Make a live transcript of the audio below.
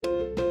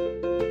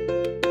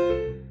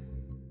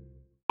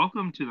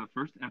welcome to the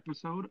first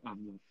episode of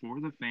the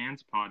For the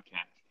Fans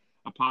podcast,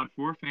 a pod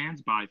for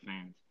fans by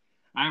fans.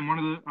 I'm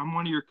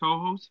one of your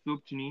co-hosts,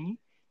 Philip Giannini.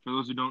 For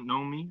those who don't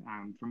know me,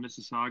 I'm from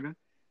Mississauga.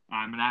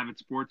 I'm an avid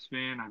sports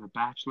fan. I have a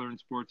bachelor in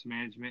sports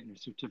management and a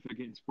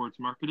certificate in sports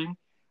marketing.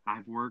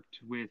 I've worked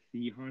with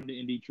the Honda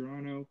Indy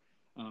Toronto,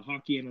 a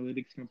hockey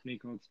analytics company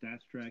called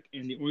StatsTrack,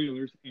 and the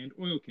Oilers and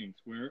Oil Kings,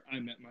 where I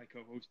met my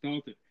co-host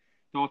Dalton.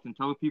 Dalton,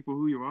 tell the people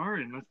who you are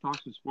and let's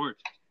talk some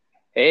sports.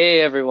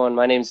 Hey everyone,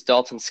 my name's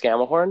Dalton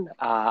Scamahorn.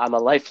 I'm a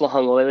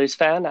lifelong Oilers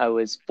fan. I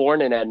was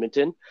born in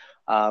Edmonton,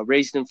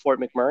 raised in Fort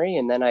McMurray,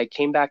 and then I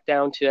came back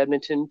down to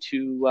Edmonton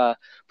to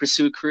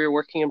pursue a career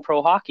working in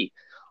pro hockey.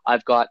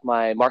 I've got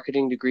my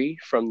marketing degree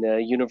from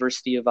the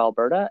University of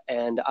Alberta,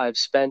 and I've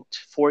spent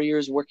 4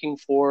 years working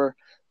for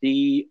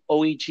the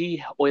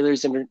OEG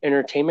Oilers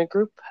Entertainment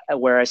Group,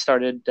 where I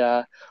started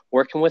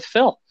working with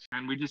Phil.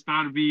 And we just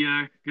thought it'd be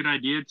a good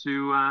idea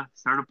to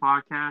start a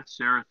podcast,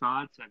 share our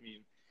thoughts.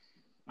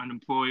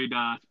 Unemployed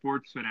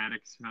sports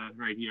fanatics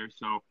right here.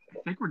 So I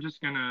think we're just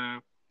gonna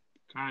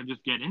kind of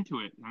just get into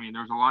it.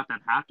 There's a lot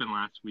that happened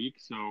last week,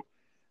 so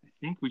I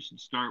think we should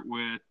start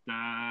with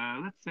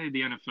let's say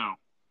the NFL.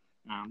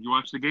 You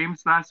watched the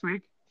games last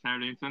week,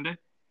 Saturday and Sunday?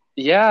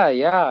 Yeah.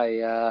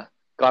 I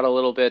got a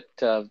little bit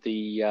of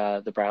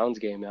the Browns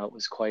game. That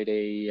was quite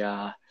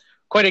a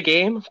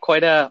game,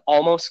 quite a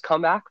almost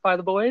comeback by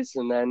the boys,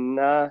 and then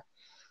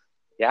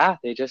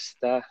they just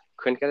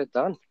couldn't get it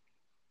done.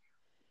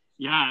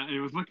 Yeah, it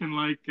was looking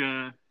like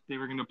they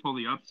were going to pull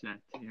the upset,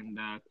 and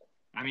I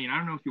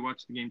don't know if you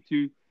watched the game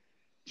too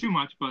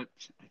much, but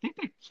I think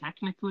they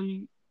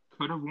technically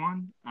could have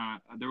won.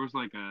 There was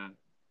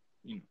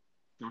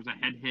there was a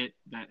head hit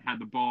that had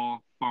the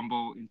ball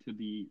fumble into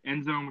the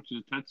end zone, which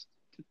is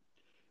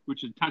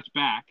a touch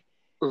back,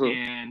 Mm-hmm.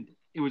 and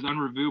it was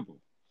unreviewable,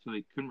 so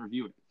they couldn't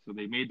review it. So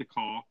they made the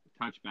call,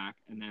 touchback,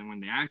 and then when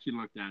they actually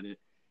looked at it,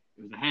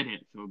 it was a head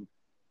hit. So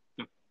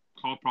the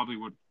call probably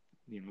would,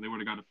 they would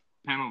have got a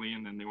penalty,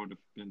 and then they would have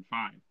been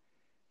fine.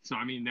 So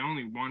they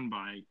only won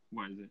by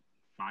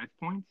 5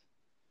 points?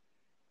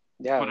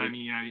 Yeah. But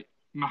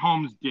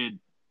Mahomes did,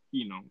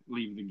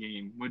 leave the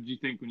game. What did you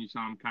think when you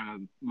saw him kind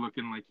of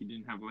looking like he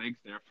didn't have legs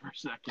there for a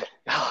second?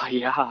 Oh,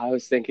 yeah, I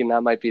was thinking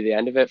that might be the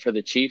end of it for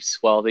the Chiefs.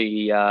 Well,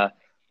 the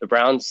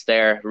Browns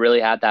there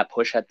really had that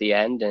push at the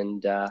end,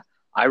 and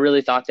I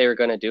really thought they were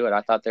going to do it.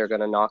 I thought they were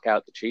going to knock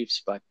out the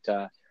Chiefs, but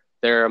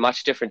they're a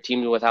much different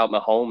team without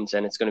Mahomes,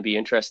 and it's going to be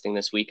interesting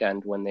this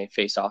weekend when they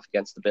face off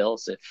against the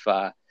Bills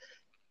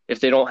if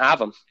they don't have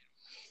him.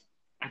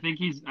 I think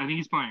he's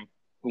playing.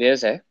 He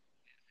is, eh?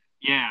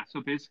 Yeah.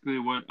 So basically,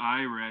 what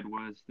I read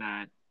was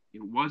that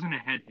it wasn't a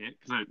head hit,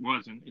 because it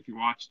wasn't if you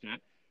watched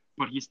it,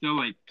 but he still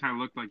kind of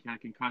looked like he had a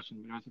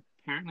concussion. But it was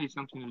apparently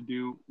something to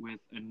do with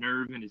a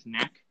nerve in his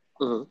neck.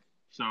 Mm-hmm.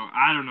 So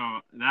I don't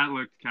know. That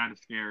looked kind of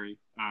scary.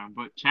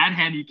 But Chad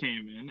Henne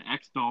came in,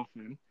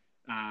 ex-Dolphin,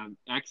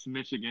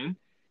 ex-Michigan,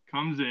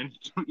 comes in.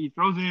 He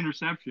throws an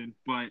interception,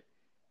 but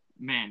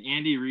man,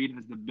 Andy Reid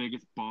has the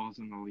biggest balls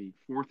in the league.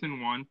 4th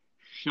and 1,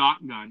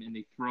 shotgun, and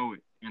they throw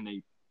it, and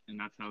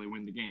that's how they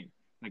win the game.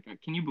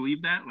 Can you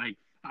believe that?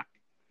 Fuck.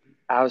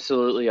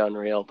 Absolutely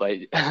unreal. But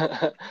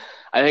I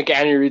think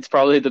Andy Reid's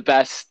probably the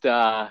best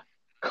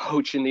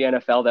coach in the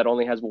NFL that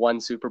only has one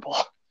Super Bowl.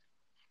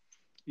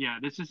 Yeah,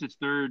 this is his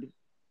third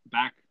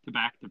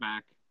back-to-back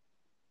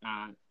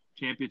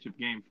championship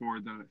game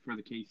for the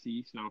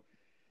KC. So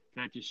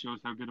that just shows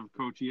how good of a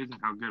coach he is and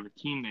how good of a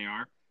team they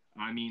are.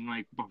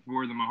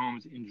 Before the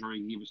Mahomes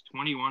injury, he was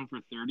 21 for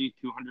 30,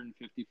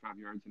 255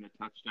 yards and a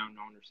touchdown,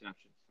 no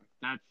interceptions.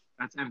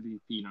 That's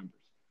MVP numbers.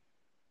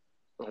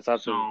 That's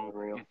absolutely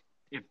unreal.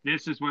 If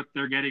this is what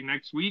they're getting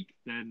next week,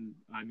 then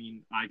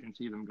I can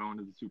see them going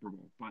to the Super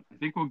Bowl. But I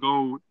think we'll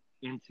go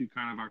into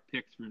kind of our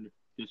picks for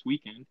this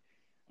weekend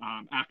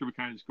after we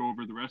kind of just go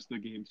over the rest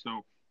of the game.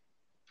 So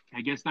I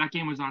guess that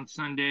game was on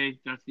Sunday.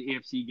 That's the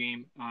AFC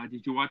game.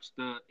 Did you watch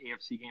the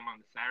AFC game on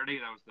the Saturday?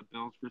 That was the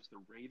Bills versus the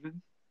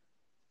Ravens.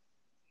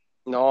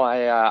 No,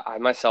 I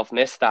myself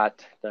missed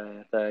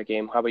the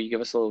game. How about you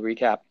give us a little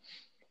recap?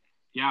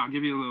 Yeah, I'll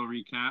give you a little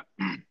recap.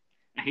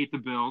 I hate the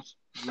Bills.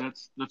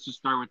 Let's just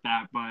start with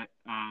that. But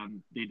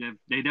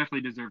they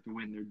definitely deserve to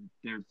win.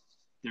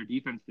 Their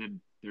defense did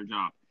their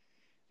job.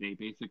 They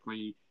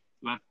basically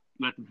let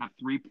them have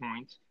 3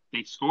 points.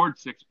 They scored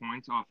 6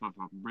 points off of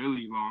a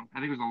really long. I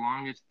think it was the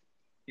longest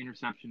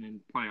interception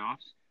in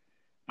playoffs.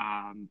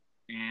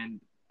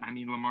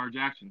 Lamar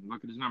Jackson.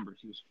 Look at his numbers.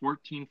 He was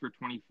 14 for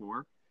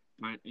 24,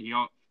 but he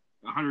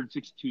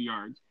 162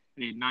 yards.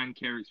 And he had 9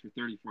 carries for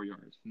 34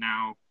 yards.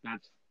 Now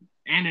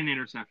and an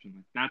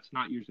interception. That's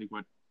not usually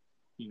what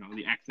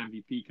the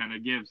ex-MVP kind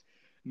of gives.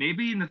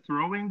 Maybe in the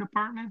throwing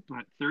department,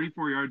 but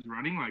 34 yards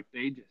running,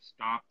 they just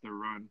stopped the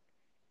run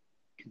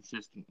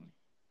consistently.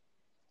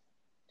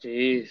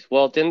 Jeez.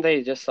 Well, didn't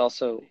they just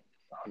also?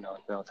 Oh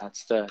no,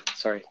 that's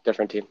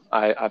different team.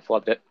 I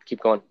flubbed it.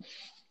 Keep going.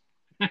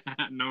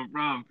 No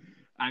problem.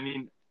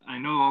 I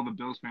know all the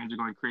Bills fans are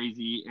going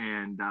crazy,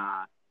 and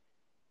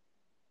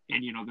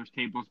there's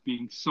tables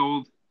being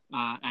sold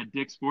at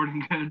Dick's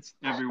Sporting Goods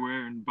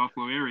everywhere in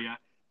Buffalo area.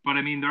 But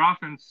I mean, their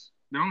offense,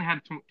 they only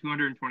had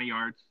 220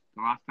 yards.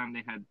 The last time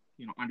they had,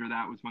 under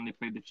that was when they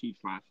played the Chiefs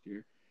last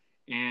year.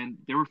 And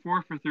they were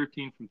 4 for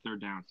 13 from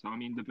third down. So, I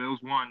mean, the Bills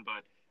won,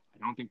 but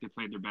I don't think they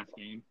played their best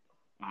game.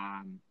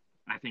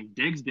 I think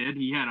Diggs did.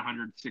 He had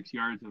 106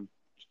 yards of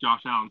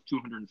Josh Allen's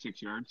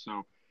 206 yards.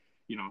 So,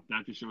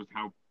 that just shows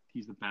how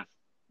he's the best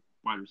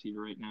wide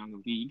receiver right now in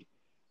the league.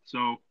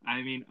 So,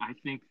 I mean, I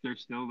think they're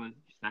still the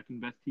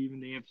second best team in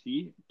the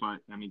AFC, but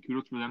I mean,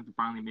 kudos for them for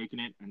finally making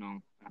it. I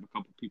know I have a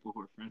couple people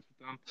who are friends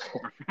with them,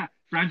 or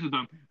friends with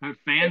them,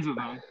 fans of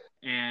them,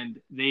 and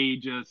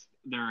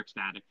they're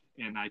ecstatic.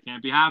 And I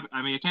can't be happy.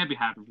 I mean, I can't be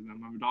happy for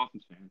them. I'm a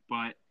Dolphins fan,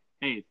 but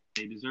hey,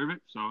 they deserve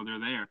it, so they're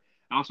there.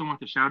 I also want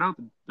to shout out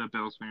the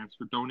Bills fans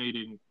for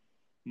donating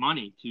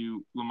money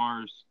to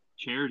Lamar's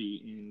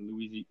charity in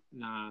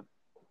Louisiana.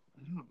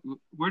 I don't know.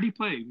 Where do he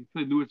play? He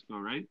played Louisville,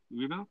 right?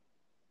 Louisville?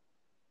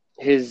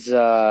 His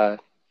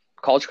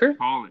college career?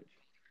 College.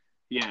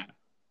 Yeah.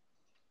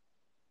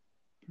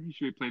 Pretty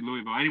sure he played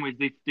Louisville. Anyways,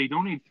 they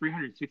donated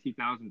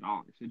 $360,000.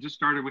 It just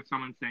started with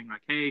someone saying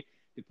like, "Hey,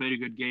 they played a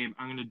good game.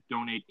 I'm going to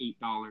donate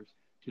 $8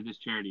 to this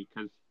charity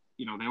because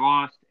they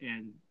lost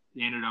and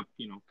they ended up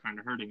kind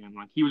of hurting him.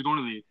 Like he wasn't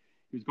even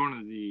going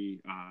to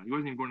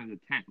the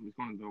tent. He was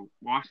going to the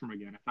washroom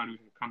again. I thought he was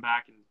going to come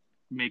back and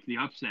make the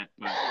upset,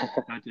 but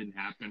that didn't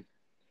happen.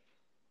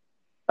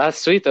 That's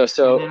sweet though.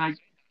 So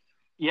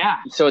yeah.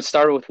 So it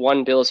started with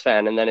one Bills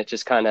fan, and then it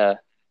just kind of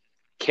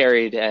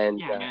carried. And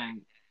yeah,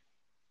 man.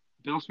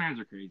 Bills fans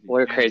are crazy.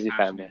 What a crazy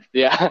fan base.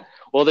 Yeah.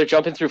 Well, they're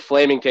jumping through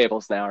flaming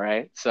tables now,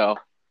 right? So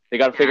they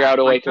got to figure out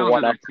a way to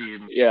one up.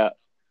 Yeah.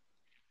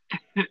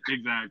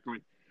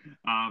 Exactly.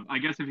 I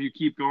guess if you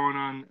keep going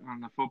on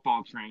the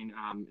football train,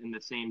 in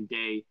the same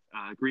day,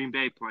 Green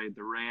Bay played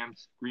the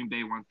Rams. Green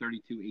Bay won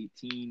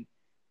 32-18.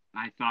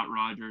 I thought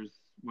Rodgers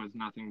was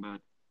nothing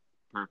but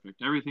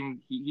perfect.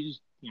 Everything he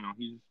just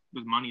he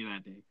was money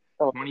that day.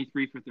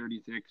 23 for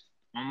 36,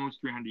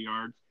 almost 300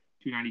 yards,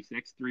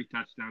 296, 3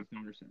 touchdowns, no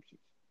interceptions.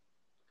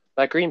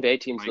 That Green Bay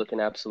team's looking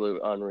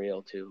absolute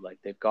unreal too. Like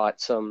they've got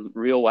some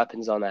real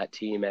weapons on that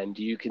team, and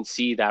you can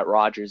see that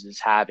Rodgers is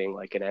having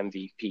like an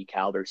MVP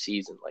caliber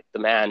season. Like the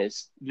man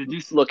is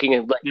looking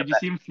at. Did you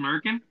see him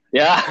smirking?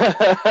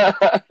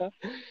 Yeah.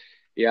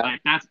 Yeah.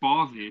 Like that's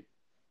ballsy.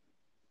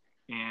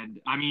 And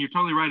I mean, you're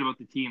totally right about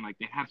the team. Like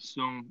they have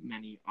so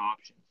many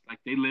options. Like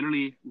they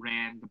literally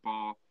ran the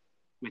ball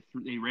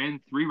they ran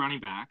 3 running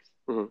backs,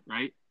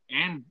 right?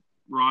 And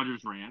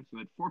Rodgers ran, so they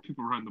had 4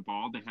 people run the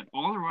ball. They had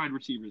all their wide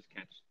receivers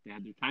catch. They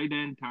had their tight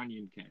end,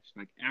 Tanyan catch.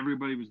 Like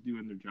everybody was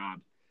doing their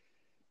job.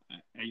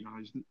 It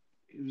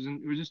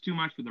was just too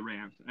much for the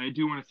Rams. I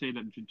do want to say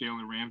that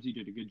Jalen Ramsey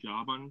did a good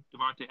job on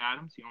Davante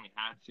Adams. He only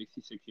had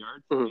 66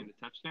 yards in the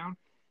touchdown,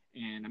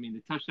 and I mean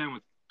the touchdown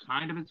was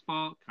kind of his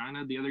fault. Kind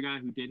of the other guy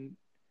who didn't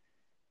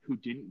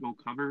go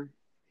cover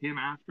him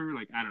after.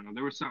 Like I don't know,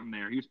 there was something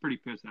there. He was pretty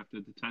pissed after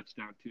the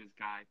touchdown to his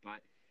guy,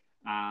 but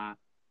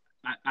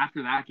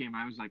after that game,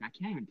 I was like, I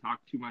can't even talk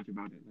too much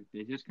about it. Like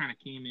they just kind of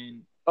came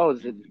in.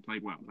 And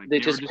played well. Like they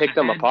just picked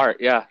them apart.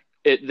 Yeah,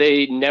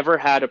 they never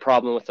had a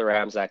problem with the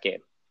Rams that game,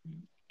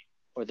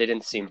 or they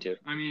didn't seem to.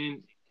 I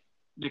mean,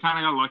 they kind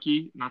of got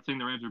lucky. Not saying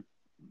the Rams are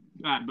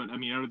bad, but I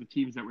mean, out of the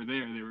teams that were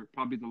there, they were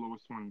probably the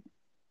lowest one,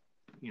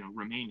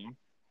 remaining.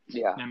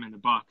 Yeah. Them and the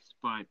Bucks,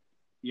 but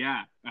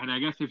yeah, and I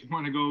guess if you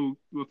want to go,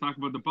 we'll talk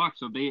about the Bucks.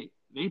 So they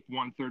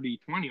won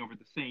 30-20 over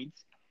the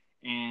Saints,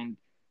 and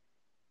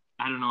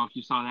I don't know if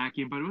you saw that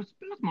game, but it was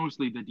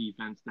mostly the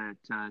defense that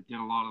did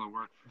a lot of the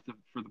work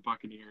for the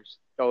Buccaneers.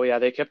 Oh yeah,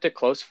 they kept it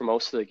close for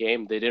most of the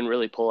game. They didn't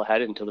really pull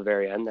ahead until the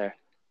very end there.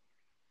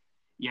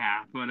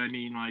 Yeah, but I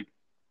mean, like,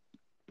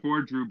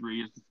 poor Drew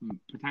Brees,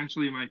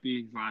 potentially might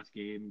be his last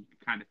game. You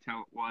can kind of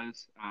tell it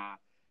was.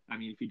 I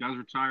mean, if he does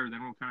retire,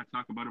 then we'll kind of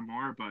talk about it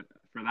more. But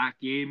for that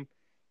game,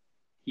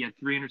 he had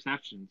 3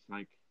 interceptions,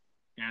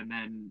 and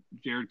then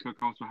Jared Cook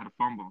also had a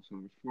fumble, so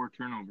there was 4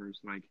 turnovers.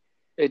 Like,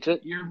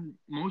 you're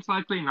most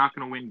likely not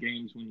going to win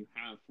games when you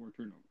have 4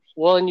 turnovers.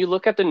 Well, and you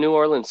look at the New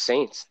Orleans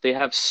Saints, they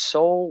have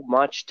so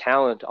much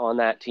talent on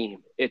that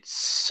team. It's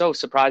so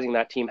surprising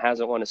that team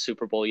hasn't won a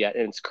Super Bowl yet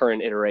in its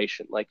current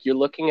iteration. Like, you're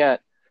looking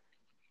at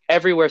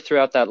everywhere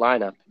throughout that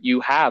lineup, you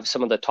have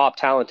some of the top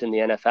talent in the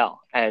NFL.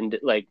 And,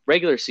 like,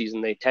 regular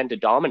season, they tend to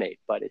dominate.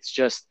 But it's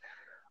just,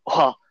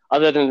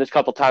 other than the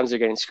couple times they're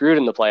getting screwed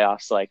in the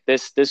playoffs, like,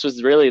 this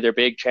was really their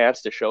big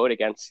chance to show it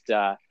against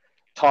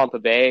Tampa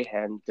Bay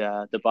and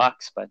the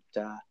Bucks, but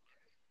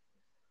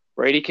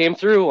Brady came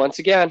through once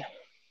again.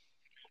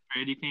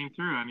 Brady came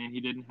through. I mean,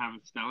 he didn't have a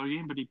stellar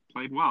game, but he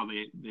played well.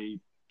 They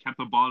kept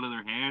the ball to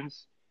their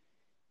hands.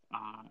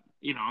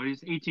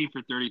 He's 18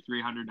 for 33,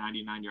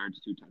 199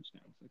 yards, 2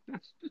 touchdowns. Like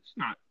that's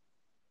not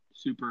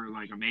super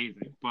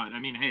amazing, but I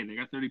mean, hey, they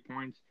got 30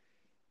 points.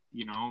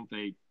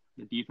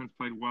 The defense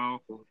played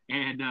well,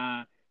 and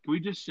can we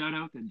just shout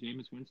out that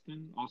Jameis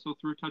Winston also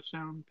threw a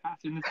touchdown pass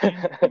in this game?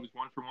 He was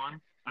 1 for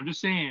 1. I'm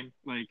just saying,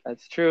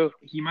 that's true.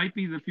 He might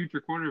be the future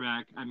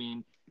quarterback. I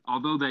mean,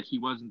 although that he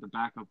wasn't the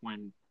backup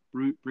when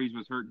Brees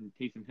was hurt and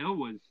Taysom Hill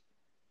was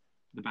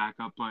the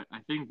backup, but I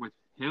think with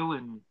Hill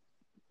and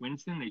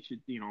Winston, they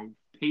should,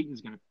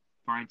 Peyton's going to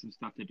find some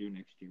stuff to do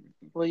next year with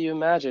them. Well, you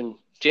imagine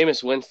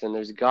Jameis Winston,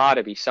 there's got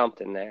to be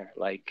something there.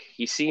 Like,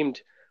 he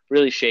seemed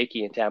really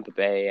shaky in Tampa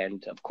Bay.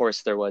 And, of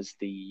course, there was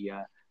the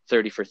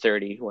 30 for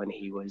 30 when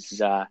he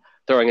was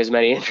throwing as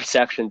many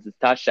interceptions as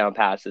touchdown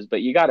passes.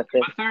 But you got to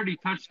think. But 30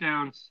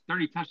 touchdowns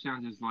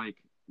is like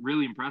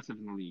really impressive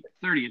in the league.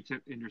 30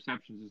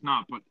 interceptions is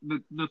not. But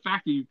the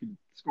fact that you could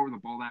score the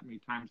ball that many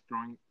times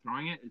throwing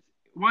it, it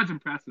was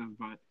impressive.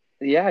 But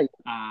Yeah,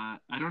 I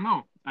don't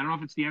know. I don't know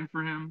if it's the end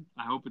for him.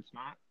 I hope it's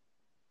not.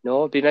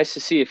 no, it'd be nice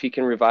to see if he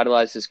can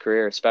revitalize his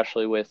career,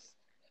 especially with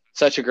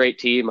such a great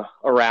team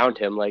around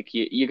him. Like,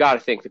 you got to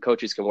think the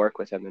coaches can work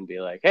with him and be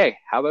like, hey,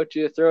 how about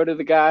you throw to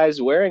the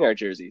guys wearing our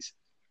jerseys?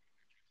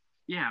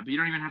 Yeah, but you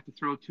don't even have to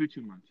throw too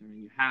much. I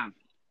mean, you have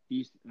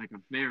he's like a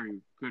very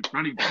good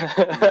running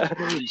back.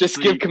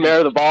 Just give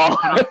Kamara the ball.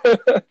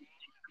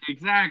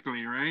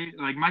 Exactly, right?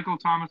 Like Michael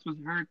Thomas was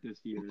hurt this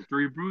year.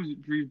 Drew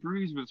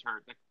Brees was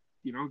hurt. Like,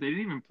 they didn't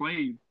even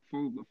play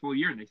full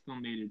year, and they still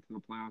made it to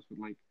the playoffs with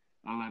like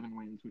 11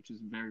 wins, which is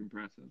very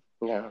impressive.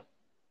 Yeah.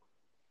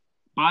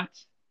 But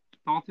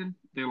Dalton,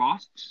 they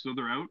lost, so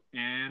they're out,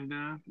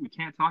 and we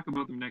can't talk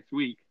about them next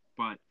week.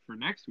 But for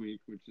next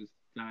week, which is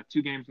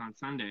 2 games on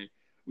Sunday,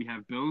 we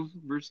have Bills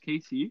versus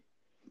KC,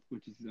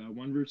 which is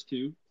 1 versus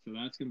 2, so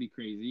that's gonna be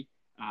crazy.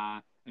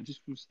 I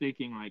just was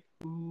thinking, like,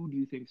 who do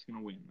you think is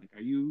gonna win? Like,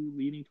 are you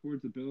leaning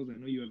towards the Bills? I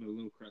know you have a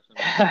little crush on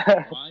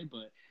them. Why?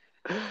 But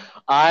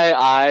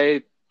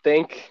I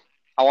think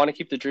I want to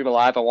keep the dream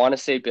alive. I want to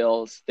say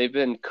Bills. They've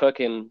been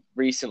cooking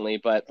recently,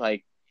 but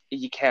like,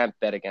 you can't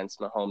bet against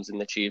Mahomes and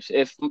the Chiefs.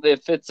 If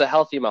it's a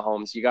healthy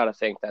Mahomes, you got to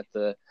think that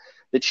the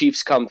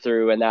Chiefs come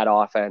through and that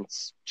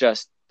offense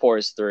just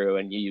pours through,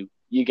 and you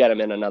get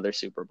them in another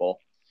Super Bowl.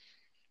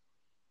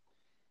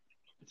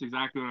 it's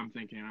exactly what I'm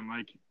thinking. I'm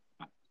like,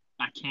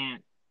 I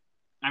can't.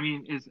 I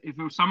mean, if it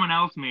was someone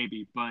else,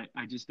 maybe, but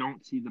I just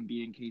don't see them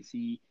beating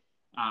KC.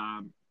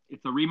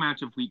 It's a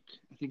rematch of week,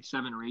 I think,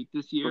 7 or 8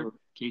 this year. Mhm.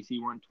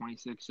 KC won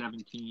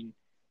 26-17.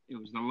 It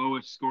was the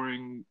lowest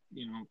scoring,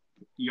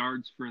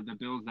 yards for the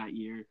Bills that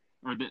year,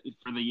 or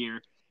for the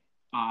year.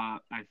 I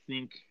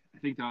think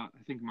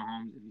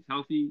Mahomes, if he's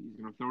healthy, he's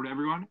going to throw to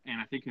everyone.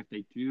 And I think if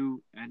they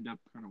do end up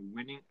kind of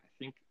winning, I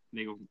think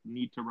they will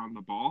need to run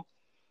the ball.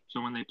 So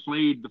when they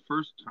played the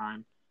first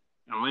time,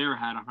 Allaire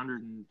had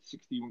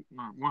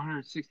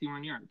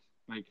 161 yards.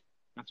 Like,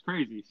 that's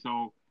crazy.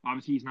 So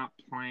obviously he's not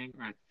playing,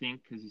 I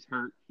think, because he's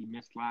hurt. He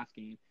missed last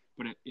game.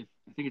 But if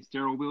I think it's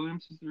Darrell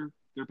Williams is their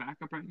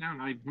backup right now,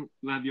 not even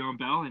Le'Veon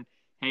Bell. And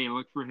hey,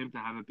 look for him to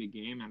have a big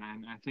game. And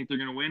I think they're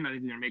going to win. I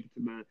think they're going to make it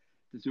to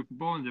the Super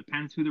Bowl. And it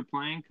depends who they're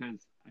playing,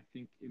 because I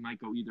think it might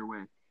go either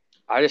way.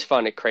 I just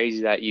find it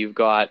crazy that you've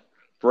got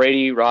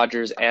Brady,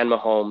 Rodgers, and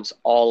Mahomes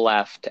all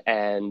left,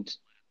 and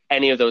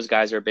any of those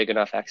guys are a big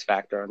enough X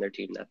factor on their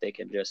team that they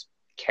can just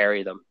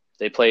carry them.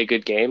 They play a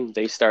good game,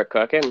 they start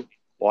cooking.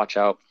 Watch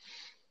out.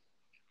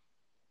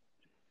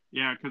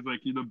 Yeah, because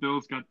like the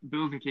Bills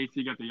and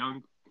KC got the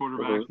young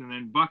quarterbacks, Mm-hmm. and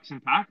then Bucks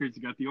and Packers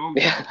got the old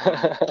guys. So,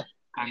 Yeah.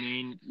 I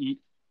mean, you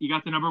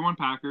got the number 1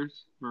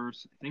 Packers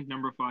versus I think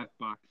number 5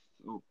 Bucks.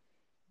 So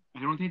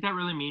I don't think that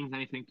really means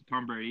anything to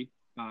Tom Brady.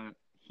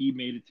 He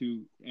made it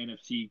to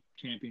NFC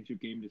Championship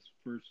game this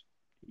first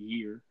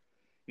year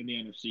in the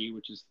NFC,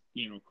 which is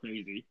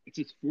crazy. It's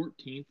his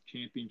 14th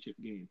championship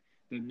game.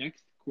 The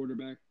next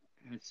quarterback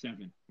has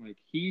 7. Like,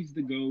 he's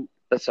the GOAT.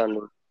 That's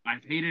unreal.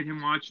 I've hated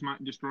him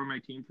destroy my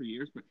team for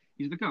years, but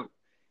he's the GOAT.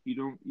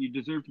 You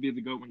deserve to be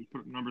the GOAT when you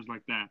put up numbers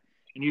like that.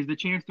 And he has the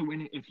chance to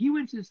win it. If he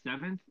wins his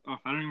 7th, I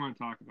don't even want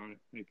to talk about it.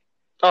 Like,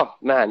 Oh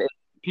man,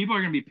 people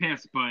are gonna be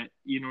pissed, but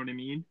you know what I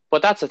mean?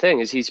 but that's the thing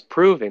is he's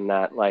proving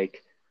that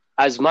like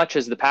as much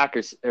as the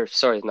Packers, or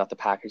sorry, not the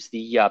Packers,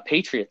 the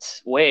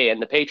Patriots way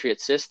and the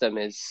Patriots system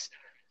is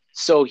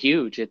so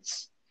huge. A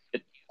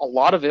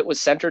lot of it was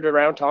centered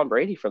around Tom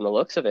Brady from the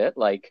looks of it.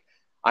 Like,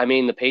 I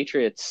mean, the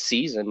Patriots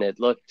season, it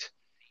looked,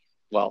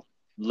 well,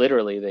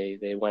 literally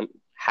they went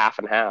half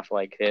and half.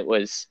 Like, it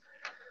was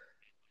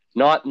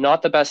not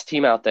the best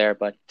team out there,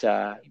 but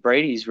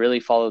Brady's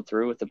really followed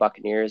through with the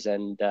Buccaneers,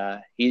 and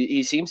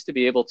he seems to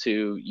be able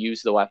to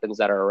use the weapons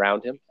that are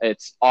around him.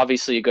 It's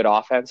obviously a good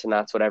offense, and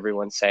that's what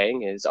everyone's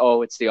saying is,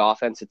 oh, it's the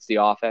offense, it's the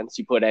offense.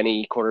 You put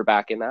any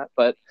quarterback in that,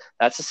 but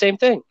that's the same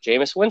thing.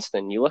 Jameis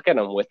Winston, you look at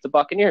him with the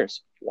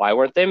Buccaneers. Why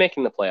weren't they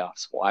making the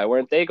playoffs? Why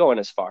weren't they going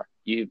as far?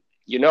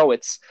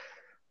 It's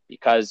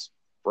because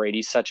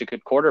Brady's such a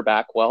good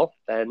quarterback. Well,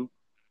 then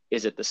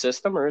is it the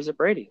system or is it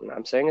Brady? And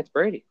I'm saying it's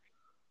Brady.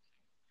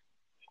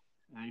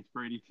 I think it's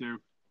Brady too.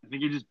 I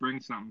think he just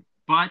brings something.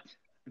 But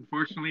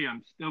unfortunately,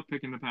 I'm still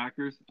picking the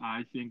Packers.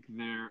 I think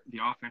the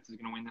offense is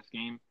going to win this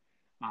game.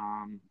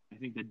 I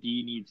think the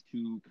D needs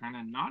to kind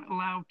of not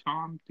allow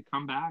Tom to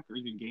come back or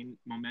even gain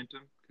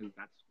momentum, because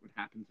that's what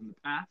happens in the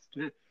past,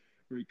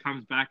 where he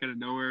comes back out of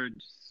nowhere and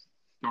just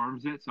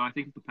storms it. So I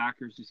think if the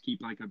Packers just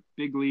keep like a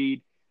big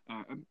lead,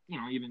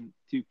 even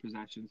 2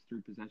 possessions,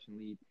 3 possession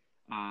lead,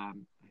 I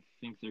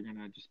think they're going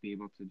to just be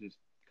able to just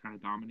kind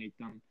of dominate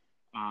them.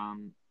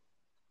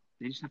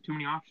 They just have too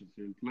many options.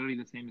 They're literally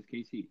the same as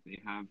KC. They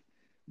have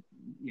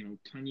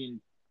Tunyon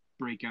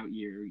breakout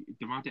year.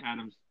 Devonta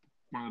Adams,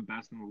 one of the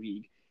best in the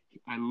league.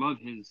 I love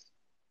his.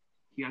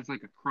 He has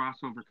like a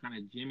crossover kind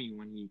of Jimmy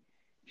when he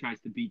tries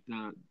to beat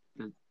the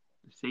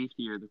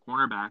safety or the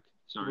cornerback.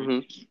 Sorry,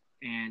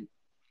 Mm-hmm. and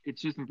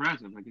it's just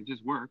impressive. Like it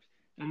just works.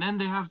 And then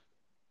they have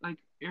like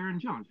Aaron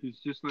Jones, who's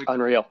just like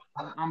Unreal.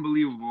 an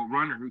unbelievable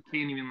runner who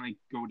can't even like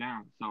go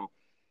down. So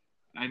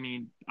I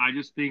mean, I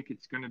just think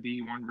it's going to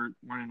be 1-1.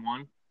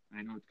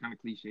 I know it's kind of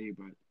cliche,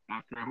 but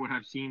after what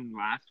I've seen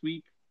last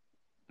week,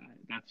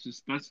 that's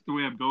the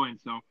way I'm going.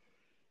 So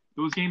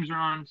those games are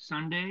on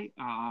Sunday.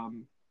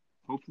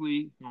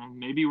 Hopefully,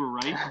 maybe we're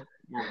right.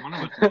 Well, one of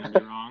us is going to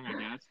be wrong, I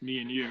guess. Me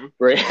and you.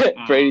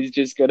 Brady's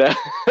just gonna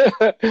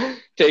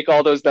take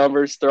all those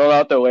numbers, throw them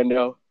out the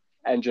window,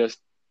 and just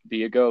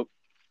be a goat.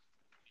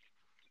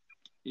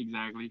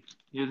 Exactly.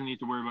 He doesn't need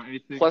to worry about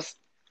anything. Plus,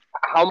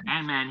 how?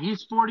 And man,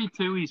 he's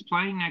 42. He's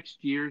playing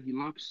next year. He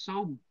looks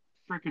so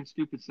freaking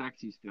stupid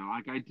sexy still.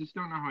 Like I just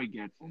don't know how he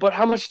gets it. But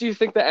how much do you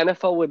think the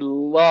NFL would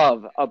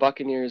love a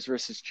Buccaneers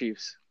versus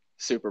Chiefs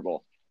Super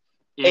Bowl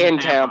in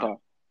Tampa?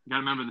 You gotta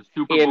remember the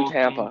Super In Bowl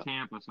Tampa. in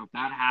Tampa. So if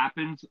that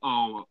happens,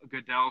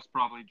 Goodell's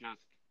probably just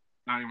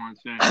I don't even want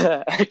to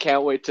say. I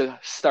can't wait to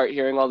start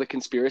hearing all the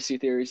conspiracy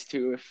theories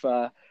too if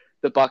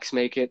the Bucks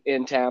make it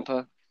in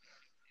Tampa,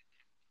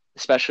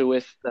 especially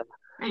with the.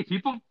 Hey,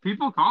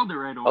 people called it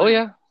right away. Oh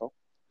yeah.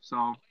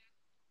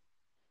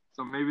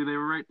 So maybe they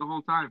were right the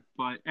whole time.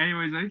 But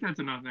anyways, I think that's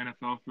enough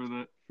NFL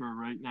for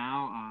right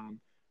now.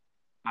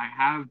 I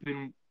have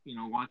been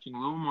watching a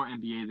little more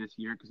NBA this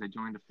year because I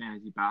joined a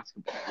fantasy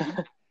basketball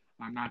league.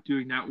 I'm not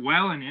doing that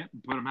well in it,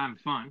 but I'm having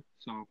fun,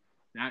 so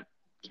that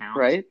counts.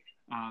 Right.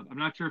 I'm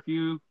not sure if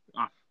you.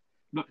 I'm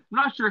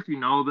not sure if you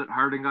know that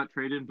Harden got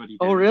traded, but he did.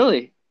 Oh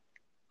really?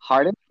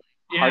 Harden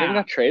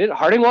got traded.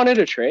 Harden wanted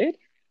a trade.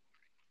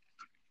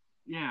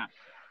 Yeah.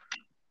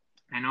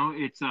 I know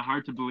it's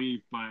hard to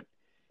believe, but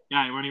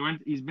yeah, when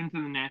he's been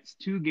to the Nets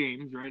 2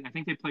 games, right? I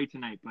think they play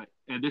tonight, but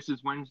this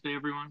is Wednesday,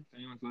 everyone. If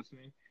anyone's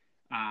listening,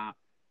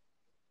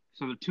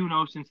 so they're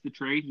 2-0 since the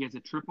trade. He has a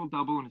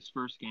triple-double in his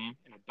first game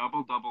and a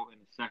double-double in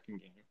his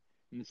second game.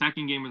 And the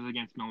second game was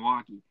against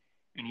Milwaukee,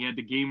 and he had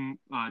the game.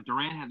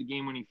 Durant had the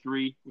game-winning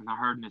 3 with a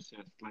Harden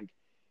assist. Like,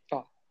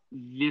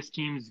 this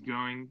team is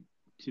going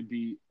to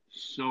be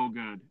so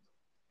good,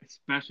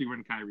 especially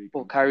when Kyrie.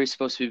 Well, Kyrie's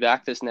supposed to be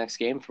back this next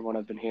game, from what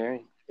I've been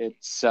hearing.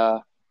 It's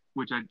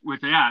which I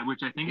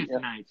think is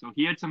tonight. So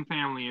he had some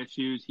family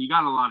issues. He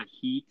got a lot of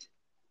heat.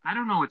 I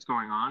don't know what's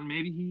going on.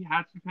 Maybe he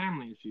had some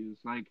family issues.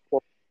 Like,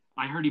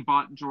 I heard he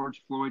bought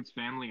George Floyd's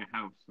family a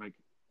house. Like,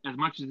 as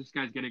much as this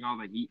guy's getting all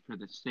the heat for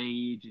the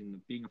stage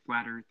and being a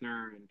flat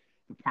earther and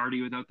the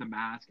party without the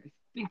mask, I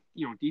think,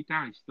 deep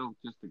down he's still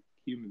just a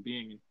human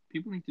being. And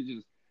people need to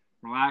just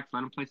relax,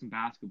 let him play some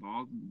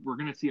basketball. We're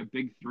going to see a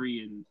big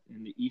 3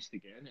 in the East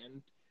again.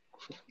 And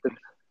I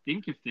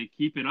think if they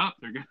keep it up,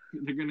 they're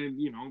gonna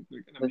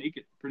make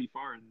it pretty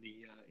far in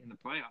the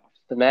playoffs.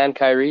 The man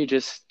Kyrie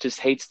just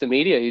hates the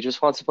media. He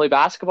just wants to play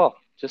basketball.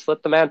 Just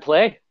let the man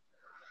play.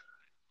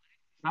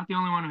 He's not the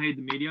only one who hated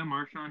the media.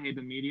 Marshawn hated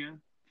the media.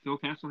 Phil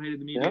Kessel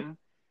hated the media. Yeah.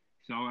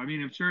 So I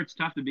mean, I'm sure it's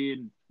tough to be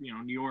in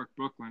New York,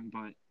 Brooklyn,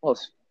 but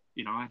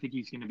I think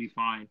he's gonna be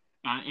fine.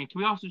 And can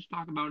we also just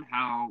talk about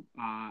how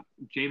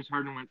James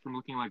Harden went from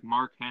looking like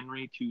Mark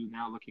Henry to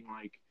now looking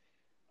like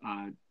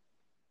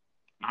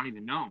I don't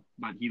even know,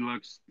 but he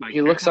looks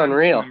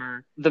unreal.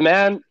 The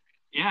man,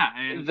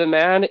 the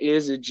man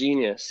is a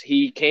genius.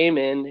 He came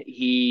in,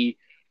 he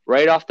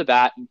right off the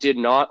bat did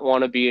not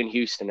want to be in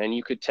Houston, and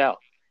you could tell.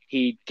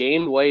 He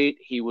gained weight.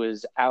 He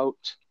was out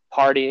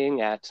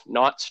partying at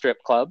not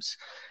strip clubs,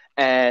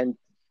 and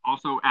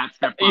also at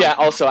strip clubs. Yeah,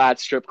 also at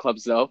strip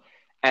clubs though.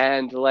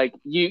 And like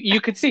you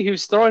could see he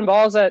was throwing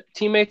balls at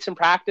teammates in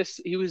practice.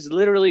 He was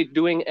literally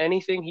doing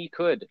anything he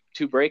could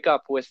to break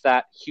up with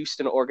that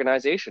Houston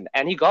organization.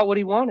 And he got what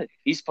he wanted.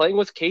 He's playing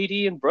with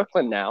KD in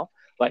Brooklyn now.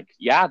 Like,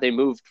 yeah, they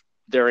moved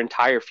their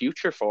entire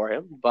future for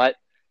him. But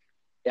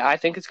yeah, I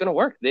think it's going to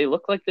work. They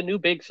look like the new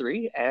big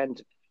 3.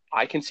 And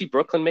I can see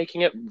Brooklyn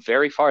making it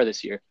very far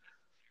this year.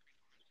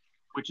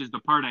 Which is the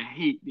part I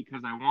hate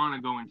because I want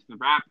to go into the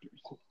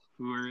Raptors,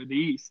 who are in the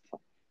East.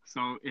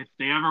 So if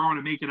they ever want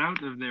to make it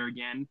out of there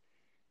again,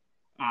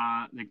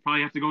 they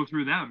probably have to go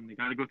through them. They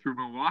got to go through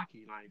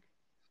Milwaukee. Like,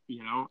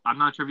 I'm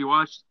not sure if you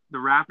watched the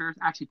Raptors.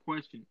 Actually,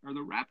 question: are the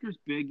Raptors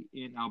big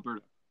in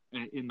Alberta,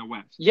 in the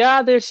West?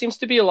 Yeah, there seems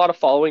to be a lot of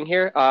following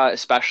here,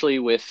 especially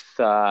with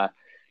the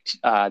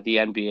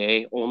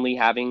NBA only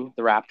having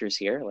the Raptors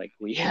here. Like,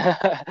 we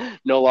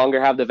no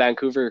longer have the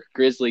Vancouver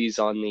Grizzlies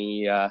on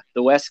the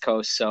West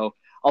Coast, so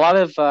a lot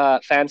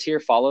of fans here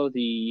follow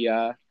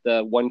the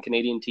one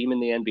Canadian team in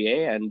the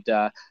NBA, and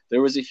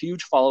there was a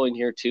huge following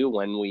here too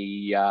when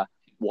we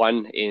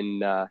won in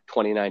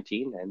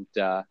 2019, and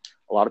a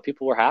lot of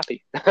people were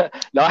happy.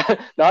 not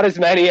as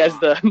many as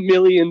the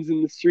millions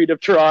in the street of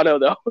Toronto,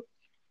 though.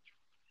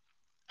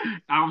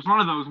 I was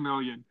one of those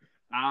million.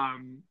 I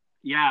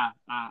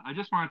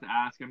just wanted to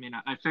ask. I mean,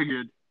 I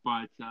figured,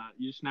 but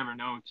you just never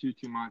know too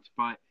much.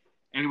 But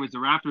anyways, the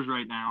Raptors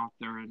right now,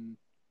 they're in,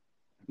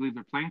 I believe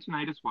they're playing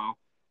tonight as well.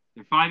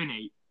 They're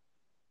 5-8.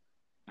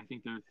 I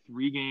think they're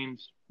 3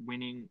 games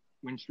win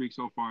streak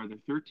so far. They're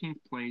 13th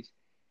place.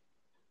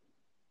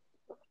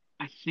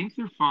 I think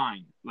they're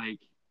fine. Like,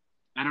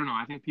 I don't know.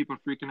 I think people are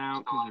freaking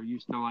out because they're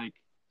used to 8-5.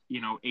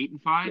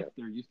 Yeah.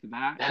 They're used to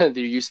that.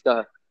 They're used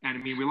to. And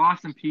I mean, we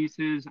lost some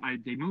pieces.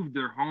 They moved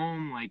their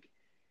home. Like,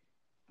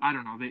 I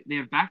don't know. They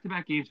have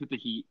back-to-back games with the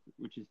Heat,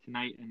 which is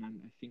tonight, and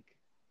then I think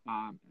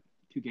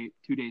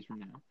 2 days from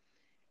now.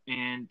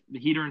 And the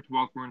Heat are in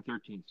 12th. We're in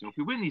 13th. So if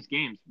we win these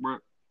games, we're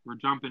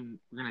jumping.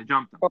 We're gonna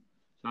jump them.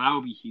 So that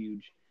would be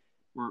huge.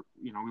 We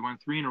won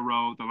 3 in a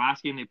row. The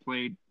last game they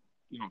played,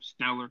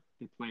 stellar.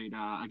 They played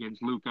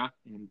against Luka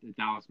and the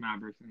Dallas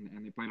Mavericks,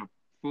 and they played a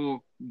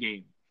full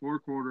game, 4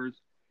 quarters.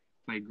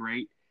 Played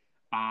great.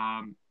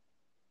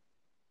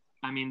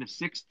 I mean, the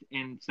 6th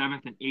and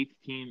 7th and 8th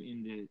team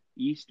in the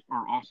East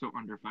are also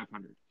under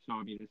 500. So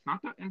I mean, it's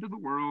not the end of the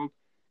world.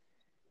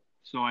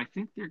 So I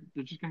think they're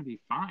just going to be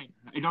fine.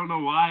 I don't know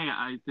why.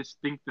 I just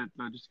think that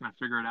they're just going to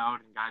figure it out,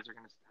 and guys are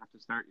going to have to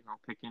start,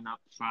 picking up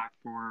slack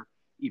for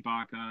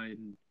Ibaka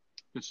and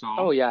Gasol.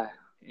 Oh yeah,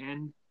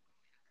 and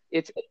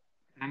it's.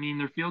 I mean,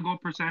 their field goal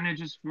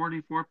percentage is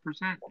 44%,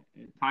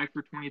 tied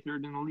for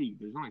 23rd in the league.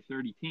 There's only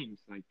 30 teams.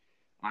 Like,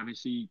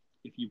 obviously,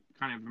 if you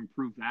kind of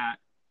improve that,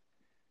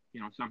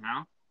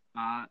 somehow,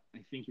 I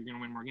think you're going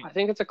to win more games. I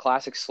think it's a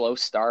classic slow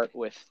start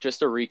with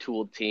just a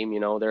retooled team.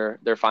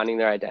 They're finding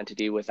their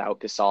identity without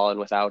Gasol and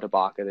without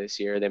Ibaka this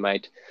year. They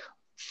might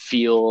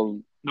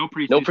feel no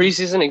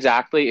preseason.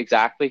 Exactly.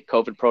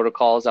 COVID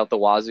protocols out the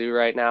wazoo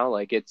right now.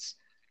 Like it's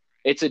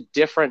a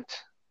different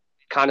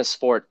kind of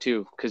sport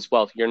too, because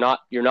you're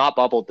not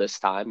bubbled this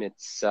time.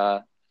 It's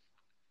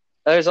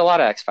there's a lot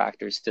of X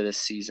factors to this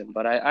season,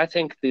 but I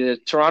think the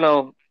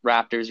Toronto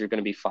Raptors are going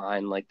to be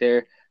fine. Like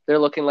they're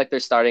looking like they're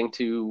starting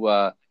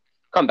to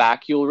come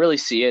back. You'll really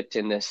see it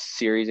in this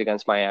series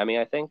against Miami,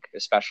 I think,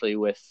 especially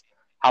with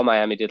how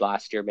Miami did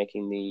last year,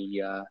 making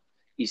the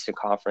Eastern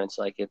Conference.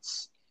 Like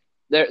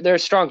they're a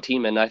strong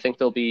team, and I think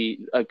they'll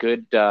be a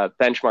good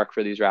benchmark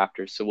for these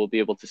Raptors. So we'll be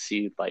able to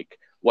see like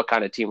what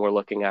kind of team we're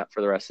looking at for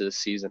the rest of the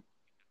season.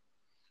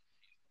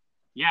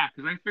 Yeah,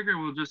 because I figure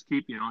we'll just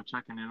keep,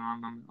 checking in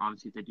on them.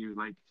 Obviously, if they do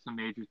like some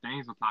major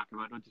things, we'll talk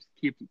about it. We'll just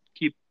keep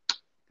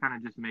kind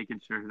of just making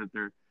sure that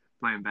they're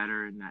playing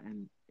better and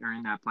are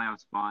in that playoff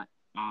spot.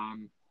 I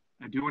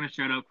do want to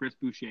shout out Chris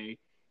Boucher.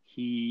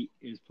 He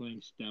is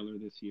playing stellar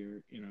this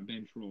year in a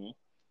bench role,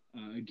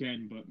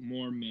 again, but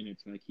more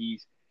minutes. Like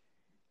he's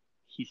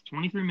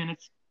 23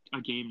 minutes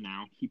a game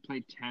now. He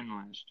played 10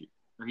 last year,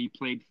 or he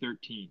played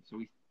 13. So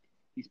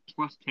he's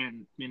plus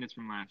 10 minutes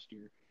from last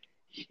year.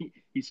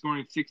 He's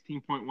scoring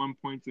 16.1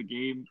 points a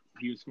game.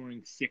 He was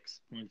scoring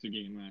 6 points a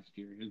game last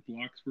year. His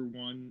blocks were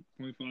 1.5.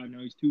 Now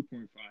he's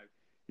 2.5.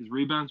 His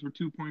rebounds were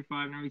 2.5.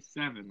 Now he's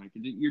 7. Like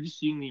you're just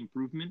seeing the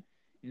improvement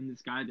in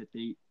this guy that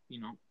they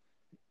knew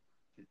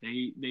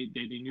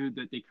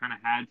that they kind of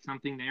had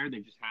something there.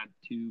 They just had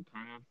to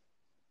kind of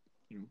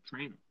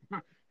train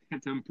him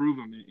and to improve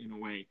him in a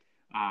way.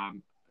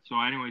 So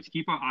anyways,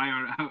 keep an eye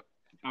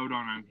out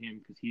on him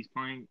because he's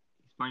playing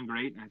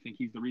great, and I think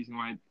he's the reason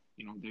why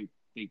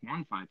they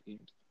won 5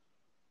 games.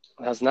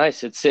 That's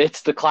nice.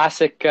 It's the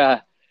classic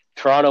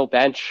Toronto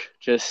bench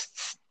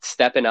just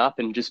stepping up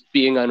and just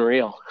being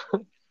unreal.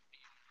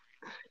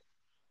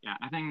 Yeah,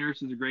 I think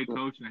Nurse is a great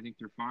coach, and I think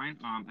they're fine.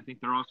 I think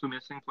they're also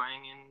missing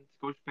playing in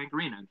Scotiabank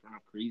Arena in front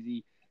of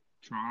crazy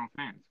Toronto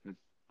fans because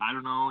I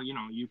don't know,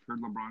 you've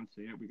heard LeBron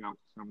say it. We got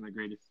some of the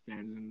greatest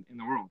fans in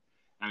the world.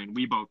 I mean,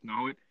 we both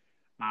know it.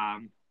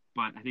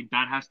 But I think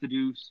that has to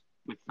do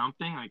with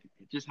something. Like,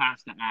 it just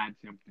has to add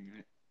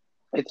something.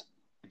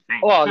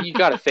 Well, you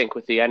got to think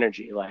with the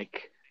energy.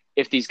 Like,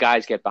 if these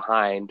guys get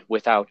behind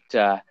without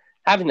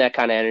having that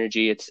kind of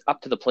energy, it's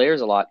up to the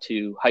players a lot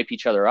to hype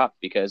each other up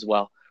because,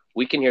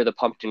 we can hear the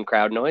pumped-in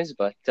crowd noise,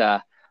 but I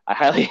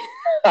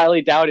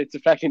highly doubt it's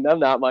affecting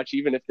them that much,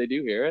 even if they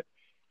do hear it.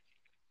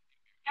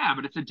 Yeah,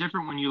 but it's a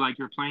different when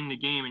you're playing the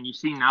game and you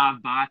see Nav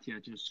Bhatia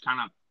just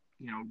kind of,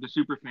 the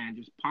super fan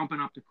just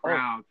pumping up the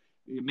crowd,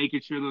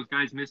 making sure those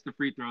guys miss the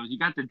free throws. You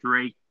got the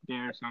Drake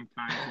there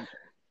sometimes.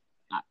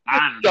 I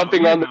don't know.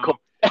 Jumping on the court.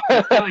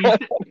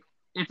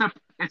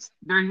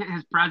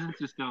 His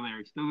presence is still there.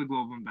 He's still the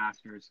global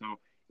ambassador. So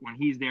when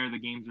he's there, the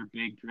games are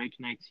big. Drake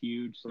night's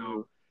huge.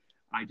 So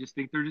I just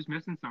think they're just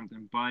missing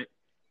something. But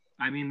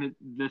I mean,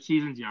 the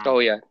season's young. Oh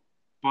yeah.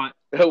 But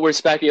we're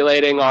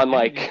speculating on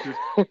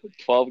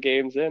 12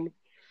 games in.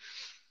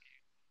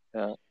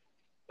 Yeah.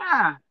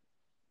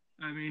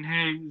 I mean,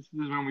 hey, this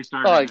is when we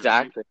started. Oh,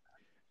 exactly.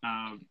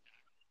 Right?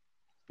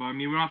 But I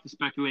mean, we don't have to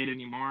speculate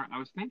anymore. I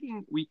was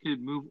thinking we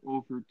could move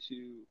over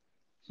to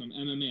some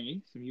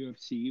MMA, some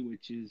UFC,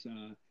 which is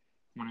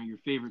one of your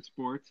favorite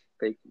sports.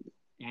 Thank you.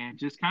 And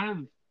just kind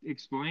of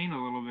explain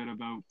a little bit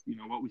about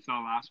what we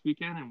saw last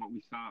weekend and what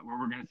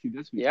we're going to see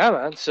this weekend. Yeah,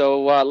 man.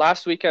 So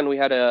last weekend we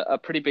had a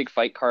pretty big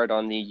fight card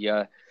on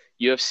the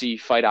UFC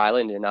Fight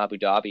Island in Abu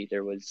Dhabi.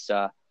 There was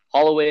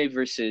Holloway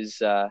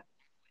versus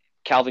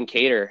Calvin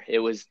Kattar. It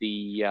was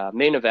the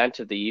main event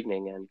of the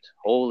evening, and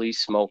holy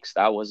smokes,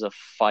 that was a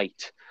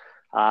fight.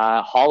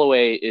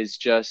 Holloway is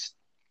just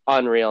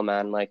unreal,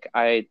 man. Like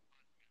I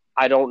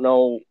don't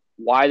know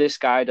why this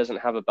guy doesn't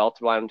have a belt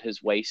around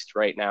his waist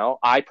right now.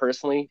 I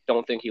personally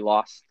don't think he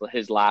lost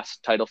his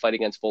last title fight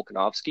against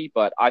Volkanovski,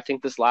 but I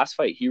think this last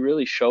fight he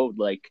really showed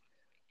like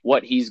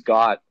what he's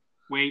got.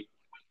 Wait,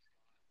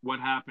 what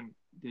happened?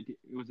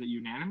 Was it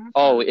unanimous?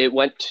 Oh, it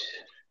went.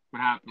 What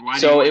happened? Why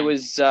So it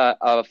was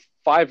a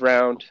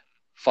 5-round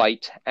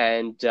fight,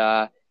 and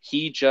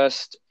he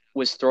just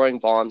was throwing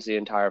bombs the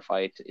entire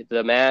fight.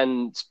 The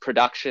man's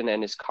production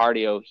and his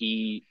cardio,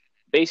 he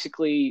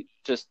basically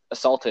just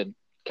assaulted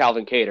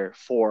Calvin Kattar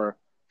for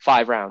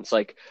 5 rounds.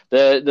 Like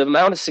the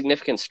amount of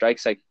significant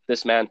strikes like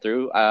this man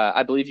threw,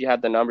 I believe you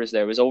had the numbers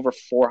there. It was over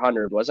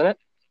 400, wasn't it?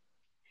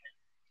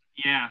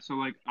 Yeah, so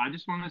like I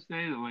just want to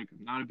say that like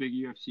I'm not a big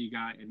UFC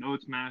guy. I know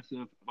it's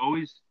massive. I've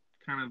always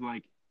kind of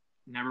like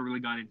never really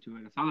got into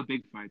it. I saw the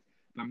big fights,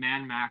 but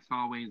man, Max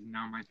Holloway is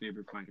now my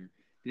favorite fighter.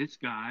 This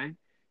guy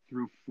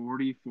threw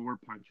 44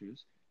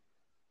 punches.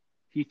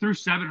 He threw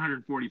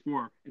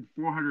 744, and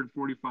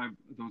 445 of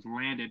those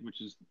landed, which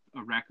is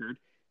a record.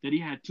 Then he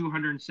had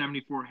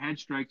 274 head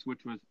strikes,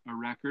 which was a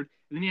record.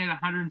 And then he had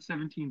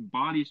 117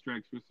 body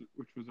strikes, which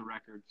was a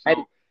record. And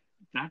So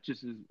that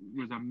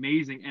was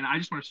amazing. And I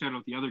just want to shout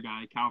out the other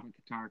guy, Calvin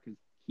Kattar, because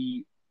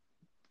he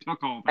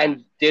took all that.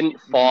 and didn't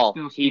He's fall.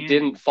 still He standing.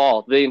 didn't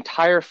fall. The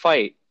entire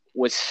fight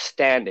was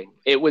standing.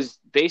 It was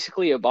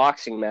basically a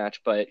boxing match,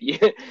 but you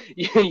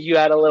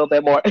had a little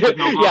bit more, With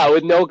no yeah, gloves.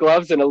 with no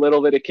gloves and a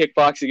little bit of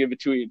kickboxing in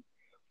between.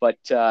 But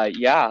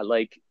yeah,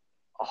 like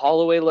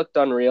Holloway looked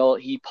unreal.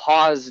 He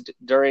paused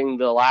during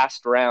the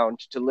last round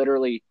to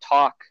literally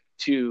talk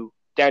to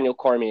Daniel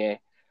Cormier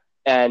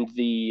and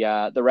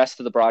the rest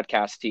of the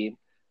broadcast team.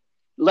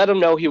 Let him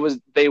know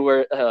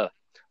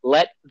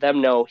let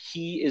them know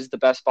he is the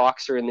best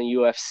boxer in the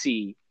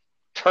UFC.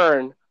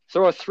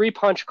 Throw a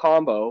 3-punch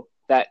combo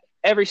that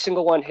every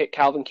single one hit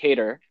Calvin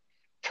Kattar,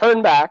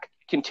 turn back,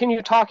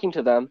 continue talking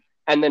to them,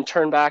 and then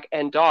turn back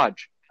and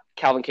dodge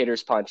Calvin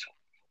Kattar's punch.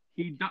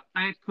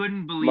 I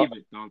couldn't believe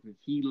it, Dalton.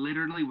 He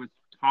literally was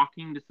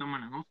talking to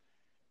someone else,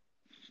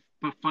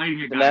 but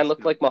fighting a The guy man looked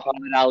still. like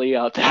Muhammad Ali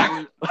out I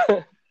there.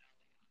 was,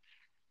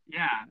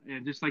 yeah,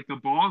 and just like the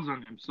balls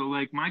on him. So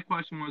like my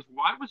question was,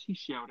 why was he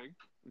shouting?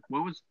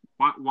 Like,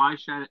 why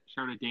shout at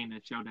Dana,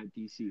 shout at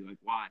DC? Like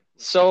why?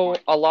 So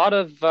a lot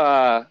of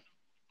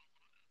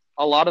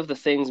the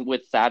things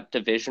with that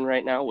division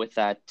right now, with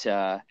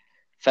that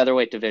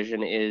featherweight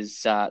division,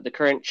 is the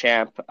current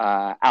champ,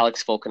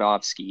 Alex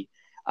Volkanovski.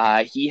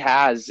 He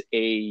has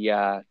he's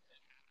on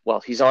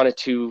a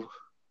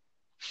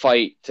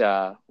 2-fight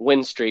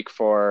win streak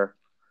for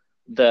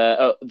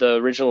the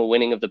original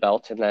winning of the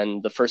belt, and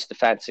then the first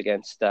defense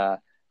against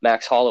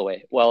Max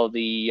Holloway. Well,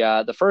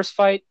 the first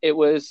fight, it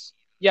was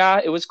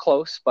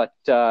close, but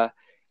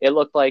it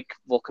looked like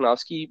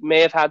Volkanovski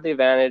may have had the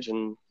advantage,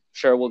 and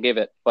sure, we'll give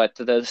it. But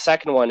the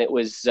second one, it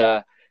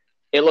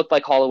looked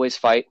like Holloway's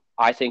fight.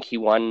 I think he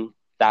won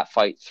that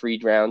fight 3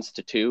 rounds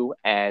to 2,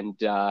 and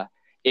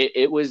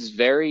it was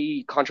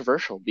very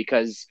controversial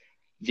because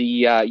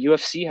the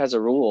UFC has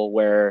a rule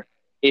where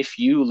if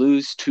you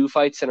lose 2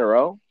 fights in a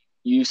row,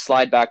 you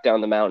slide back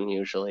down the mountain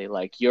usually.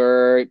 Like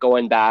you're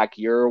going back,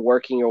 you're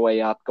working your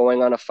way up,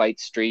 going on a fight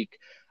streak,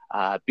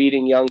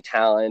 beating young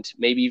talent,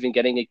 maybe even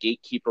getting a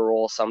gatekeeper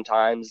role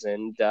sometimes,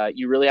 and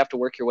you really have to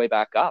work your way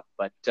back up.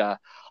 But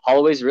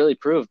Holloway's really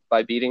proved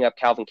by beating up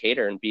Calvin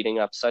Kattar and beating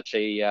up such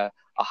a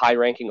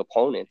high-ranking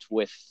opponent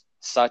with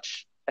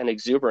such an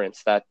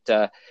exuberance that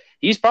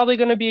he's probably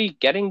going to be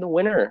getting the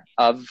winner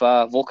of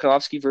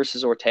Volkanovski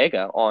versus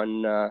Ortega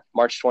on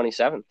March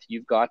 27th.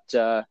 You've got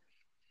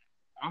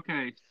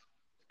Okay,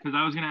 because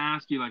I was gonna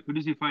ask you like, who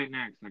does he fight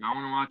next? Like, I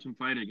want to watch him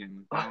fight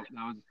again. Like,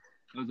 that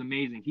was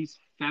amazing. He's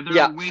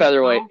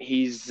featherweight. though?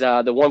 He's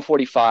the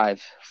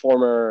 145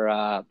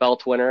 former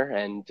belt winner,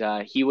 and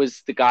he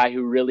was the guy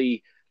who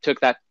really took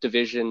that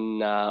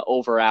division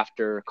over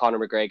after Conor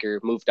McGregor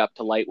moved up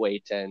to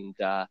lightweight and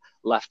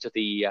left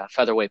the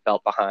featherweight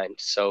belt behind.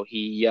 So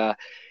he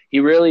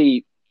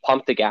really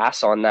pumped the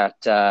gas on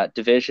that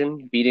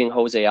division, beating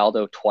Jose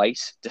Aldo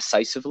twice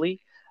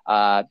decisively.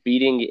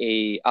 Beating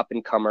a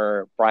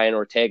up-and-comer Brian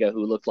Ortega,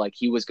 who looked like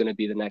he was going to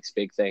be the next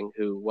big thing,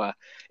 who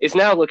is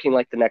now looking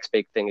like the next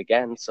big thing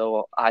again.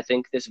 So I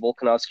think this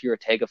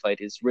Volkanovski-Ortega fight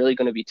is really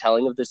going to be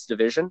telling of this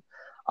division.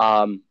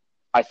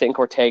 I think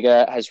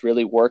Ortega has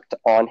really worked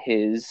on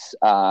his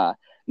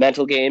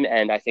mental game,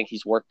 and I think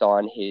he's worked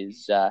on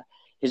his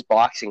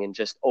boxing, and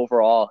just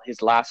overall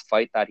his last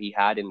fight that he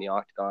had in the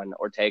octagon,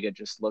 Ortega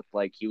just looked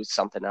like he was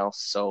something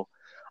else. So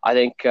I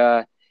think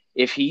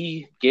if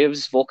he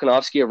gives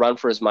Volkanovski a run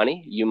for his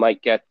money, you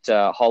might get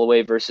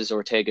Holloway versus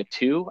Ortega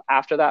 2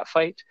 after that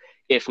fight.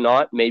 If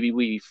not, maybe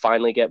we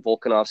finally get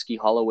Volkanovski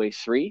Holloway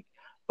 3.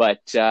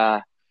 But would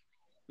that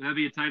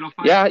be a title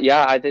fight?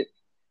 Yeah, I think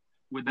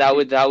that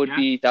would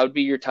yeah?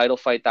 be your title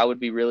fight. That would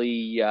be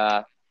really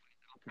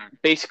Okay.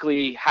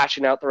 basically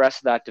hatching out the rest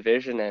of that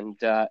division.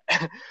 And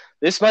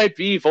this might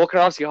be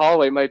Volkanovski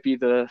Holloway might be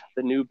the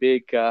new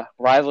big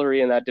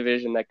rivalry in that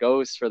division that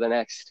goes for the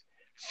next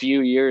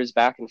few years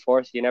back and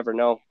forth. You never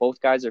know.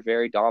 Both guys are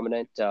very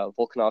dominant.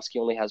 Volkanovski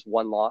only has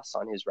one loss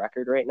on his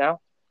record right now,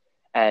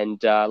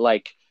 and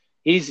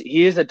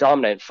he is a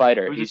dominant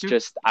fighter. He's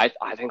just I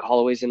think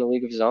Holloway's in a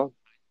league of his own.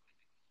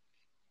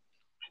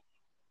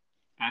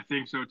 I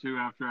think so too.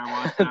 After I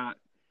watched that,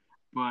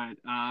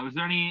 but was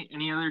there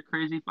any other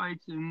crazy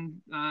fights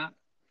in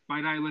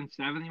Fight Island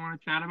 7 you want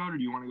to chat about, or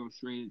do you want to go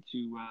straight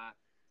to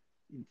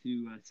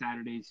into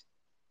Saturday's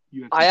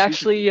UFC? I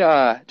actually,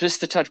 just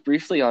to touch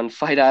briefly on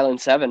Fight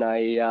Island 7,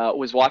 I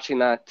was watching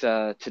that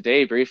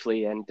today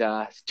briefly and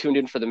tuned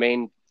in for the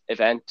main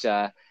event,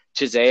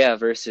 Chisea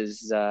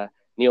versus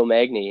Neil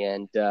Magny,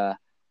 and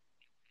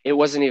it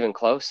wasn't even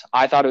close.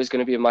 I thought it was going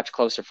to be a much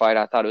closer fight.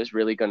 I thought it was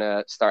really going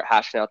to start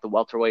hashing out the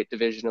welterweight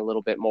division a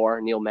little bit more.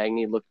 Neil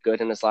Magny looked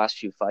good in his last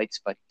few fights,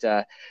 but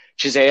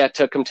Chisea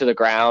took him to the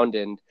ground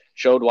and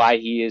showed why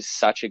he is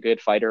such a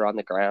good fighter on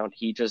the ground.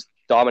 He just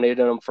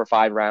dominated him for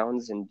 5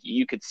 rounds, and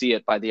you could see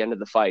it by the end of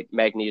the fight.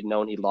 Magny had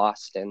known he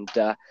lost, and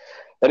then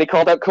he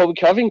called out Colby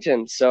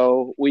Covington.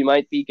 So we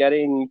might be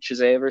getting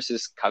Chisea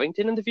versus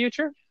Covington in the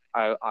future.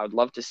 I would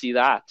love to see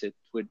that. It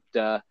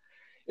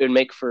would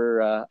make for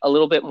a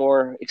little bit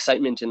more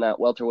excitement in that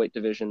welterweight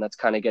division that's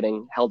kind of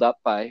getting held up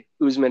by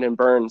Usman and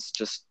Burns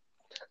just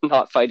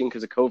not fighting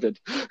because of COVID.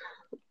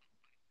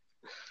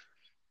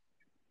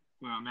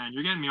 Well, man,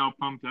 you're getting me all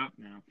pumped up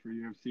now for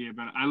UFC,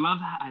 but I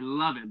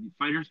love it.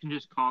 Fighters can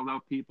just call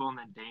out people, and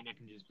then Dana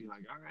can just be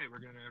like, "All right,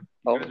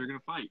 you guys are gonna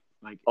fight."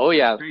 Like,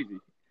 yeah, crazy.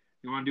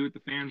 They want to do what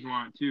the fans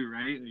want too,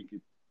 right?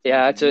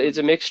 It's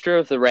a mixture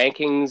of the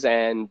rankings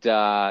and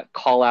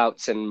call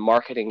outs and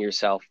marketing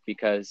yourself,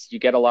 because you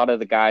get a lot of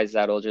the guys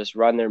that'll just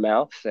run their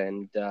mouth,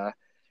 and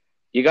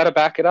you got to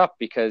back it up,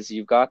 because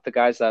you've got the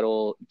guys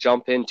that'll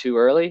jump in too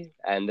early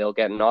and they'll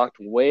get knocked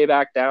way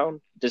back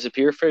down,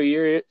 disappear for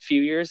a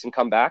few years and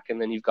come back.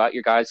 And then you've got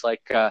your guys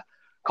like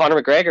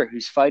Conor McGregor,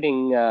 who's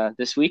fighting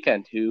this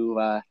weekend,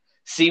 who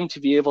seem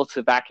to be able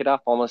to back it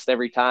up almost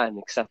every time,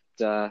 except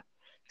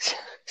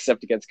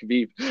against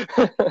Khabib.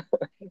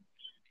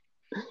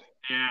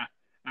 Yeah,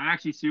 I'm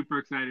actually super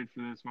excited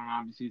for this one.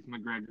 Obviously, it's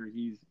McGregor.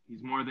 He's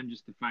more than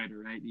just a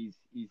fighter, right? He's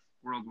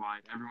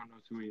worldwide. Everyone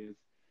knows who he is.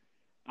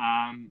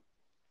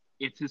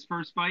 It's his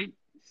first fight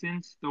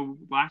since the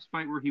last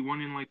fight where he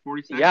won in like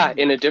 40 seconds. Yeah,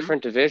 in a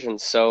different division.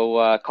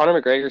 So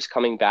Conor McGregor's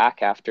coming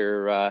back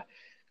after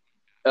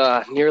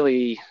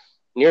nearly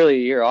a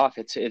year off.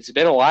 It's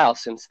been a while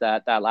since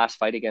that last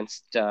fight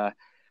against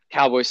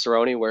Cowboy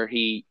Cerrone, where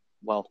he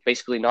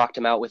basically knocked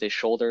him out with his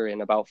shoulder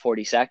in about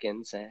 40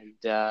 seconds. And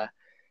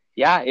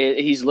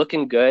he's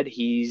looking good.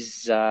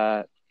 He's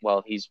one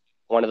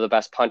of the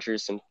best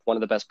punchers and one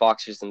of the best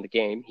boxers in the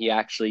game. He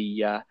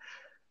actually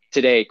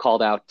today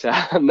called out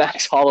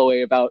Max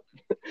Holloway about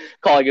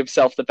calling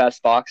himself the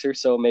best boxer.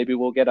 So maybe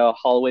we'll get a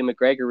Holloway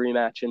McGregor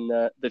rematch in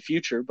the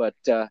future. But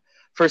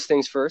first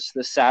things first,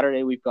 this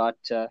Saturday we've got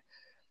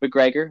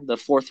McGregor, the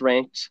 4th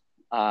ranked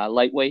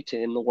lightweight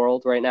in the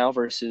world right now,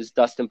 versus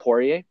Dustin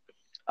Poirier,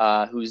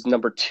 who's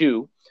number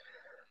 2.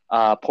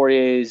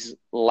 Poirier's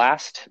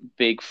last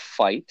big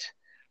fight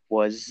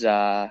was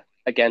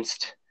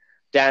against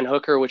Dan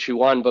Hooker, which he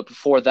won. But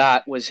before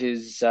that was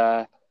his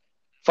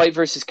fight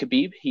versus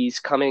Khabib. He's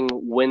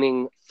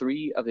winning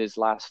 3 of his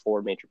last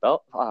 4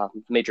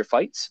 major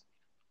fights.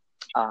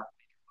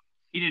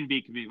 He didn't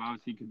beat Khabib.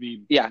 Obviously,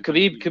 Khabib. Yeah,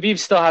 Khabib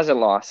still hasn't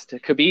lost.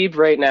 Khabib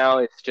right now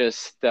is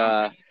just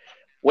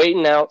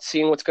waiting out,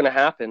 seeing what's going to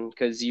happen,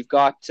 because you've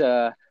got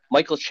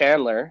Michael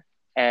Chandler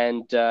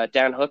and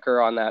Dan Hooker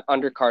on that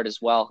undercard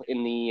as well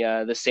in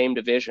the same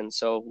division.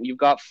 So you've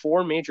got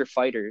 4 major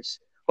fighters.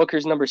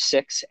 Hooker's number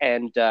 6,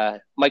 and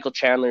Michael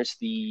Chandler's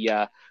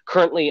the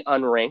currently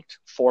unranked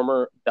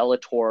former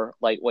Bellator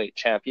lightweight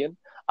champion,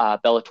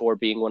 Bellator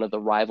being one of the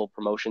rival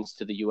promotions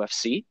to the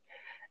UFC.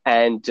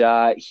 And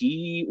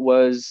he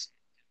was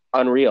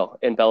unreal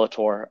in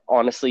Bellator,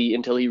 honestly,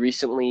 until he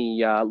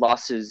recently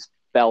lost his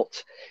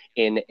belt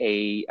in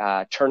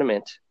a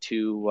tournament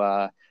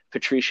to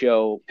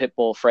Patricio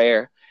Pitbull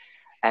Freire,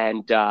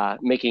 and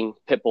making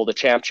Pitbull the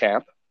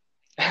champ.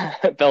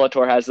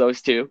 Bellator has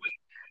those too.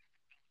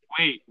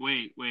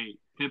 Wait.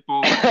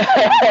 Pitbull.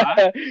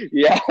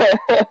 Yeah,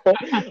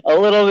 a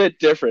little bit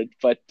different,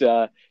 but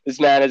this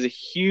man has a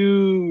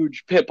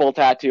huge Pitbull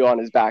tattoo on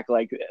his back.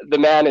 Like, the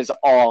man is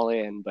all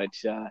in, but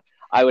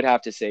I would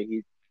have to say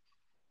he's.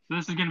 So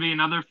this is going to be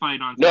another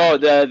fight on. No,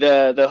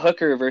 the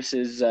Hooker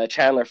versus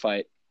Chandler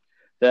fight.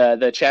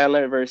 The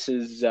Chandler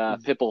versus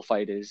Pitbull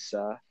fight is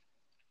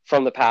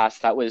from the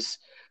past. That was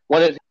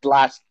one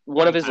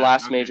of his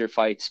last major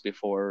fights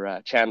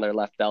before Chandler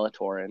left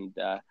Bellator and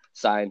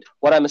signed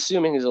what I'm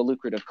assuming is a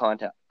lucrative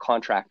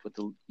contract with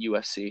the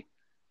UFC.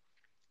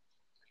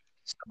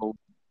 So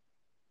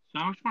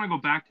I just want to go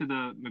back to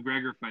the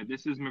McGregor fight.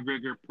 This is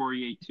McGregor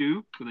Poirier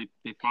 2. So they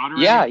fought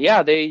already?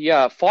 Yeah,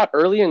 they fought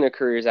early in their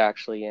careers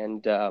actually,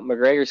 and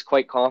McGregor's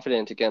quite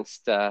confident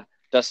against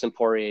Dustin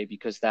Poirier,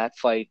 because that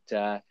fight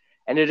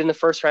ended in the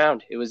first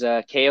round. It was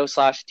a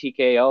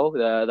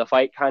KO/TKO. The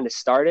fight kind of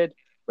started.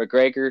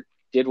 McGregor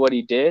did what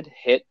he did,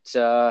 hit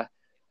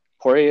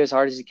Poirier as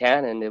hard as he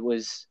can, and it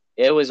was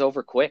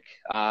over quick.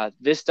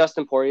 This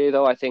Dustin Poirier,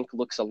 though, I think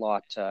looks a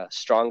lot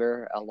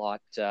stronger, a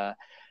lot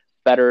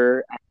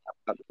better.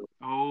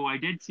 Oh, I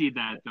did see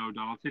that though,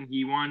 Dalton.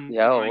 He won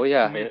Yeah, in oh like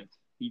yeah, 2 minutes.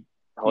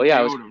 oh He yeah,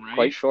 it was KO'd him, quite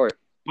right? short.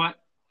 But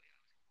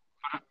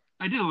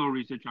I did a little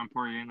research on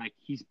Poirier, and like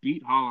he's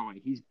beat Holloway,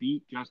 he's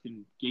beat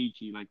Justin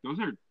Gaethje. Like those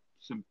are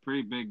some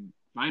pretty big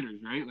fighters,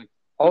 right? Like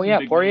Oh those are yeah,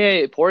 big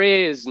names.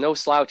 Poirier is no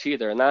slouch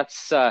either, and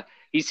that's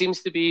he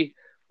seems to be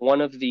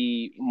one of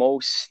the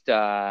most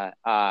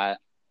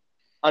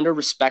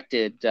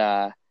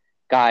underrespected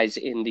guys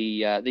in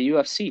the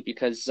UFC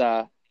because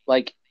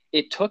like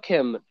it took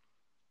him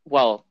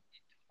well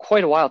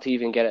quite a while to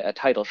even get a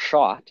title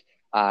shot.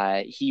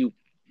 He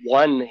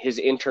won his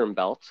interim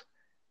belt,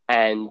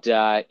 and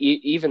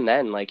even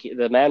then, like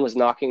the man was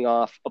knocking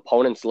off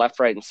opponents left,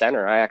 right, and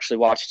center. I actually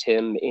watched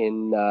him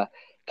in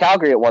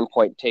Calgary at one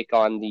point take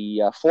on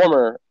the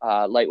former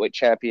lightweight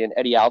champion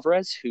Eddie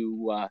Alvarez,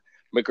 who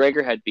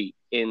McGregor had beat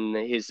in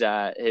his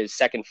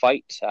second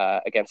fight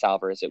against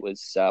Alvarez. It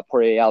was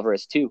Poirier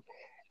Alvarez too,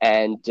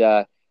 and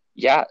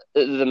yeah,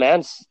 the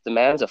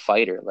man's a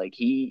fighter. Like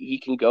he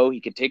can go,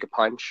 he can take a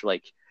punch.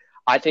 Like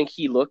I think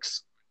he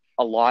looks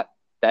a lot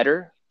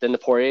better than the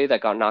Poirier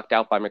that got knocked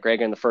out by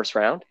McGregor in the first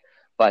round.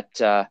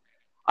 But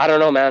I don't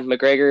know, man.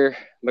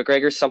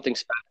 McGregor's something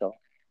special.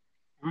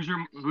 Who's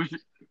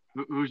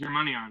your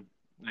money on?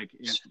 Like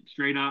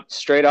straight up,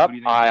 Straight what up, do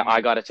you think he's gonna I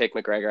get? got to take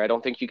McGregor. I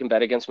don't think you can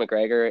bet against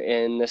McGregor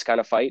in this kind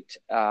of fight.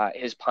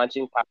 His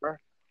punching power,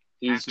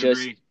 I have he's to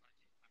just agree.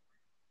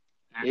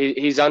 I,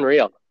 he's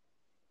unreal.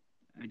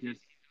 I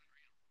just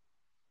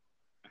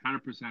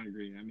 100%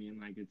 agree. I mean,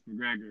 like it's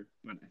McGregor,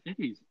 but I think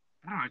he's.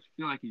 I don't know. I just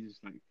feel like he's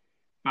just like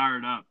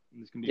fired up,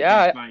 and it's gonna be a good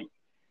Yeah, fight.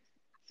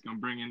 It's gonna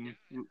bring in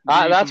some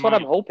that's what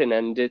I'm money. hoping,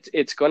 and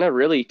it's gonna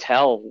really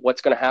tell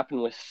what's gonna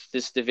happen with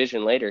this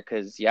division later.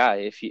 Because yeah,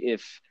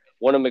 if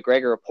one of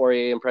McGregor or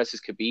Poirier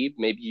impresses Khabib,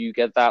 maybe you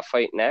get that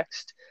fight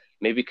next.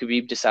 Maybe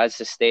Khabib decides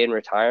to stay in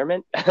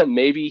retirement.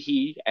 Maybe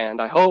he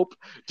and I hope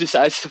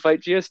decides to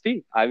fight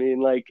GSP. I mean,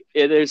 like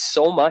there's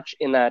so much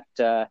in that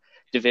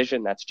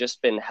division that's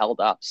just been held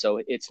up. So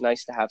it's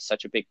nice to have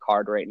such a big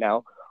card right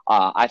now.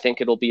 I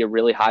think it'll be a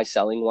really high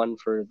selling one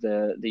for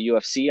the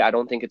UFC. I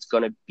don't think it's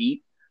going to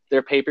beat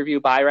their pay per view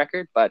buy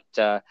record, but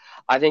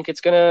I think it's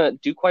going to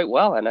do quite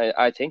well, and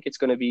I think it's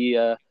going to be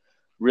a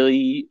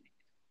really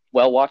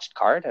well watched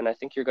card, and I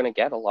think you're going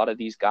to get a lot of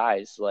these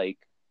guys like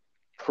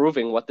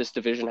proving what this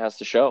division has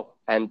to show,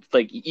 and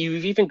like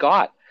you've even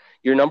got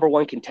your number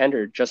one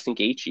contender Justin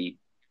Gaethje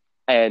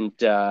and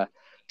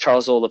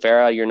Charles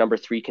Oliveira, your number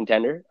three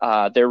contender.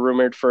 They're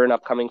rumored for an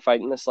upcoming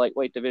fight in this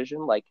lightweight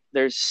division. Like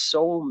there's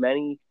so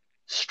many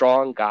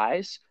strong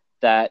guys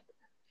that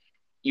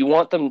you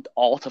want them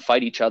all to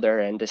fight each other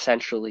and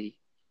essentially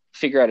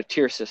figure out a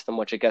tier system,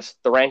 which I guess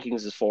the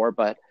rankings is for.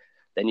 But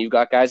then you've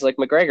got guys like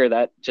McGregor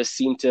that just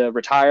seem to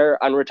retire,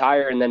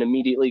 unretire, and then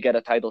immediately get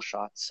a title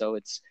shot. So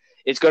it's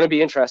going to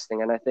be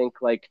interesting, and I think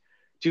like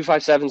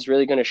 257 is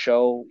really going to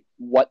show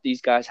what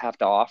these guys have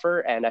to offer,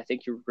 and I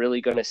think you're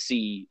really going to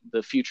see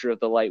the future of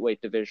the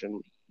lightweight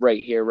division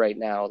right here, right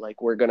now.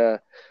 Like we're gonna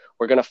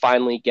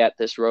finally get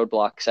this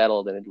roadblock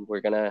settled, and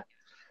we're gonna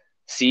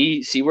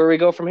see where we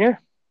go from here.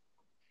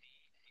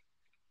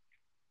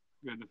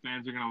 Good. The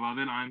fans are gonna love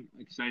it. I'm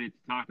excited to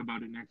talk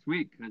about it next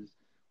week because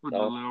we'll do a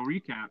So little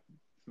recap.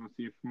 So we'll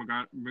see if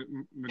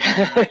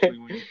McGregor actually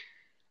wins.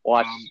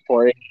 watch Um,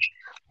 for it.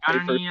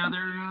 got any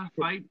other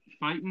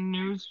fighting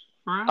news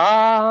for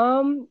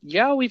us?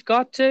 Yeah, we've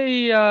got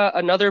a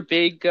another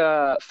big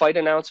fight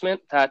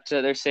announcement that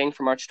they're saying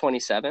for March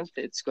 27th.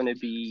 It's going to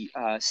be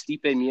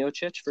Stipe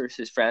Miocic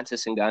versus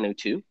Francis Ngannou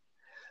 2.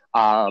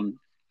 Um,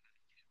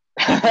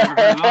 Never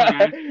heard of those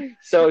guys.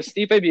 so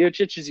Stipe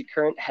Miocic is the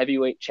current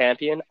heavyweight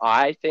champion.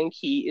 I think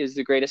he is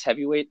the greatest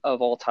heavyweight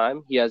of all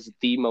time. He has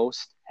the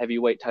most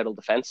heavyweight title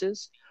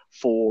defenses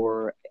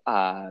for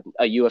a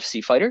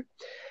UFC fighter.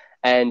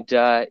 And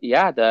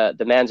yeah,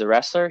 the man's a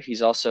wrestler.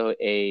 He's also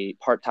a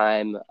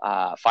part-time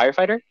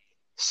firefighter.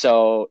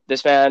 So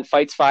this man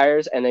fights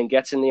fires and then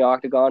gets in the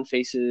octagon,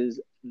 faces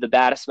the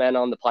baddest man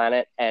on the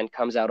planet, and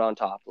comes out on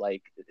top.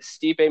 Like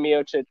Stipe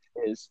Miocic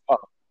is,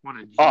 What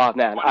a G. oh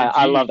man, What a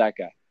I love G. that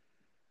guy.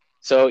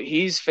 So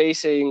he's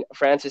facing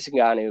Francis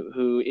Ngannou,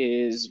 who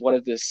is one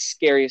of the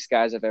scariest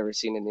guys I've ever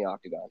seen in the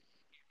octagon.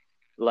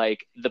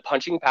 Like the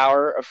punching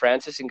power of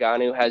Francis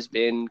Ngannou has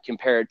been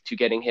compared to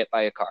getting hit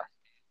by a car.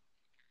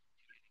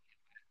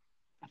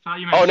 I thought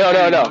you Oh meant no, no,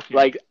 scary no! looking.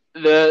 Like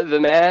the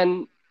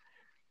man,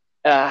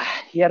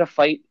 he had a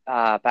fight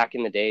back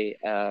in the day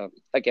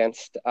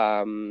against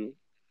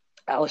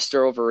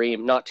Alistair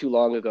Overeem not too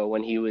long ago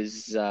when he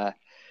was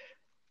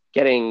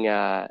getting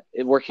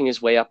working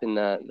his way up in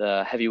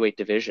the heavyweight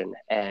division,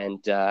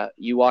 and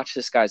you watch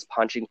this guy's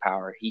punching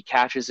power. He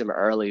catches him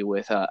early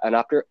with an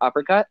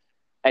uppercut,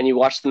 and you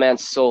watch the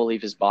man's soul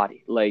leave his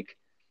body. Like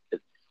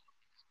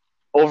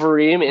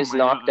Overeem Oh is my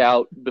knocked god.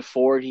 out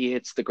before he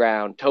hits the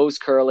ground, toes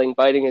curling,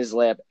 biting his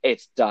lip.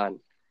 It's done.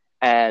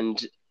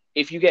 And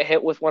if you get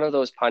hit with one of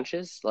those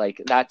punches,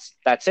 like that's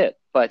it.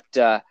 But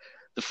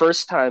the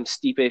first time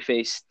Stipe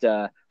faced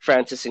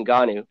Francis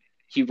Ngannou,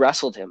 he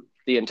wrestled him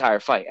the entire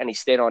fight, and he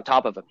stayed on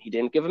top of him. He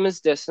didn't give him his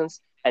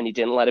distance, and he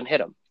didn't let him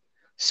hit him.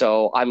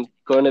 So I'm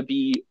going to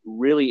be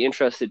really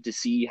interested to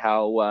see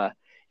how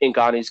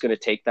Ngannou is going to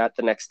take that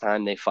the next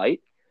time they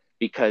fight,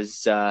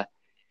 because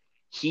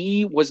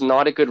he was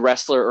not a good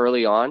wrestler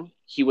early on.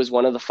 He was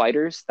one of the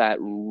fighters that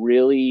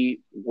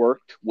really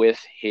worked with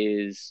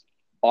his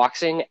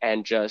boxing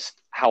and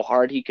just how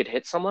hard he could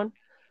hit someone.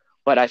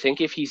 But I think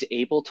if he's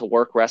able to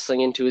work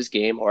wrestling into his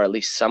game, or at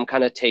least some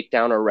kind of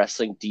takedown or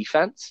wrestling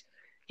defense,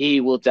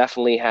 he will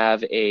definitely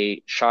have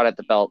a shot at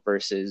the belt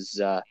versus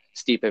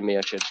Stipe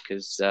Miocic,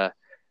 because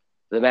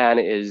the man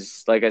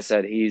is, like I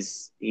said,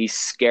 he's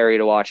scary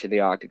to watch in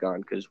the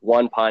octagon, because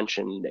one punch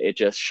and it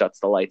just shuts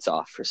the lights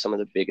off for some of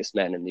the biggest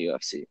men in the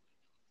UFC.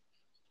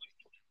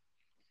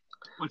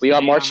 We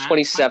got March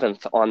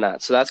 27th on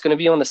that. So that's going to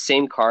be on the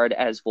same card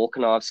as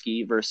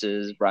Volkanovski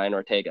versus Brian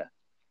Ortega.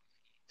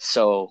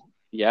 So,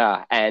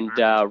 yeah. And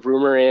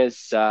rumor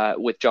is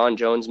with Jon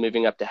Jones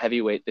moving up to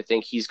heavyweight, they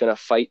think he's going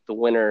to fight the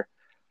winner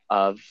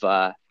of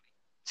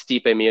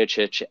Stipe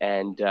Miocic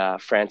and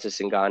Francis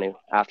Ngannou.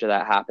 After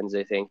that happens,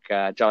 I think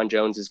Jon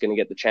Jones is going to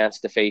get the chance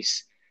to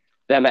face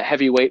them at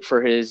heavyweight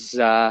for his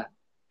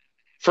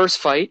first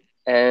fight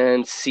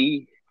and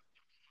see.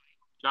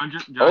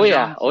 Oh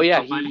yeah.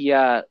 He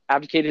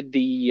abdicated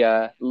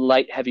the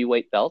light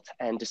heavyweight belt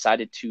and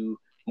decided to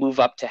move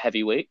up to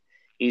heavyweight.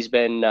 He's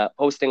been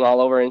posting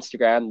all over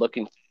Instagram,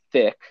 looking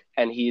thick,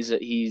 and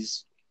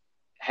he's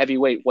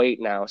heavyweight weight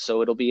now.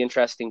 So it'll be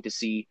interesting to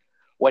see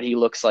what he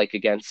looks like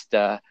against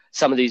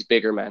some of these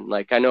bigger men.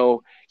 Like, I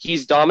know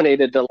he's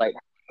dominated the light.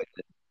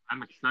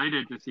 I'm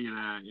excited to see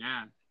that.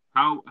 Yeah.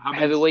 How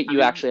heavyweight?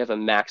 You actually have a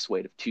max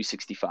weight of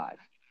 265.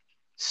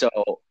 So,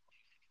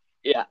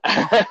 yeah.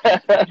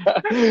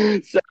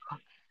 So,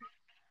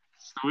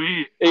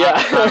 sweet.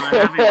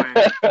 Yeah.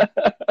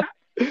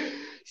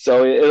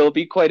 So it'll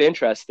be quite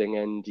interesting.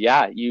 And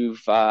yeah,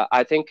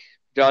 I think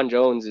Jon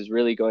Jones is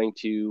really going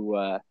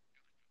to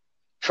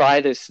try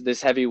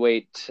this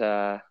heavyweight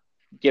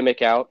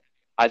gimmick out.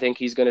 I think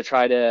he's going to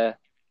try to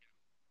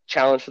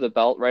challenge for the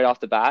belt right off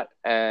the bat,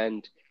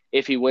 and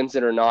if he wins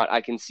it or not,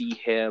 I can see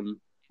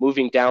him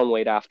moving down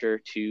weight after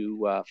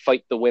to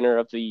fight the winner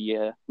of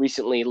the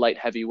recently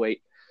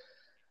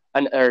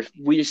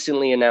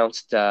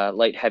announced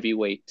light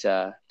heavyweight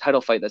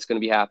title fight that's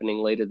going to be happening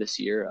later this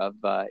year of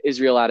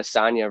Israel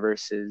Adesanya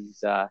versus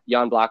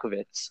Jan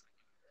Blachowicz,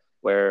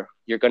 where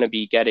you're going to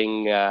be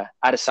getting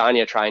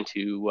Adesanya trying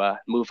to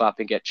move up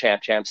and get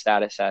champ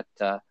status at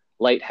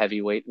light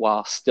heavyweight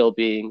while still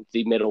being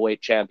the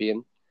middleweight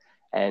champion.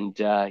 And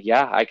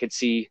I could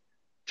see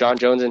Jon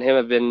Jones and him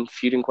have been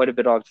feuding quite a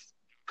bit on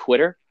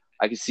Twitter.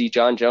 I could see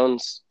Jon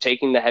Jones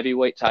taking the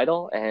heavyweight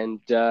title and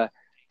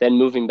then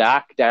moving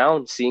back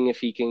down, seeing if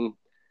he can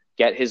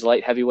get his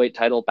light heavyweight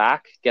title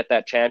back, get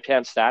that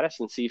champ status,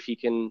 and see if he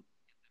can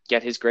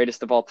get his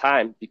greatest of all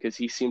time, because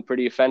he seemed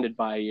pretty offended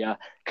by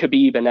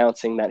Khabib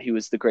announcing that he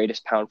was the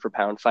greatest pound for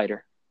pound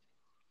fighter.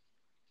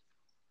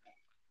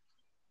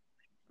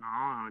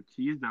 Oh,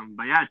 tease them.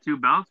 But yeah, 2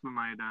 belts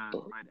might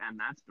end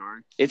that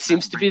story. It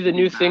seems to be the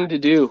new thing to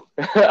do.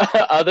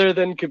 Other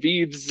than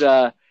Khabib's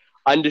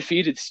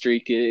undefeated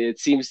streak, it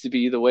seems to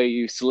be the way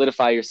you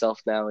solidify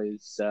yourself now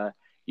is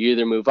you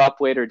either move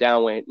up weight or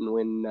down weight and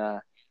win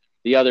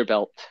the other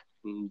belt.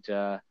 And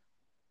aren't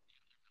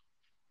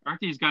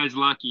these guys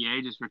lucky,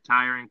 eh? Just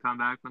retire and come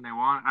back when they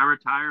want. I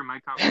retire, my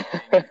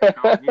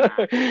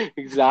company.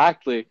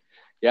 Exactly.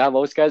 Yeah,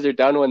 most guys are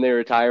done when they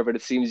retire, but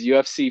it seems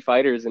UFC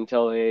fighters,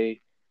 until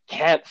they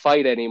can't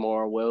fight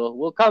anymore,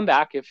 will come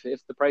back if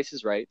the price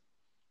is right.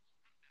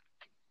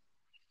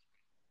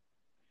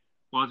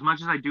 Well, as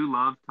much as I do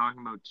love talking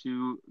about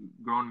 2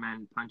 grown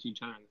men punch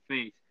each other in the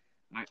face,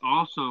 I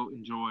also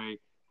enjoy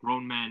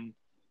grown men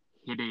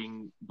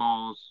hitting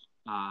balls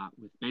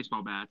with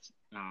baseball bats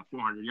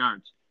 400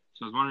 yards.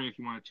 So I was wondering if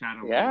you want to chat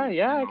a little.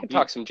 Yeah, I can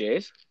talk some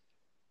Jays.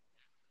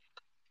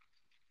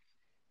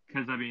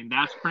 Because, I mean,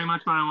 that's pretty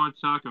much what I want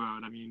to talk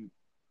about. I mean,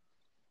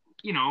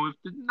 you know, if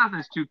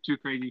nothing's too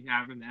crazy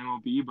happening in the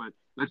MLB, but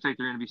looks like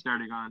they're going to be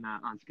starting on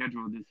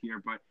schedule this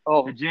year. But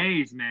the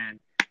Jays, man,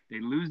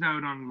 they lose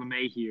out on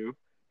LeMahieu.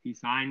 He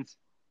signs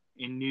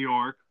in New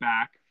York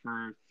back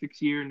for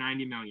 6 years,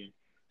 $90 million.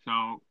 So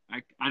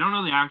I don't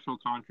know the actual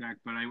contract,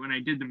 but when I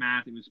did the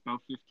math, it was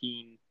about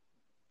 $15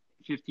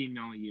 million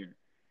a year.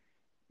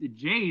 The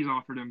Jays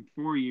offered him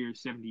 4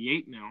 years,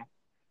 $78 million,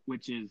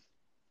 which is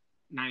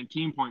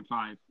 19.5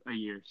 a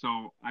year.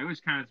 So I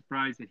was kind of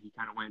surprised that he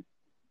kind of went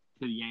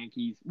to the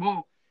Yankees.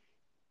 Well,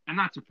 I'm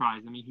not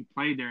surprised. I mean, he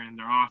played there and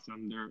they're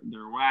awesome.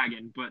 They're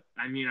wagon. But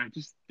I mean, I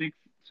just think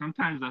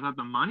sometimes I thought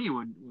the money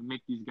would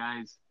make these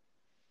guys,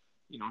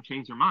 you know,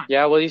 change their mind.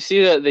 Yeah, well, you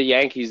see the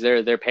Yankees,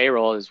 their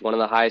payroll is one of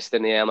the highest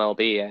in the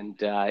MLB,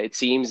 and it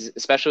seems,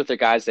 especially with the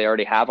guys they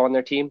already have on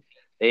their team,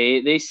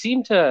 they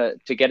seem to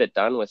get it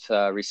done with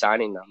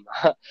re-signing them.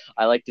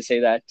 I like to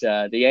say that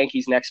the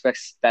Yankees' next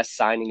best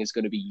signing is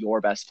going to be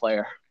your best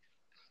player.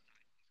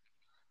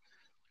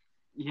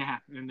 Yeah,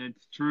 and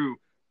it's true.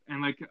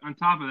 and like on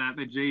top of that,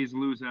 the Jays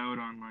lose out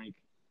on like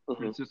Hmm.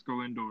 Francisco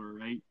Lindor,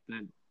 right?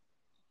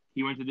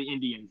 He went to the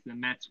Indians.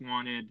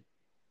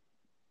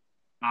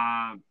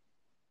 Uh,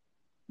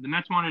 the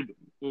Mets wanted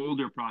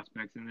older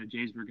prospects, and the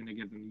Jays were going to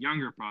give them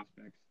younger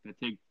prospects that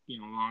take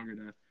longer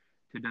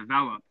to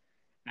develop.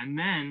 And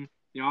then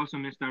they also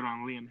missed out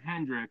on Liam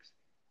Hendriks,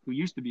 who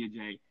used to be a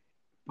Jay,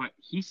 but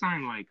he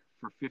signed like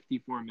for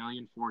 54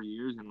 million 4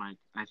 years, and like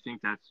I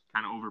think that's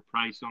kind of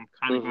overpriced. So I'm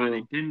kind of glad they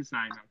Hmm. didn't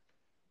sign him.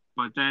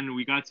 But then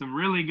we got some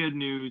really good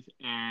news,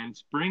 and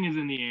spring is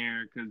in the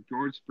air because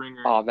George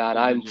Springer Oh man, is a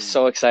I'm Jay.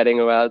 so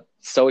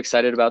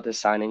excited about this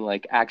signing.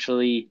 Like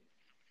actually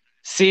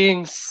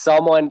seeing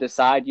someone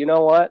decide, you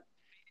know what?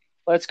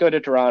 Let's go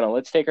to Toronto.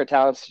 Let's take our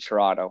talents to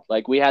Toronto.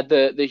 Like we had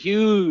the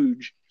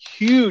huge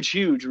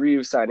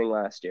Ryu signing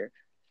last year,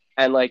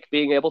 and like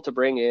being able to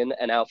bring in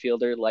an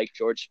outfielder like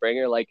George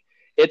Springer, like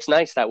it's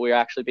nice that we're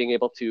actually being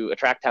able to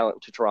attract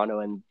talent to Toronto,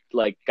 and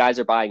like guys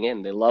are buying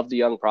in. They love the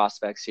young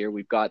prospects here.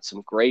 We've got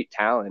some great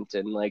talent,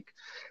 and like,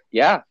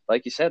 yeah,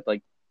 like you said,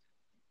 like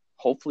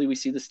hopefully we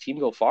see this team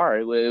go far.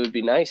 It would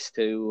be nice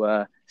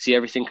to see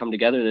everything come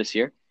together this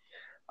year.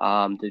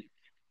 The,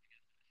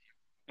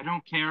 I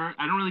don't care.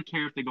 I don't really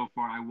care if they go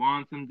far. I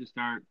want them to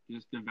start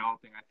just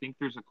developing. I think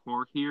there's a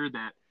core here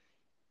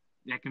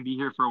that can be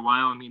here for a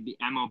while. I mean, the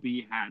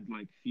MLB had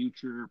like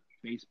future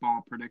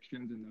baseball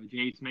predictions, and the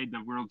Jays made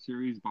the World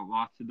Series but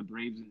lost to the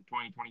Braves in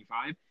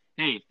 2025.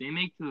 Hey, if they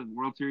make the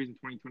World Series in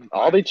I'll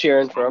 2025, be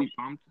cheering for I'll them. be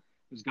pumped.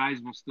 Those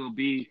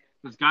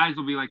guys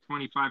will be like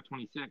 25,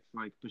 26,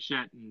 like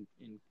Bichette and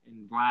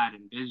Vlad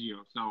and Biggio.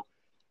 So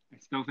I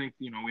still think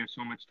we have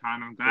so much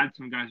time. I'm glad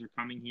some guys are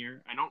coming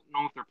here. I don't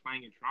know if they're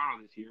playing in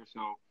Toronto this year, so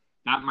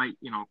that might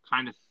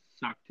kind of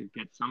suck to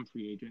get some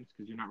free agents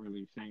because you're not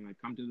really saying like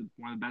come to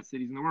one of the best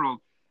cities in the world.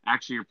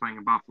 Actually, you're playing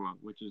in Buffalo,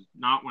 which is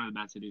not one of the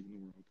best cities in the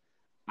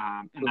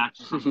world, and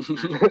that's from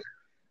experience.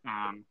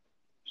 Um,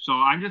 so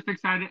I'm just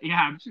excited.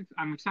 Yeah,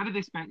 I'm excited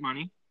they spent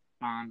money.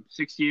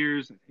 6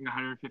 years, I think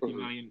 150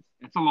 million.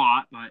 It's a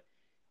lot, but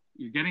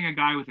you're getting a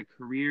guy with a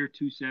career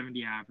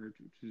 270 average,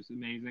 which is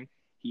amazing.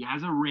 He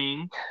has a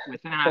ring with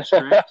an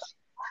asterisk.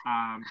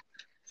 Um,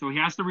 so he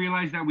has to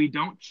realize that we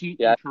don't cheat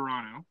in Yeah,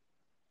 Toronto,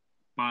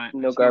 but I no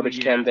still think garbage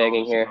he can has all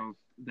banging the here. skills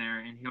there,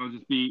 and he'll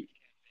just be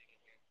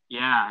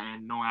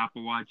and no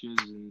Apple Watches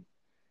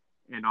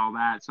and all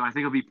that. So I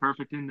think he'll be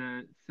perfect in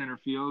the center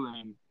field. I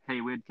mean,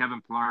 hey, we had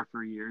Kevin Pillar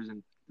for years,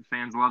 and the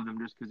fans loved him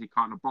just because he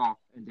caught a ball,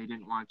 and they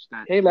didn't watch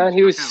that Hey he man, he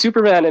struck was out.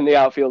 Superman in the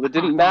outfield. It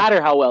didn't Um,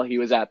 matter how well he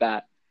was at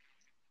bat.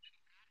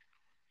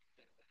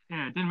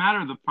 yeah, it didn't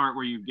matter the part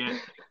where you get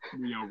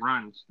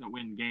runs that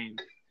win games.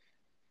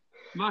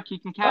 Look, he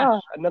can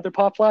catch. Another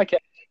pop fly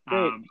catch. Great.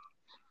 Um,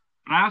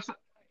 but I also,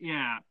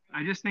 yeah,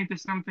 I just think that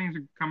some things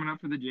are coming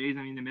up for the Jays.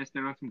 I mean, they missed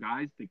out on some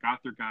guys. They got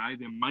their guy.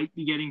 They might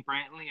be getting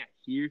Brantley. I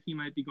hear he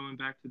might be going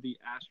back to the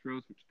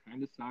Astros, which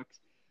kind of sucks.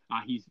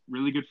 He's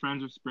really good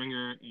friends with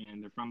Springer,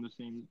 and they're from the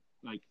same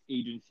like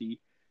agency.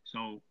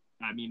 So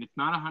I mean, it's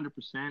not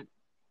 100%,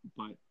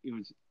 but it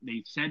was.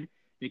 They said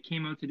they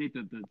came out today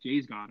that the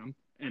Jays got him,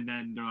 and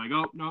then they're like,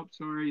 oh no,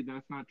 sorry,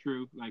 that's not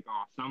true. Like,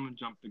 oh, someone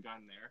jumped the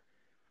gun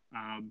there.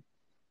 Um,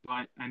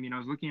 but I mean, I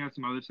was looking at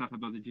some other stuff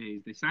about the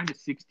Jays. They signed a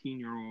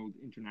 16-year-old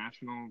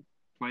international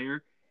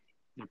player.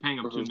 They're paying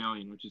him Mm-hmm. 2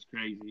 million, which is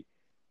crazy.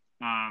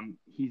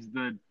 He's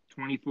the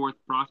 24th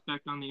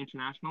prospect on the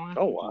international list,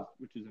 Oh which is wow.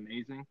 which is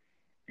amazing,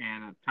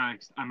 and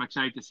I'm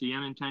excited to see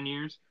him in 10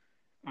 years.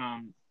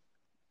 Um,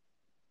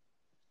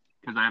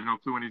 because I have no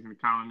clue when he's going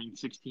to come. I mean,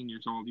 16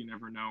 years old, you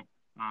never know.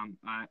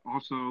 I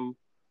also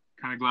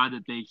kind of glad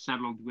that they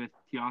settled with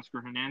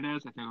Teoscar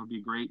Hernandez. I think it'll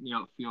be great in the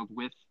outfield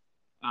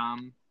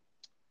um,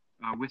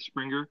 with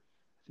Springer.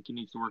 I think he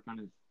needs to work on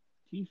his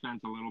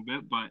defense a little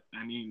bit, but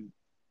I mean,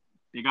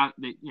 they had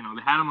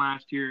him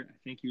last year. I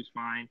think he was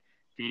fine.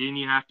 They didn't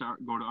even have to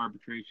go to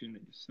arbitration. They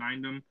just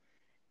signed him,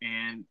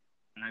 and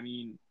I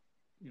mean,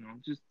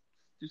 just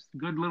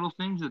good little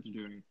things that they're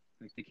doing.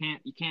 Like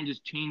you can't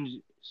just change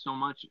so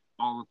much.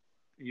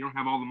 You don't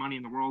have all the money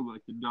in the world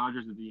like the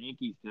Dodgers or the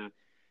Yankees to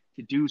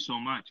do so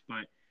much,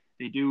 but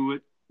they do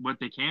what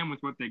they can with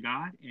what they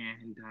got.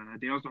 And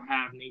they also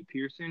have Nate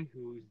Pearson,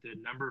 who's the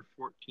number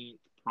 14th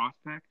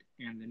prospect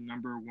and the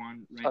number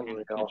one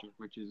right-handed Unreal. pitcher,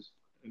 which is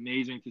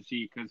amazing to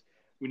see because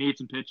we need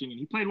some pitching. And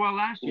he played well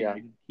last year. Yeah.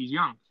 And he's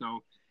young,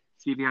 so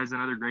see if he has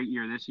another great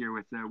year this year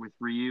with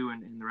Ryu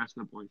and the rest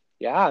of the boys.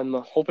 Yeah, I'm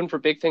hoping for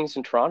big things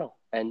in Toronto.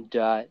 And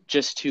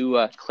just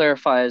to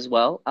clarify as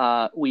well,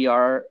 we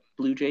are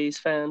Blue Jays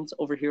fans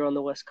over here on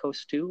the West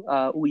Coast too.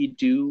 We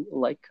do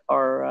like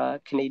our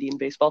Canadian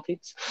baseball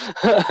teams.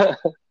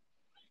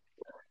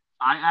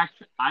 I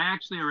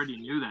actually already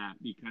knew that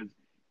because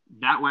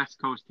that West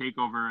Coast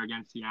takeover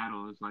against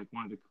Seattle is like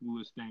one of the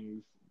coolest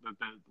things that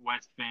the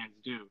West fans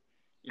do.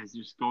 Is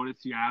just go to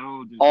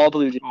Seattle, just All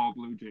Blue Jays. all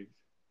Blue Jays.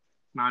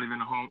 It's not even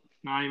a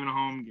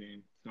home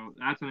game. So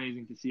that's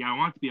amazing to see. I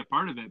want to be a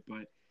part of it,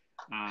 but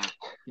I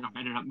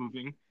ended up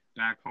moving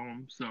back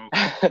home. So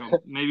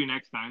maybe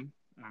next time.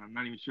 I'm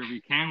not even sure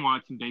we can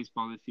watch some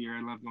baseball this year.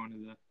 I love going to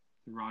the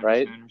Rogers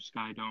Right? Center,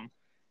 Sky Dome.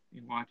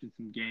 and watching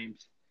some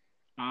games.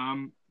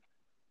 Um,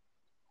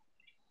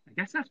 I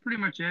guess that's pretty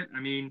much it. I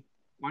mean,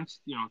 once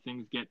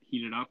things get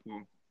heated up,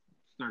 we'll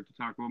start to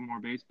talk a little more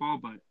baseball,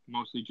 but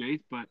mostly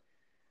Jays. But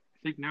I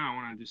think now I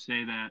want to just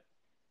say that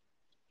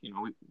we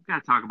got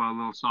to talk about a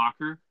little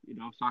soccer.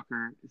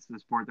 Soccer is the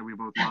sport that we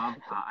both love.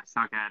 I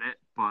suck at it,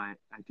 but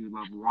I do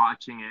love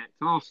watching it.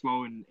 It's a little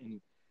slow and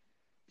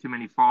too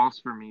many falls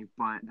for me,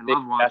 but I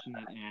love watching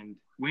it. And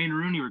Wayne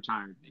Rooney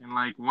retired, and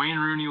like Wayne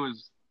Rooney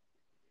was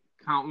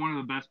one of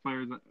the best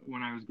players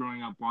when I was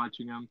growing up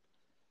watching him.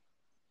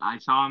 I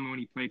saw him when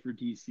he played for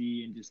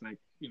DC, and just like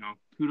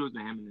kudos to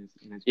him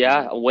in his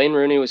Yeah, career. Wayne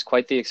Rooney was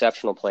quite the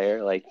exceptional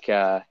player, like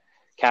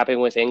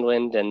capping with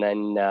England and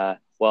then,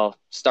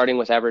 starting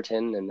with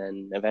Everton and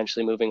then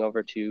eventually moving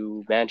over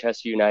to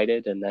Manchester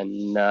United. And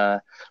then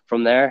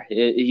from there,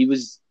 he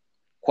was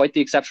quite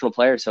the exceptional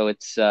player. So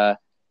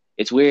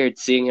it's weird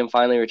seeing him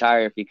finally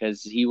retire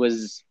because he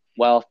was,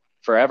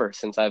 forever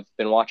since I've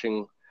been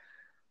watching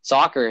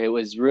soccer. It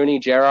was Rooney,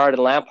 Gerrard,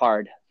 and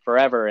Lampard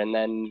forever. And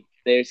then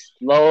they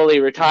slowly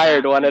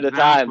retired one at a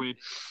time.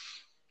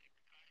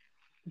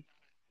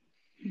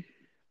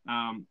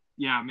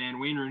 Yeah, man,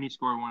 Wayne Rooney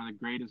scored one of the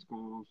greatest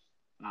goals.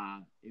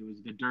 It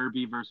was the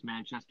Derby versus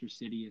Manchester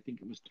City. I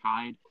think it was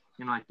tied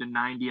in like the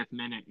 90th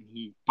minute, and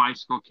he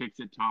bicycle kicks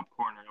it top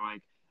corner,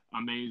 like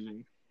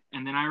amazing.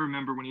 And then I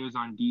remember when he was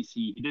on DC,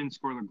 he didn't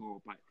score the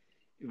goal, but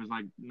it was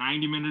like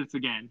 90 minutes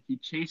again. He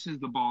chases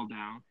the ball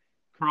down,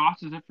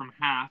 crosses it from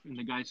half, and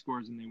the guy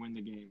scores, and they win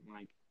the game.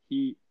 Like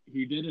he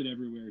did it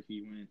everywhere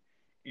he went,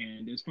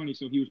 and it's funny.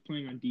 So he was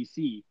playing on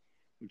DC,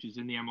 which is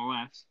in the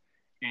MLS,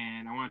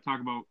 and I want to talk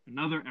about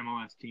another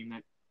MLS team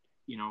that,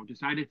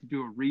 decided to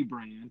do a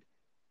rebrand.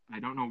 I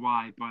don't know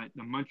why, but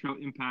the Montreal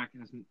Impact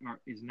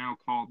is now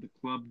called the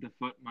Club de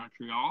Foot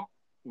Montreal,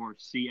 or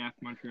CF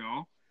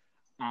Montreal.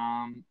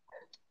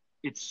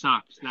 It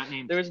sucks. That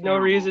name. There was no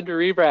reason to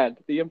rebrand.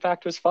 The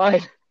Impact was fine.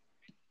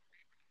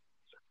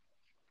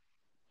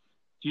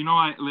 Do you know,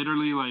 I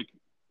literally,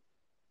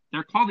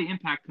 they're called the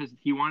Impact because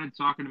he wanted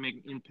soccer to make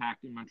an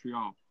impact in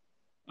Montreal.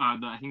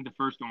 I think the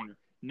first owner.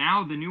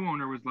 Now the new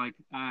owner was like,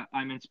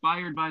 I'm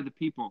inspired by the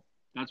people.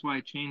 That's why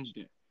I changed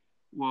it.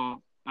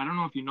 Well, I don't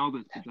know if you know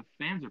this, but the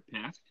fans are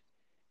pissed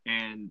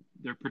and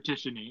they're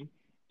petitioning.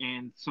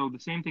 And so the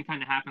same thing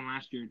kind of happened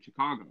last year in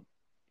Chicago.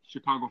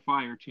 Chicago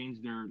Fire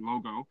changed their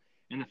logo,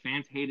 and the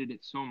fans hated it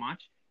so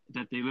much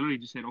that they literally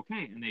just said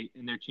okay, and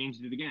they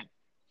changed it again.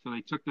 So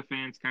they took the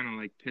fans kind of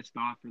like pissed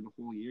off for the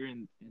whole year,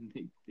 and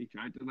they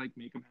tried to like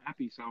make them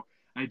happy. So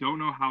I don't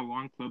know how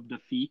long Club de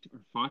Feet or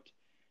Foot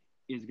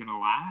is gonna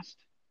last.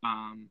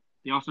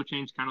 They also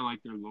changed kind of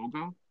like their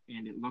logo,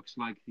 and it looks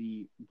like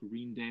the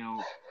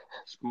Greendale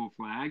school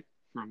flag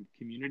from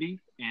Community,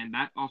 and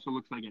that also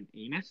looks like an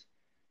anus.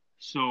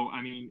 So,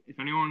 I mean, if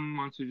anyone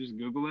wants to just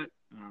Google it,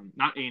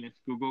 not anus,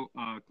 Google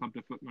Club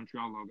de Foot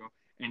Montreal logo,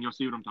 and you'll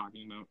see what I'm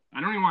talking about.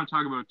 I don't even want to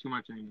talk about it too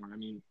much anymore. I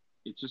mean,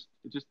 it just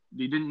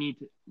they didn't need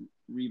to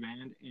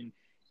reband, and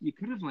you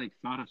could have like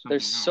thought of something.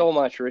 There's so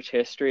much rich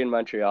history in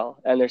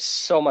Montreal, and there's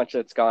so much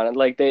that's gone.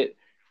 Like they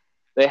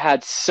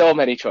had so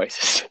many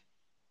choices.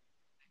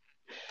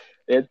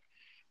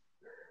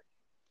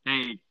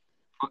 Hey,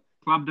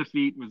 Club de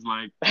Feet was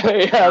like,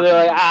 yeah,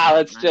 they're like,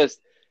 let's just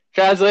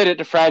translate it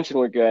to French and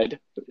we're good.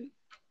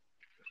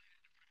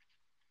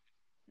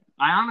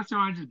 I honestly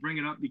want to just bring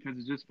it up because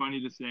it's just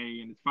funny to say,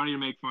 and it's funny to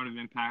make fun of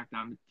Impact.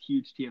 I'm a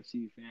huge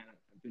TFC fan.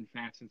 I've been a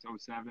fan since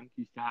 07.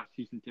 Used to have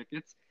season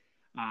tickets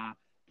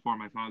before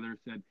my father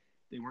said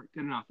they weren't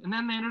good enough. And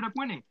then they ended up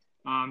winning.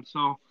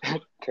 So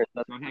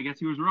I guess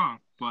he was wrong.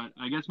 But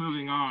I guess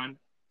moving on,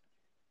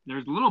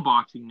 there's a little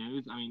boxing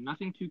news. I mean,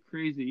 nothing too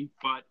crazy,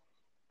 but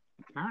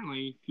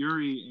apparently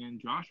Fury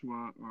and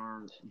Joshua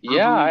are.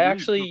 Yeah, I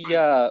actually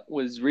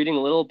was reading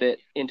a little bit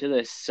into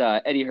this.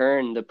 Eddie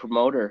Hearn, the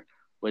promoter,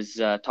 was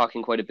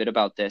talking quite a bit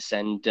about this,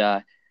 and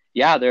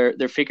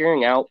they're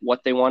figuring out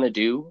what they want to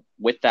do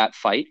with that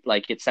fight.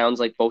 Like, it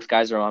sounds like both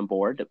guys are on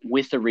board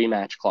with the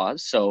rematch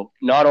clause. So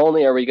not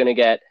only are we going to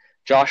get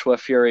Joshua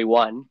Fury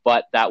 1,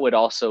 but that would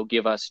also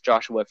give us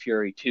Joshua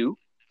Fury 2.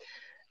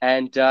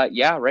 And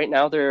right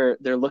now they're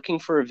looking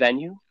for a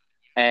venue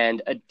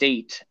and a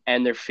date,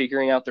 and they're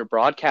figuring out their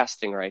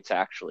broadcasting rights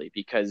actually,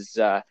 because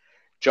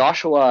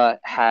Joshua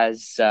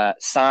has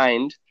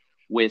signed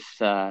with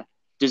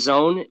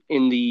DAZN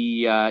in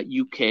the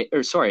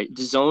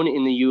DAZN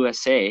in the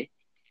USA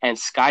and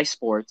Sky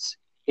Sports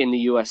in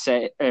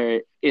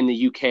the in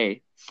the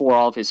UK for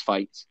all of his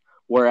fights.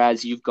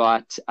 Whereas you've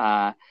got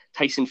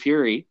Tyson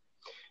Fury,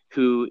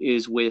 who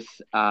is with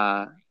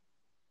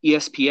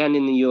ESPN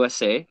in the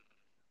USA,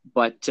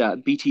 but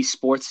BT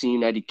Sports in the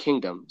United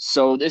Kingdom.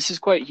 So this is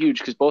quite huge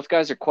because both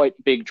guys are quite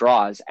big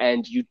draws,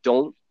 and you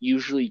don't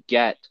usually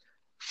get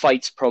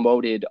fights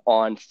promoted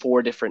on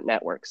 4 different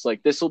networks.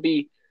 Like, this will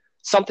be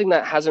something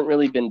that hasn't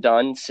really been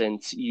done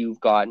since you've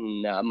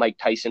gotten Mike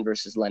Tyson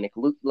versus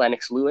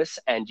Lennox Lewis,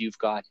 and you've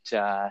got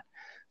the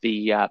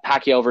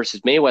Pacquiao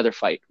versus Mayweather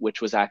fight,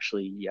 which was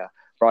actually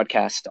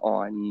broadcast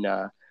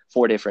on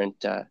 4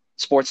 different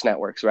sports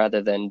networks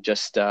rather than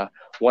just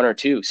one or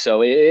two.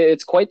 So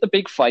it's quite the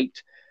big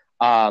fight.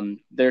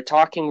 They're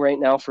talking right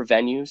now for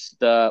venues.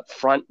 The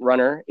front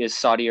runner is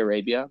Saudi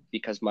Arabia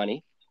because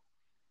money.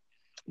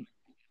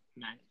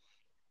 Nice.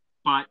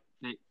 But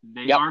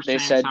they Yep, are they saying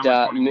said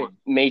summer 21.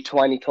 May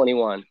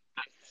 2021.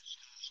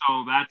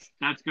 So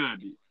that's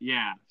good.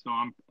 Yeah. So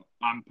I'm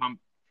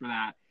pumped for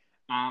that.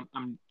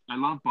 I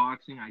love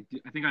boxing. I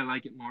think I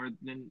like it more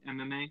than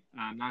MMA.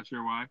 I'm not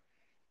sure why.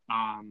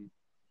 Um,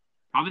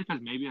 Probably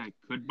because maybe I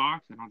could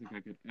box. I don't think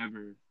I could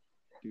ever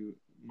do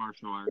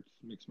martial arts,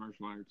 mixed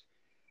martial arts.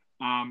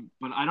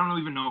 But I don't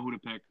even know who to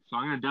pick. So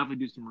I'm gonna definitely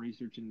do some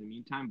research in the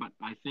meantime. But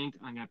I think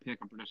I'm gonna pick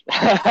a British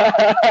boxer.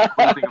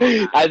 What do you think about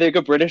that? I think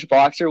a British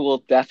boxer will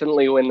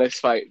definitely win this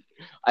fight.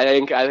 I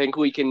think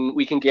we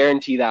can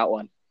guarantee that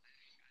one.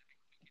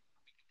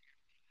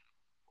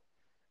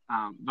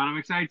 But I'm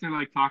excited to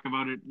like talk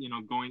about it.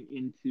 Going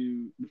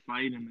into the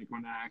fight and like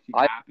when that actually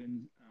I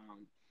happens.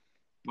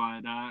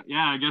 But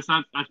yeah, I guess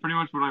that's pretty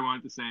much what I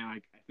wanted to say.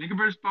 Like, I think a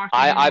British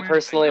boxer is I, gonna I win. I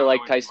personally don't know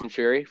like which Tyson one.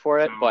 Fury for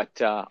it, So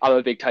but I'm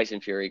a big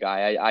Tyson Fury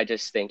guy. I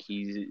just think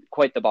he's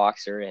quite the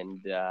boxer,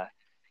 and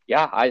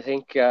yeah, I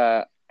think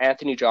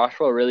Anthony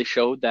Joshua really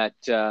showed that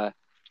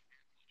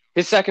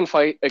his second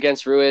fight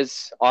against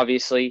Ruiz.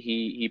 Obviously,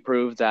 he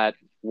proved that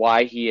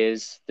why he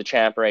is the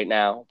champ right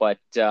now. But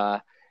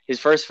his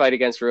first fight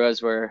against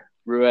Ruiz, where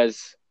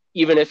Ruiz,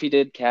 even if he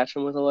did catch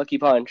him with a lucky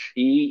punch,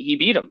 he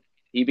beat him.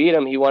 He beat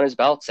him. He won his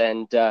belts,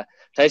 and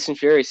Tyson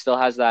Fury still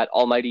has that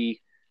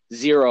almighty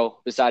zero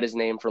beside his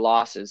name for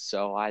losses.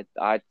 So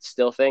I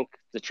still think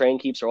the train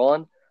keeps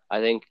rolling. I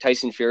think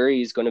Tyson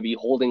Fury is going to be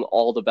holding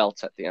all the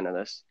belts at the end of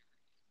this.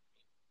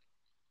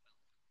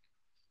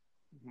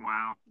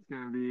 wow, it's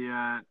gonna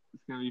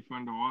be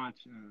fun to watch.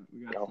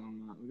 You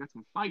know, We got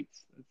some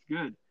fights. That's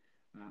good.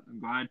 I'm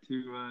glad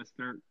to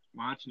start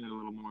watching it a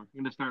little more. I'm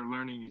gonna start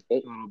learning it,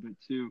 a little bit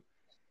too.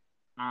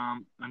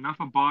 Enough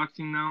of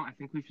boxing though. I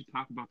think we should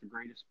talk about the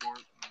greatest sport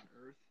on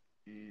earth,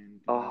 and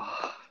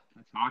oh,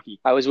 that's hockey.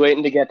 I was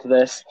waiting to get to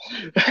this.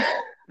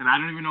 And I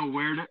don't even know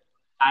where to.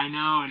 I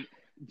know, and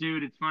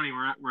dude, it's funny.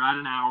 We're at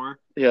an hour.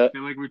 I Yeah,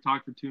 feel like we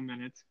talked for 2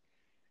 minutes,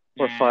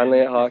 we're finally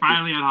and at we're hockey.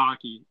 finally at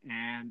hockey.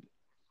 And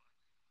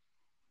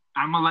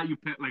I'm gonna let you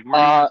pick. Like, where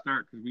do you want Uh, to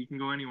start? Because we can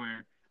go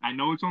anywhere. I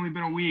know it's only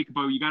been a week,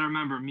 but you got to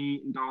remember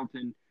me and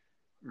Dalton,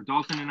 or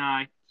Dalton and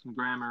I. Some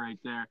grammar right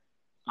there.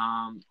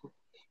 Um,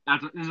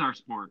 this is our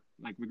sport.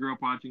 Like, we grew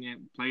up watching it,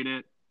 played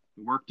it,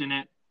 we worked in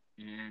it,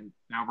 and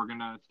now we're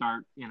gonna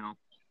start,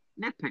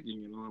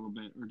 nitpicking it a little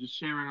bit or just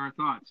sharing our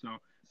thoughts. So,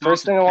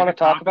 First thing Dalton, I pick want a to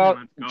talk topic and about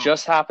let's go.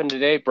 just happened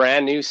today.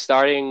 Brand new,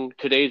 starting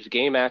today's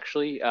game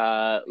actually.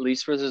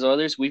 Leafs versus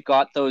Oilers. We've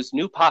got those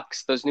new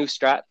pucks, those new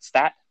stat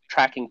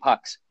tracking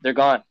pucks. They're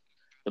gone.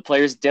 The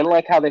players didn't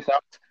like how they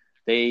felt.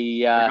 They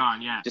They're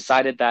gone. Yeah.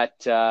 decided that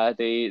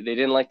they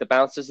didn't like the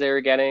bounces they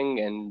were getting,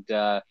 and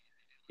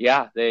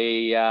yeah,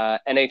 they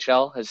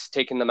NHL has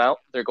taken them out.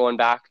 They're going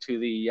back to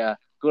the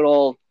good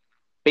old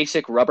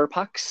basic rubber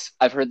pucks.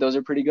 I've heard those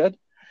are pretty good.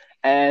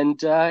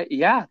 And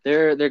yeah,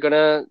 they're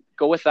gonna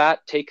go with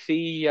that. Take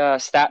the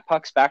stat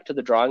pucks back to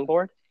the drawing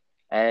board,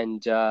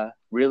 and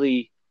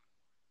really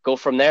go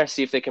from there.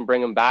 See if they can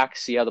bring them back.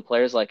 See how the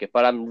players like it.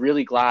 But I'm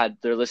really glad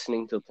they're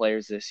listening to the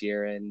players this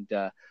year and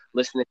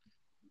listening.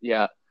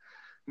 Yeah,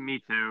 Me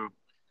too.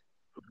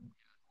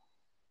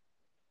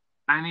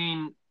 I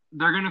mean,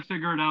 they're gonna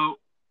figure it out,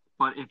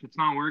 but if it's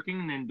not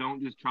working, then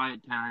don't just try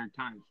it 10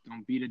 times.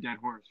 Don't beat a dead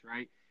horse,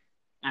 right?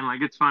 And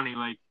like it's funny,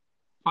 like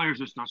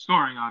players are still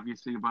scoring,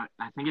 obviously, but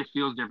I think it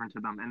feels different to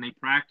them, and they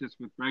practice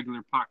with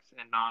regular pucks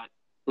and not,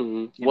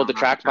 well, the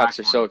not the track track pucks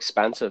are so ones.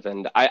 expensive,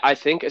 and I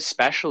think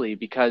especially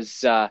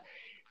because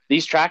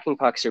these tracking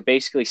pucks are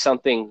basically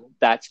something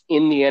that's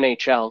in the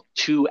NHL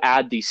to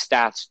add these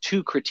stats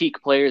to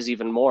critique players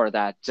even more.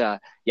 That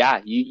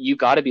yeah, you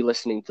got to be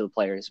listening to the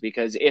players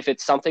because if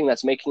it's something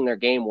that's making their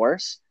game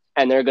worse,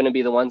 and they're going to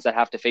be the ones that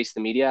have to face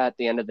the media at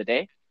the end of the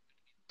day,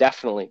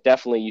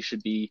 definitely you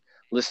should be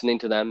listening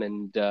to them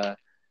and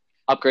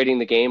upgrading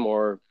the game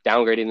or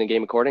downgrading the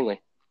game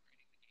accordingly.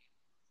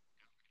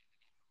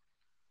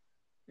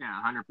 Yeah,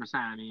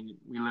 100%. I mean,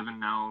 we live in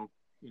now,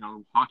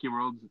 hockey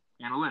world's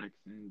analytics,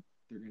 and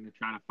they're gonna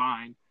try to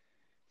find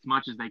as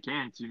much as they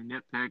can to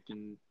nitpick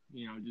and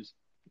just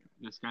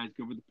this guy's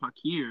good with the puck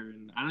here,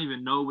 and I don't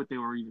even know what they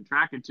were even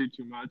tracking too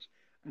much.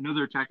 I know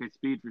they're tracking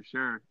speed for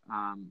sure,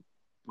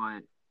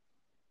 but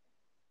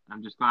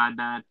I'm just glad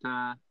that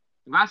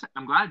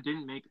I'm glad it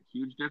didn't make a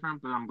huge difference,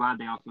 but I'm glad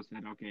they also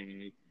said, okay,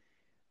 hey,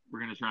 we're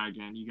gonna try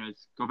again. You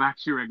guys go back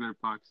to your regular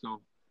puck.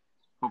 So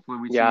hopefully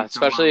we Yeah, see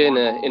some especially in more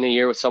a goals.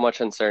 year with so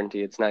much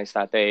uncertainty, it's nice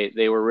that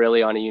they were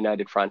really on a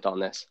united front on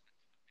this.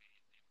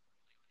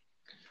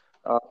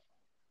 Uh,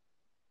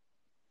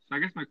 So I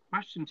guess my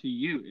question to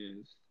you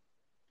is,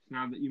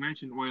 now that you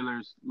mentioned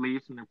Oilers,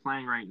 Leafs, and they're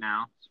playing right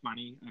now, it's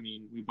funny. I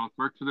mean, we both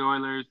worked for the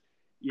Oilers.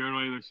 You're an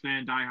Oilers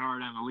fan, die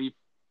hard. I'm a Leaf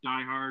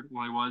die hard.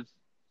 Well, I was.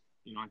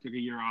 I took a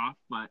year off,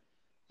 but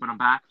I'm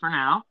back for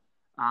now.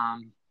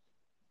 Um,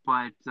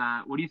 but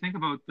what do you think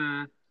about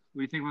the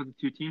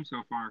two teams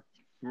so far?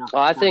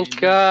 I four think,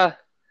 games in?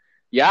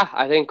 yeah,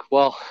 I think,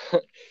 well,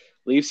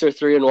 Leafs are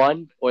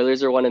 3-1.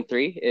 Oilers are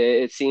 1-3.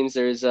 It seems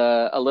there's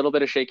a little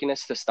bit of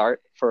shakiness to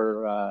start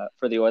for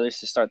the Oilers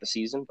to start the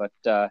season, but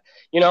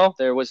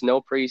there was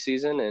no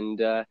preseason, and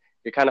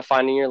you're kind of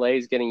finding your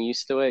legs, getting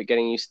used to it,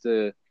 getting used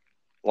to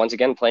once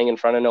again playing in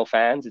front of no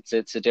fans.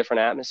 It's a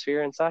different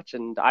atmosphere and such,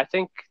 and I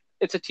think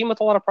it's a team with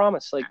a lot of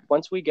promise. Like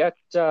once we get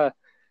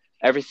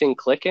everything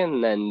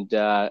clicking, and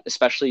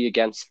especially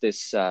against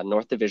this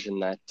North Division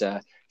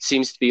that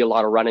seems to be a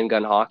lot of run and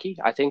gun hockey.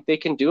 I think they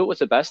can do it with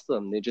the best of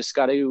them. They just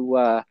got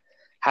to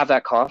have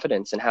that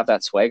confidence and have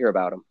that swagger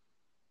about them.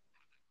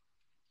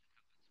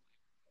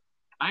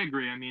 I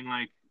agree. I mean,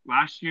 like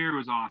last year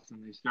was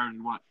awesome. They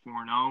started what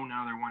 4-0.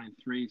 Now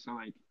they're 1-3. So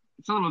like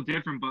it's a little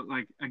different, but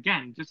like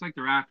again, just like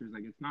the Raptors,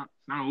 like it's not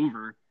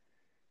over.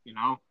 You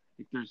know,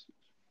 like there's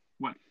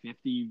what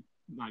 50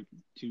 like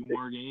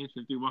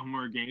 51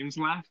 more games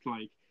left.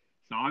 Like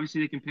so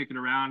obviously they can pick it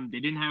around. They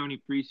didn't have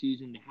any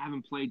preseason. They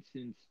haven't played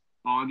since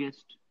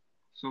August.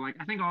 So like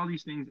I think all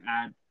these things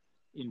add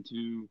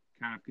into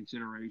kind of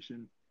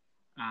consideration.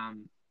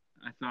 Um,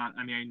 I thought.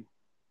 I mean,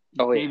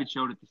 Oh yeah. David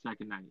showed it the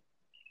second night.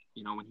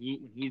 You know, when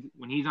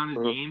he's on his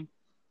Mm-hmm. game,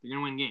 they're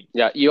gonna win games.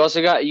 Yeah, you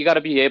got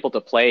to be able to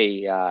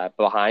play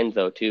behind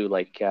though too.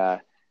 Like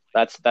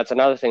that's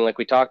another thing. Like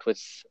we talked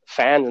with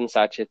fans and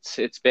such.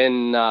 It's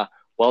been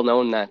well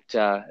known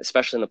that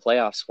especially in the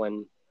playoffs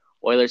when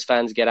Oilers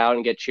fans get out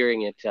and get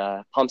cheering, it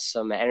pumps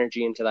some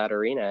energy into that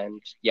arena.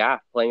 And yeah,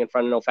 playing in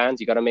front of no fans,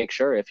 you got to make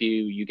sure if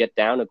you get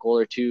down a goal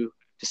or two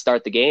to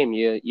start the game,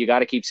 you got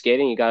to keep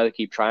skating, you got to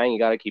keep trying, you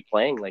got to keep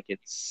playing. Like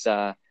it's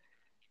on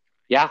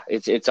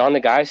the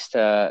guys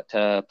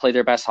to play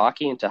their best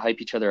hockey and to hype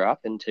each other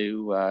up and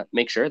to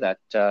make sure that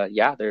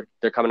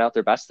they're coming out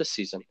their best this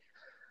season.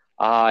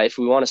 If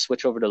we want to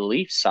switch over to the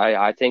Leafs,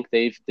 I think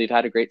they've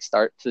had a great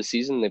start to the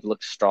season. They've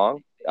looked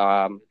strong.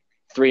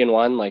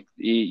 3-1, like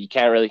you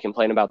can't really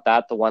complain about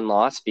that. The one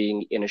loss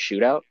being in a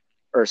shootout,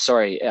 or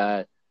sorry,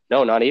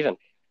 no, not even.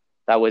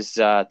 That was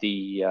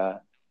the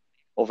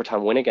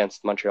overtime win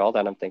against Montreal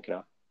that I'm thinking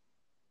of.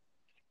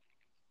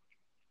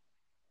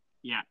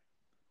 Yeah,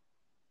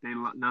 they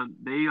no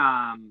they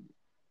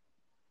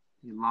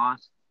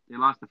lost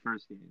the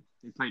first game.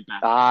 They played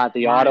bad.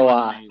 The Murray was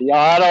Ottawa, amazing. the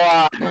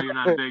Ottawa. I know you're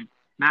not a big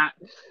Matt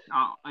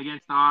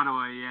against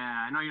Ottawa.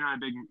 Yeah, I know you're not a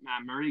big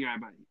Matt Murray guy,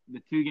 but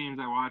the two games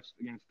I watched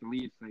against the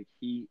Leafs, like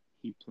he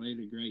played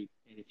it great,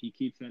 and if he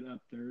keeps that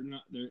up, they're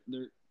not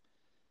they're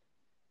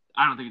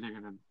I don't think they're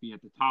gonna be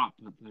at the top,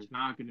 but there's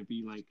not gonna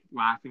be like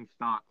laughing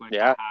stock like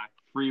Yeah.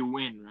 free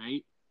win,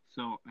 right?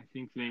 So I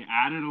think they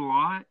added a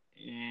lot,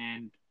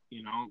 and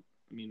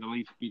I mean the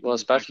Leafs beat Well, them the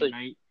second especially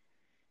night.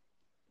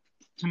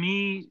 To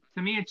me,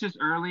 it's just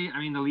early. I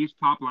mean, the Leafs'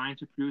 top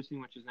lines are producing,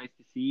 which is nice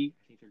to see.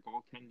 I think their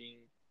goaltending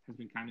has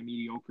been kind of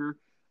mediocre.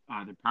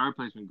 Their power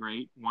play's been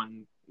great.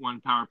 One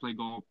power play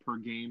goal per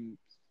game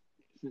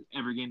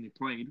every game they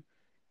played.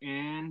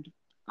 And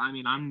I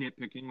mean, I'm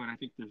nitpicking when I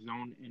think their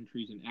zone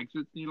entries and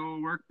exits need a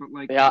little work, but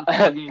like yeah,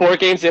 they're 4 games 4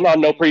 games in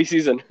on no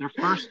preseason. they're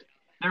first.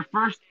 They're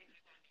first.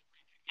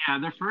 Yeah,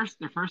 they're first.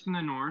 They're first in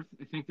the North.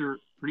 I think they're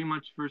pretty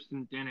much first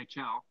in the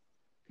NHL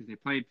because they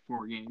played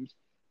 4 games.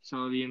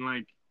 So being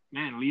like,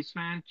 man, Leafs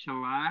fan,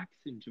 chillax,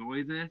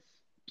 enjoy this,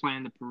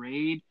 plan the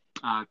parade,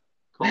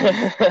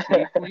 coast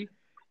safely.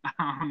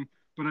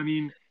 But I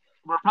mean,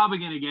 we're probably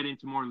going to get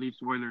into more Leafs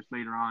Oilers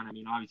later on. I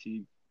mean,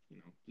 obviously,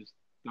 just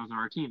those are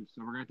our teams,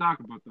 so we're going to talk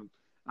about them.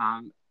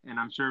 And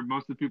I'm sure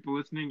most of the people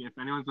listening, if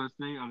anyone's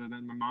listening, other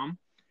than my mom,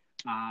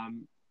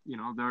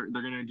 they're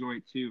going to enjoy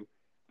it too.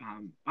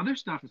 Other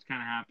stuff has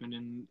kind of happened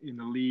in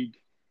the league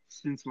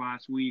since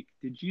last week.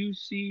 Did you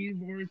see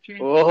Voracek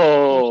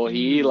Oh, posting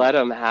he and let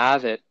him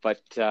have it.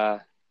 But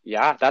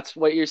yeah, that's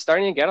what you're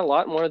starting to get a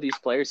lot more of these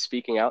players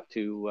speaking out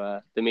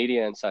to the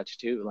media and such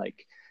too.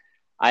 Like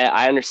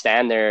I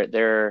understand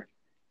they're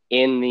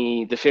in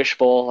the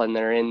fishbowl and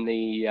they're in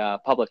the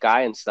public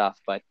eye and stuff,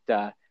 but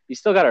you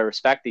still got to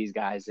respect these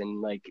guys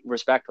and like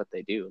respect what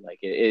they do. Like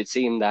it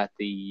seemed that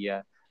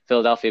the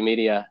Philadelphia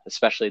media,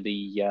 especially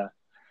the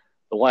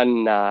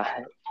one,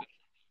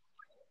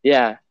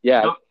 yeah,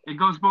 yeah, it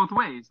goes both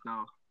ways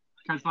though,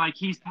 because like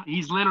he's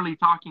literally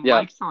talking yeah.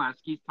 like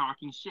Selesky's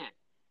talking shit,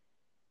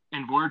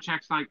 and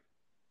Voracek's like,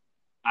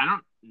 I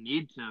don't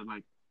need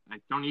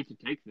to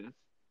take this.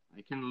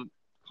 I can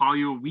call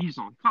you a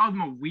weasel. He called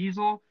him a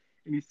weasel,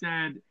 and he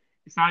said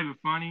it's not even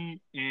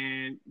funny,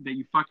 and that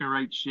you fucking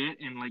write shit,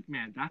 and like,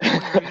 man, that's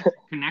hilarious.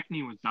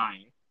 Konechny was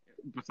dying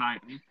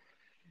beside him,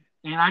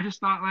 and I just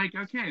thought like,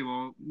 okay,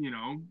 well,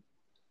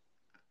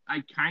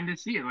 I kind of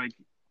see it. Like,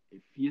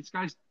 if this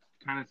guy's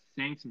kind of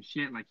saying some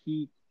shit, like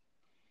he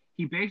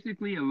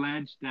basically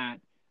alleged that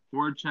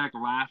Voracek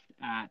laughed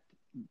at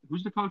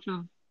who's the coach of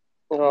the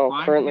Oh,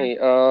 Flyers again? currently,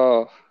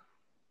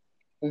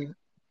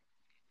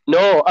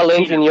 no,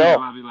 Alain Peter Vigneault.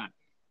 Laviolette,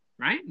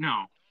 right?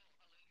 No,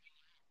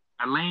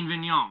 Alain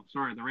Vigneault.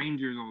 Sorry, the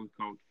Rangers' old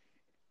coach,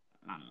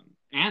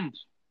 and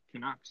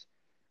Canucks.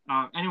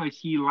 Anyways,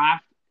 he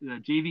laughed. The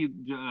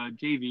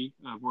JV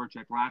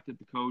Voracek laughed at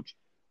the coach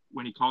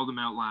when he called him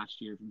out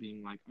last year for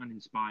being like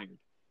uninspired.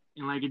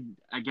 And like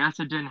I guess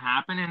it didn't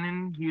happen, and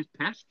then he was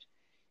pissed,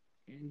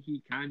 and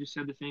he kind of just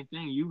said the same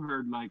thing. You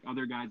heard like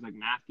other guys like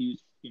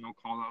Matthews,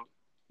 call out,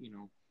 you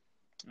know,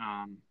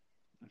 I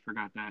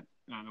forgot that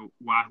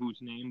Wahoo's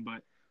name,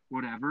 but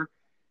whatever.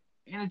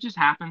 And it just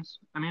happens.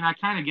 I mean, I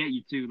kind of get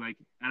you too. Like,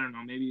 I don't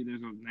know, maybe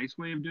there's a nice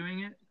way of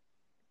doing it.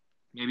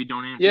 Maybe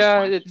don't answer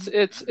Yeah, it's questions.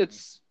 it's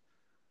it's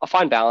a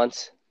fine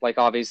balance. Like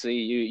obviously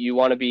you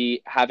want to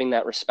be having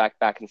that respect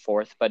back and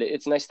forth, but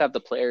it's nice to have the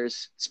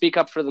players speak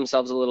up for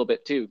themselves a little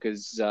bit too,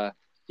 because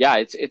yeah,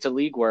 it's a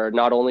league where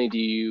not only do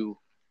you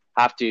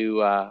have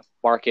to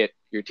market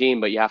your team,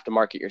 but you have to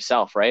market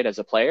yourself, right, as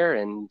a player,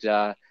 and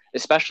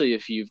especially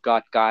if you've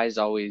got guys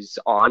always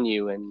on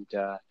you and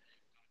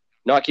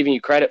not giving you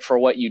credit for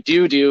what you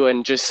do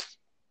and just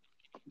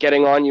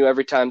getting on you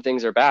every time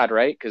things are bad,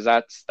 right? Because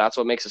that's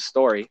what makes a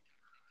story.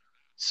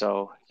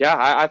 So yeah,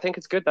 I think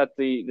it's good that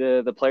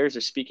the players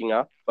are speaking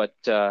up, but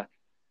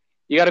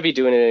you got to be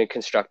doing it in a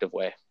constructive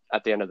way.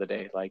 At the end of the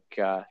day, like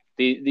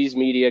these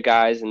media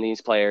guys and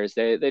these players,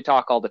 they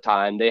talk all the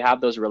time. They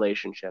have those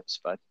relationships,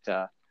 but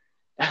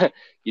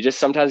you just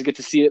sometimes get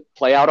to see it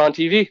play out on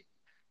TV.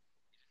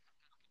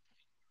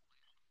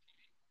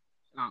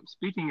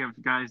 Speaking of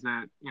guys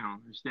that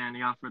are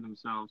standing up for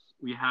themselves,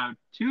 we have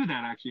two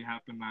that actually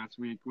happened last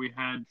week. We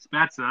had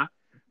Spezza,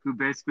 who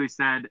basically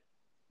said,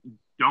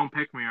 "Don't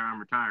pick me or I'm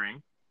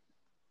retiring."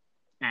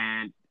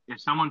 And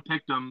if someone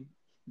picked him,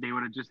 they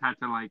would have just had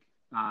to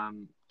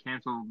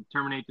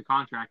terminate the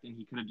contract, and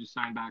he could have just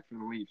signed back for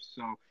the Leafs.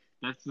 So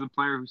that's the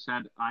player who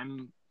said,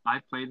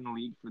 I've played in the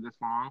league for this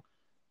long.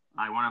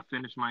 I want to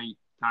finish my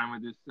time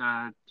with this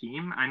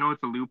team. I know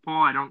it's a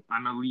loophole.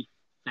 I'm a Leaf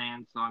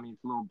fan, so I mean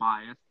it's a little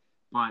biased.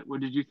 But what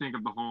did you think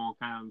of the whole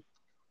kind of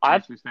I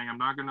basically saying I'm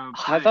not gonna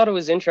I play thought it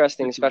was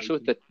interesting, especially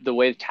with situation? the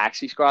way the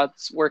taxi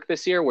squads work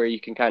this year, where you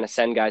can kind of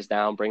send guys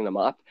down, bring them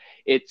up.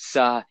 It's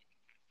uh,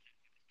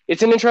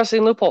 it's an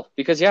interesting loophole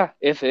because yeah,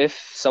 if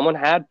someone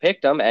had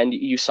picked him, and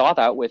you saw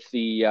that with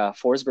the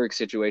Forsberg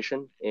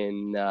situation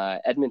in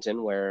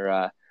Edmonton,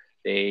 where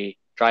they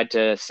tried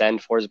to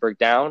send Forsberg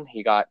down,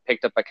 he got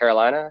picked up by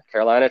Carolina.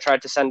 Carolina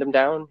tried to send him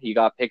down, he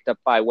got picked up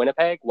by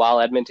Winnipeg,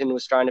 while Edmonton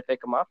was trying to pick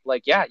him up.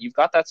 Like yeah, you've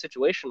got that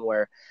situation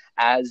where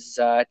as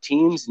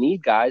teams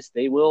need guys,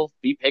 they will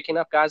be picking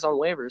up guys on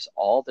waivers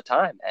all the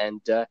time,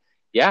 and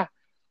yeah,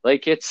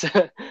 like it's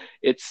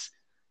it's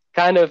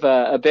kind of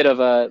a bit of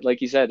a,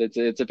 like you said,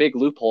 it's a big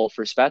loophole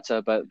for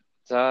Spezza, but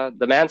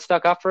the man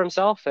stuck up for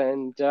himself,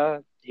 and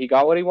he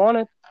got what he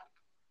wanted.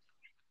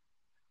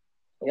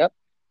 Yep,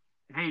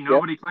 Hey, yep.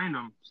 nobody claimed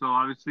him, so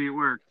obviously it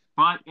worked.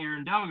 But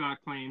Aaron Dell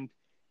got claimed.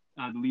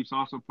 The Leafs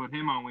also put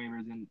him on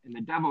waivers, and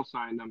the Devils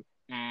signed him.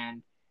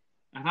 And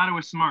I thought it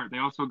was smart. They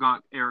also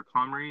got Eric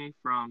Comrie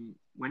from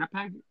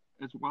Winnipeg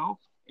as well.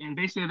 And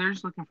basically, they're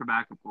just looking for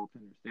backup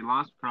goaltenders. They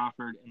lost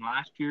Crawford, and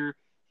last year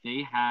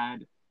they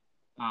had,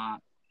 I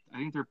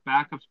think their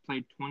backups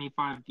played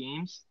 25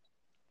 games,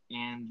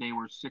 and they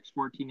were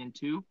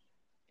 6-14-2.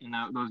 And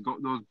those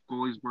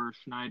goalies were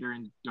Schneider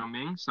and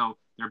Domingue, so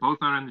they're both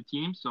not on the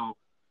team. So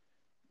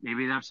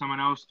maybe they have someone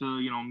else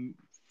to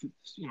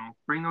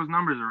bring those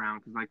numbers around,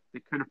 because like they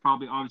could have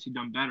probably obviously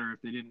done better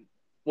if they didn't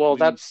Well, lose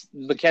that's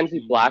Mackenzie 16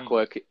 games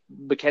Blackwood.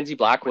 Mackenzie with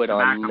Blackwood the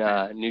on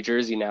backup in. New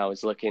Jersey now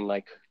is looking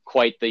like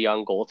quite the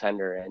young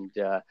goaltender, and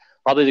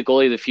probably the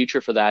goalie of the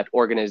future for that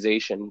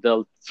organization.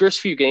 The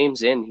first few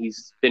games in,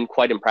 he's been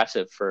quite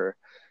impressive for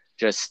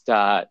just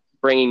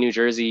bringing New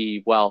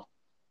Jersey, well,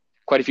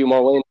 quite a few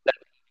more wins.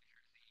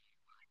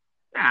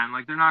 Yeah, and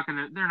like they're not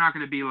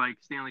gonna be like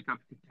Stanley Cup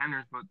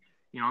contenders, but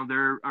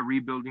they're a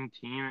rebuilding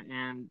team,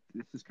 and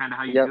this is kind of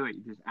how you Yep. do it.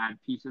 You just add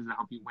pieces that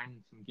help you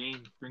win some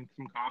games, bring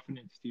some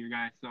confidence to your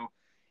guys. So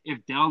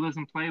if Dell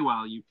doesn't play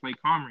well, you play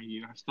Comrie.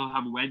 You still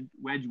have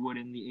Wedgwood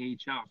in the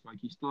AHL, so like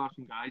you still have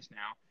some guys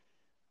now.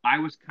 I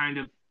was kind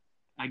of,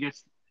 I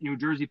guess New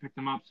Jersey picked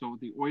them up, so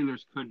the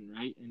Oilers couldn't,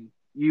 right? And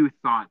you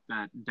thought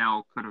that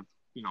Dell could have,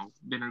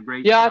 been a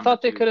great Yeah, I number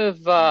thought they two could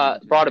have in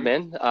Edmonton, brought him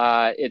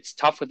right? in. It's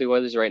tough with the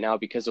Oilers right now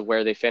because of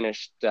where they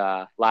finished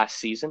last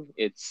season.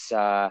 It's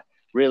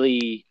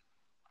really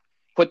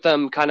put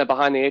them kind of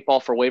behind the eight ball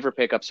for waiver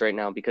pickups right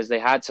now because they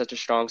had such a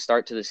strong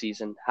start to the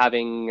season.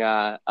 Having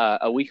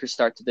a weaker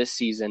start to this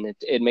season,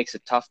 it makes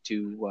it tough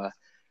to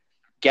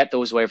get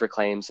those waiver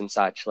claims and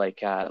such.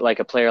 Like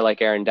a player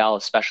like Aaron Dell,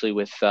 especially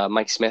with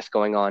Mike Smith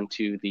going on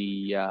to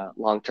the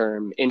long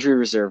term injury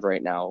reserve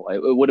right now.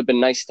 It would have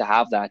been nice to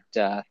have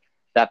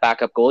that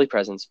backup goalie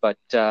presence, but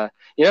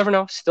you never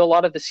know. Still a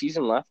lot of the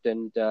season left,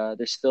 and there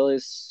still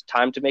is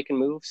time to make a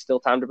move. Still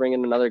time to bring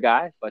in another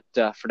guy, but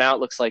for now, it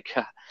looks like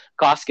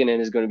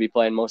Koskinen is going to be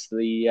playing most of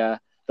the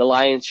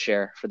Lions'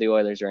 share for the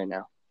Oilers right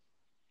now.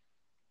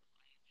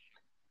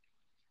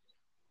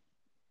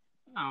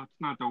 No,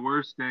 it's not the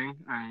worst thing.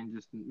 I mean,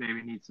 just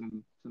maybe need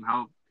some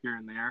help here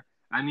and there.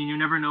 I mean, you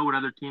never know what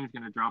other team's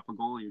going to drop a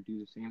goalie or do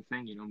the same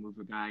thing. Move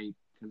a guy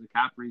because of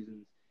cap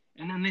reasons,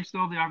 and then they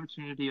still have the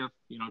opportunity of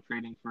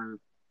trading for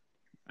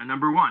a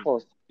number one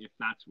Well, if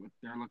that's what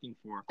they're looking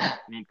for. I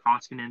mean,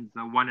 Koskinen's a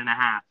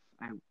 1.5.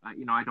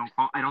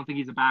 I don't think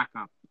he's a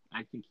backup.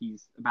 I think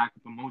he's a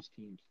backup on most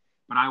teams.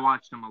 But I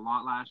watched him a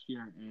lot last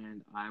year,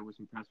 and I was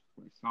impressed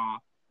with what I saw.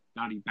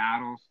 Thought he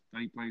battles,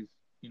 thought he plays,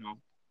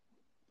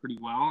 pretty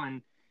well,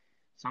 and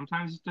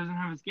sometimes just doesn't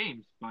have his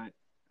games. But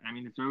I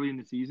mean, it's early in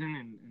the season,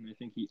 and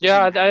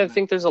Yeah, I I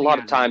think there's a think he lot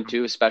of has it in time him.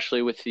 too,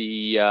 especially with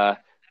the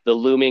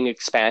looming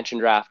expansion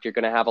draft. You're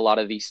going to have a lot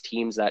of these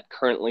teams that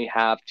currently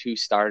have two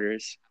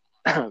starters,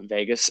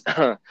 Vegas,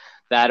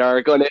 that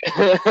are going to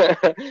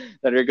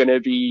that are going to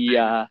be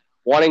Vegas.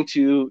 wanting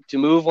to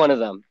move one of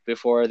them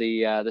before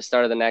the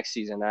start of the next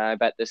season. I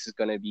bet this is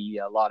going to be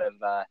a lot of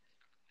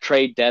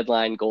trade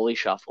deadline goalie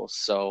shuffles.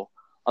 So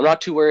I'm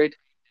not too worried.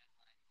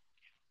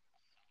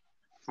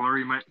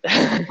 Flurry might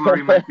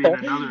be in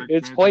another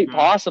It's expansion quite draft.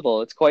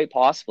 possible. It's quite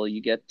possible.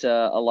 You get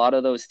a lot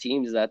of those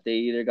teams that they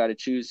either got to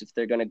choose if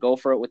they're going to go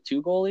for it with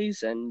two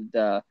goalies and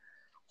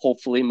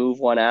hopefully move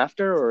one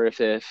after, or if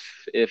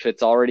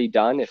it's already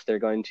done, if they're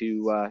going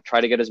to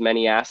try to get as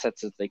many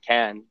assets as they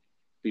can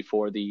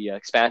before the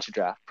expansion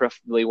draft,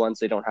 preferably ones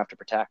they don't have to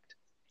protect.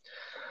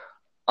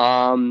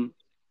 Um,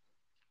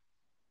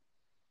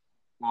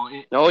 Well,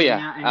 oh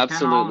yeah, in Ken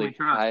Holland we absolutely.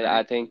 trust, right?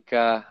 I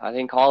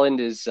think Holland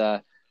is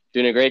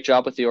doing a great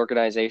job with the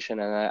organization,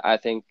 and I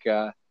think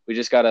we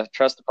just got to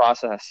trust the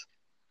process.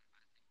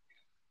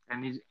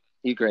 And He's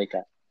a great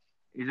guy.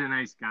 he's a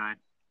nice guy.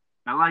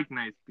 I like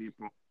nice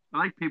people. I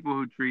like people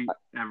who treat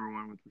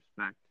everyone with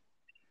respect.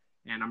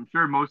 And I'm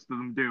sure most of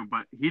them do,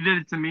 but he did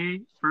it to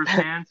me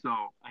firsthand, so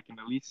I can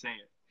at least say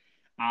it.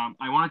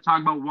 I want to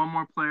talk about one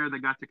more player that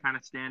got to kind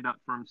of stand up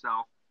for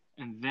himself,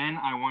 and then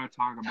I want to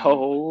talk about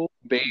Oh,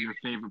 baby. your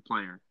favorite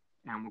player,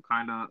 and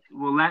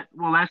we'll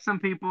let some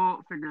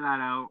people figure that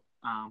out.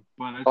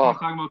 But I just want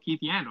to Oh, talk about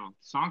Keith Yandel,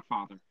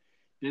 Songfather.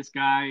 This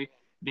guy,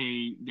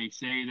 they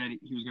say that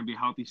he was going to be a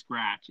healthy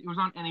scratch. It was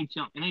on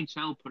NHL.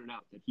 NHL put it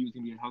out that he was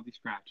going to be a healthy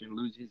scratch and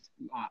lose his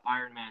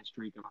Iron Man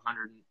streak of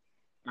 100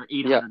 or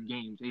yeah. 800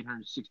 games,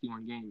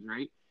 861 games,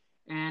 right?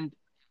 And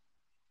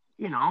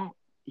you know,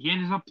 he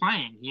ends up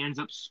playing. He ends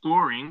up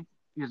scoring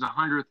his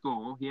 100th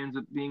goal. He ends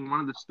up being one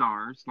of the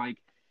stars. Like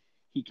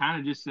he kind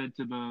of just said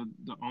to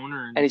the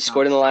owner And and he stuff,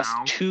 scored in the last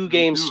now two give it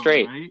games to him,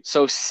 straight. right?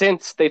 So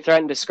since they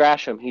threatened to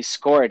scratch him, he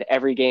scored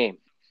every game.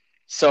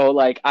 So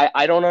like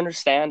I don't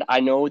understand. I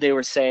know they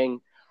were saying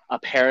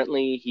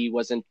apparently he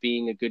wasn't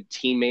being a good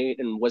teammate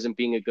and wasn't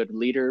being a good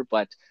leader,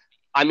 but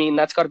I mean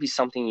that's got to be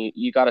something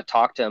you got to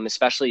talk to him,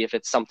 especially if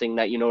it's something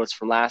that you noticed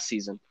from last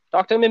season.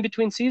 Talk to him in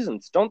between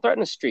seasons. Don't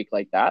threaten a streak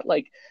like that.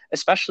 Like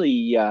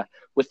especially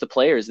with the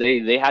players,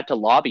 they had to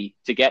lobby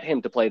to get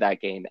him to play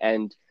that game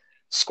and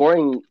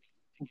scoring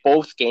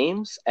both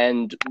games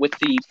and with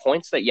the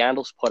points that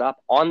Yandel's put up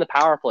on the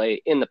power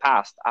play in the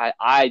past,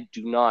 I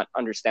do not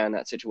understand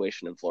that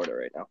situation in Florida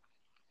right now.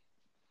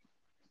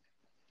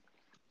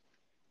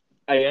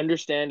 I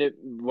understand it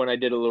when I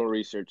did a little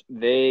research.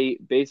 They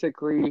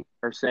basically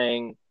are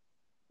saying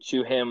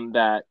to him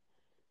that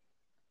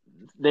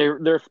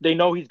they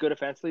know he's good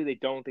offensively. They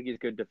don't think he's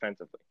good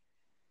defensively,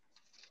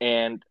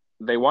 and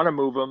they want to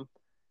move him.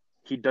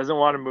 He doesn't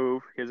want to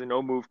move. He has a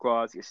no move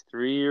clause. He has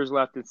 3 years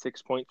left at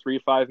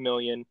 6.35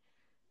 million.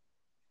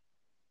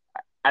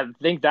 I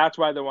think that's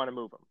why they want to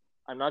move him.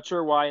 I'm not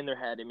sure why in their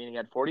head. I mean, he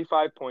had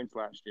 45 points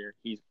last year.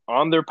 He's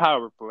on their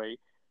power play.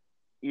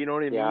 You know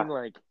what I Yeah. mean?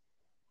 Like,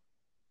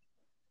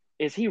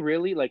 is he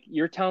really like?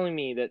 You're telling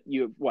me that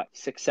you have what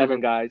 6, 7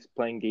 Mm-hmm. guys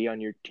playing D on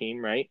your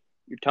team, right?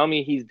 You're telling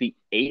me he's the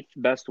eighth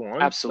best one?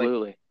 Like,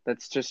 Absolutely.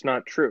 that's just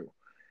not true.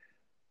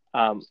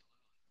 Um,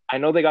 I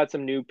know they got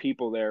some new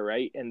people there,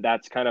 right? And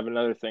that's kind of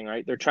another thing,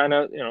 right? They're trying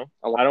to,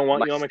 I want I don't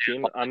want my you on my stamp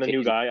team. on I'm the my new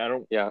team. guy. I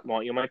don't Yeah.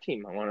 want you on my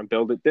team. I want to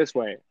build it this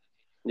way.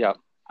 Yeah.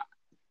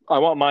 I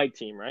want my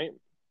team, right?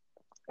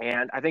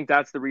 And I think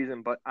that's the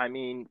reason. But I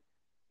mean,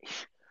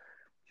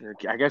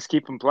 I guess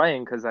keep him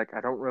playing because like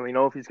I don't really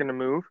know if he's going to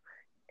move.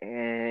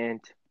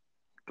 And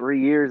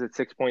 3 years at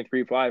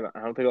 6.35, I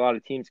don't think a lot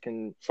of teams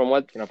can can From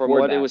afford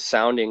what it that. was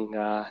sounding,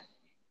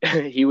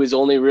 he was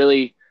only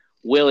really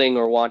willing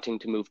or wanting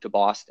to move to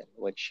Boston,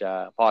 which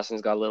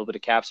Boston's got a little bit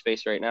of cap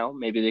space right now.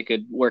 Maybe they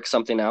could work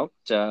something out.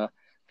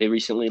 They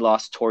recently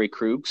lost Torrey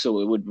Krug, so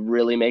it would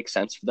really make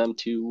sense for them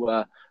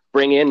to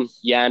bring in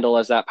Yandel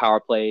as that power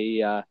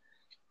play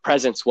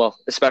presence. Well,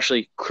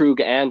 especially Krug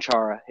and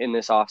Chara in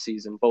this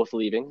offseason, both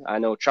leaving. I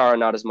know Chara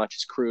not as much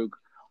as Krug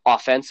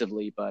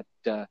offensively, but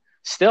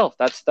still,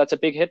 that's a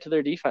big hit to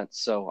their defense.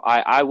 So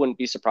I wouldn't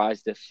be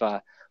surprised if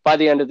by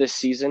the end of this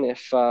season,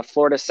 if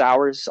Florida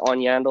sours on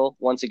Yandel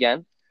once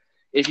again,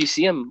 if you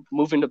see him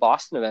moving to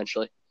Boston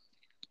eventually.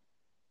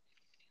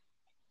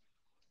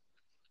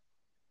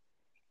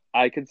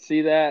 I could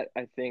see that.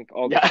 I think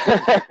all the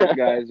Yeah.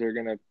 guys are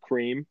going to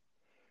cream.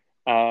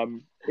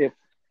 If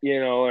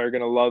are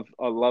gonna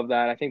love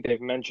that. I think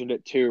they've mentioned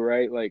it too,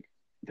 right? Like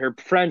they're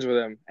friends with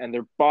him and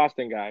they're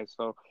Boston guys,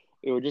 so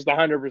it would just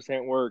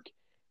 100% work.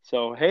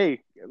 So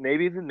hey,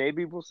 maybe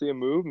we'll see a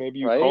move. Maybe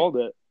you Right? called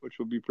it, which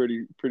would be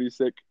pretty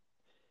sick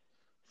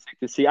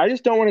to see. I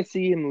just don't want to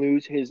see him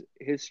lose his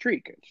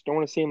streak. I just don't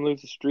want to see him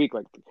lose the streak.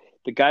 Like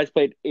the guy's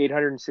played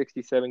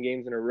 867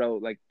 games in a row.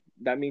 Like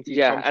that means he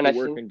Yeah, comes and to I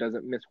work think, and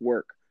doesn't miss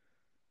work.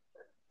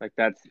 Like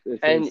it's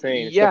and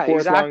insane. It's the yeah,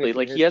 fourth exactly. longest in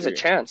Like he has a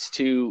history. chance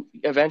to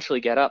eventually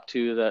get up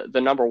to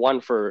the number one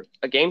for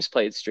a games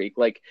played streak.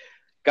 Like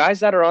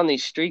guys that are on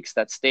these streaks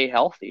that stay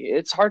healthy,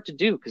 it's hard to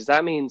do because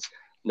that means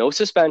no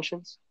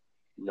suspensions,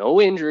 no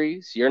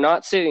injuries. You're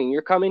not sitting,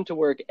 you're coming to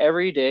work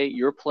every day,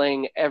 you're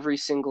playing every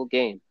single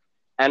game.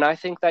 And I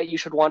think that you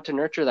should want to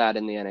nurture that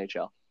in the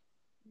NHL.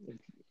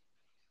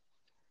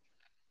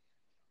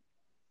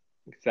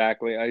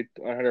 Exactly. I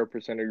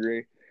 100%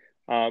 agree.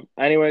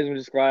 Anyways, I'm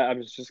just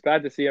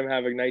glad to see him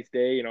have a nice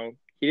day.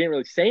 He didn't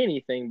really say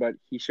anything, but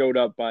he showed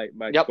up by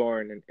Yep.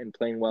 scoring and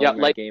playing well Yep.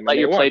 in that game, and Let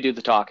they your play won, do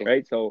the talking.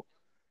 right? So,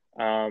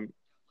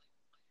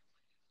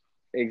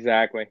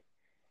 exactly.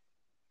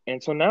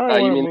 And so now I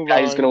You want to mean the move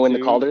guy who's going to on win the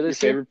to Calder your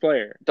this year? favorite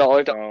player.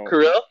 Dollar So,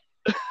 Kirill?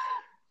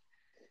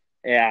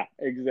 yeah,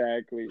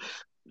 exactly.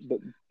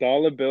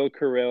 Dollar Bill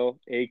Kirill,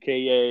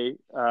 aka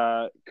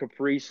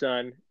Capri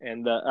Sun,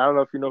 and I don't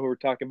know if you know who we're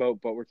talking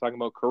about, but we're talking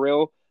about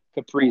Kirill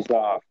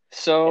Kaprizov. And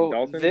So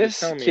Dalton, just this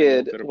tell me a little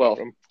kid, bit about well,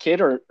 him.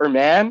 kid or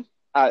man,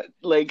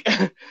 like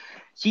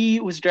he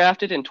was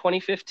drafted in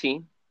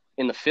 2015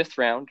 in the 5th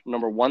round,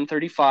 number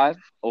 135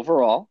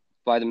 overall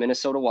by the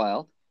Minnesota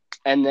Wild.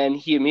 And then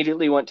he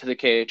immediately went to the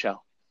KHL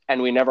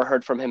and we never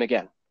heard from him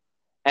again.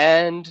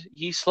 And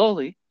he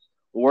slowly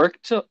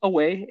worked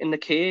away in the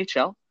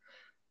KHL,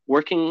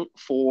 working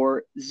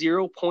for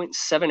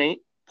 0.78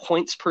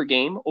 points per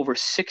game over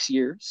 6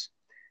 years,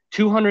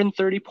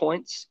 230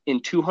 points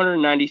in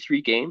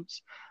 293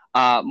 games.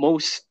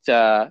 Most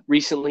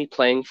recently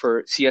playing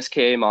for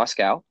CSKA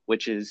Moscow,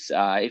 which is,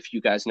 if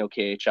you guys know,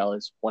 KHL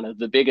is one of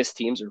the biggest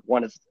teams or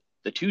one of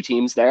the 2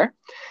 teams there.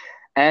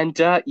 And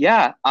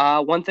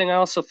one thing I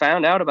also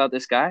found out about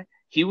this guy,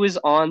 he was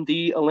on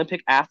the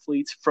Olympic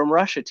athletes from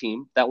Russia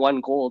team that won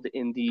gold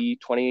in the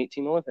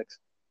 2018 Olympics.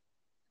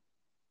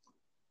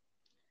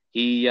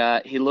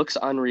 He looks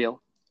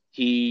unreal.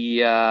 He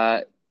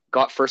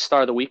got first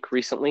star of the week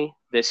recently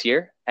this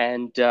year,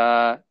 and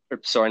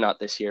sorry, not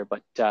this year,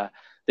 but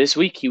this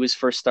week he was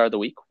first star of the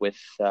week with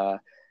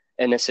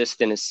an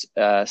assist in his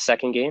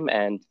second game,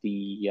 and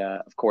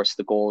of course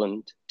the goal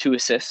and 2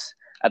 assists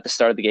at the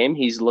start of the game.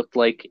 He's looked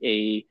like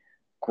a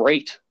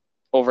great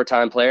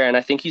overtime player, and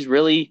I think he's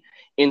really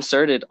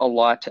inserted a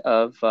lot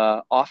of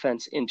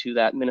offense into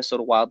that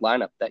Minnesota Wild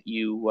lineup that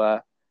you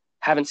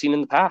haven't seen in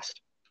the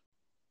past.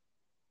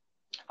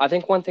 I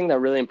think one thing that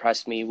really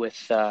impressed me with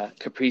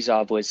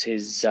Kaprizov was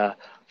his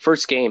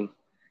first game,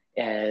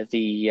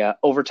 the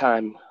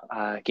overtime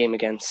game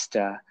against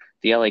the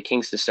LA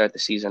Kings to start the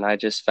season. I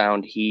just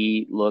found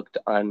he looked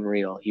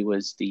unreal. He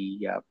was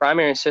the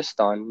primary assist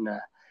on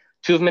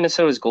 2 of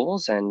Minnesota's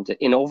goals, and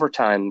in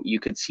overtime, you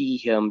could see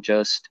him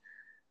just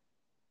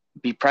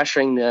be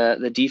pressuring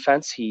the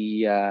defense.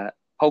 He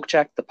poke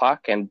checked the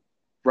puck and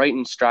right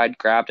in stride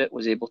grabbed it,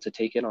 was able to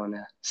take it on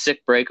a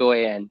sick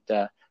breakaway and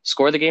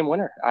score the game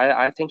winner.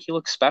 I think he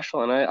looks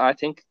special, and I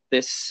think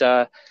this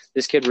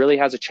kid really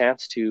has a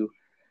chance to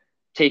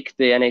take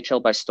the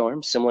NHL by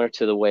storm, similar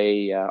to the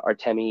way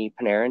Artemi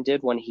Panarin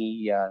did when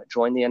he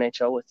joined the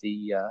NHL with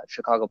the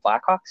Chicago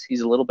Blackhawks.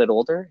 He's a little bit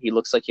older. He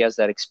looks like he has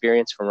that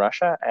experience from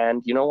Russia,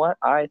 and you know what?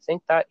 I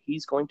think that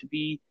he's going to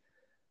be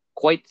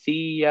quite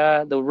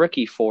the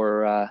rookie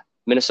for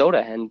Minnesota.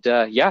 And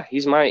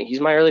he's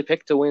my early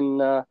pick to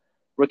win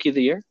Rookie of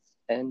the Year.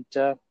 And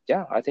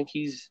I think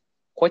he's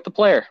quite the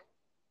player.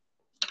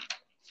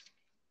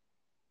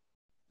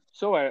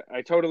 So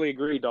I totally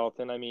agree,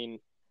 Dalton. I mean,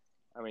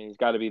 he's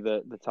got to be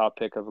the top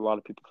pick of a lot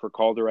of people for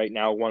Calder right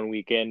now, 1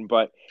 week in.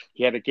 But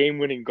he had a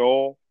game-winning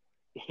goal.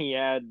 He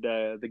had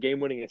the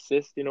game-winning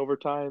assist in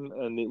overtime,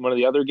 and one of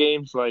the other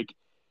games, like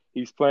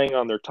he's playing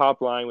on their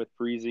top line with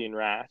Parise and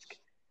Rask.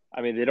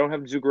 I mean, they don't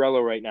have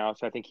Zuccarello right now,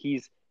 so I think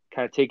he's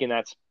kind of taking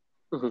that,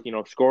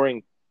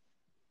 scoring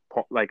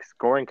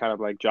kind of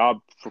like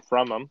job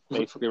from him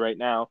basically right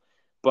now.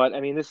 But I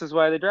mean, this is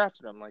why they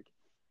drafted him. Like,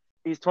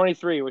 he's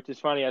 23, which is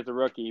funny as a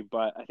rookie,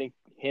 but I think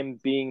him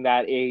being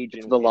that age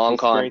and the long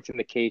experience in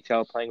the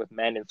KHL, playing with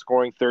men and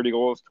scoring 30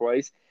 goals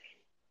twice,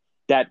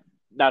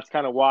 that's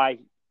kind of why.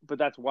 But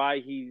that's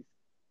why he's,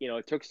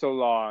 it took so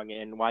long,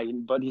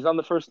 and but he's on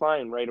the first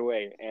line right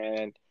away,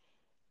 and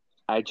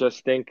I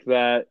just think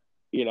that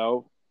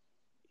I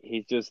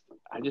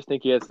just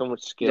think he has so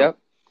much skill.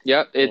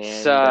 Yep.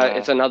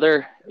 It's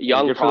another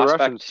young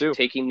prospect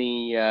taking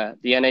the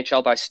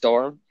NHL by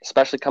storm,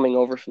 especially coming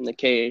over from the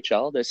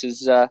KHL. This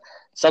is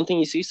something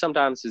you see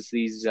sometimes is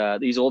these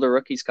older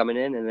rookies coming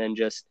in and then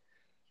just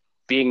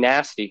being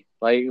nasty.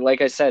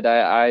 Like I said,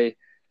 I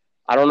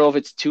don't know if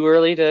it's too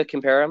early to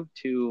compare him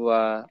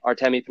to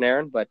Artemi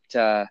Panarin, but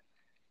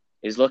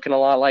he's looking a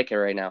lot like it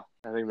right now.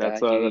 I think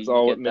that's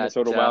all what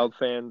Minnesota Wild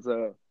fans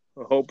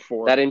hope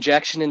for. That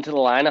injection into the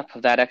lineup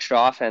of that extra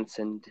offense,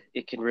 and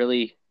it can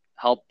really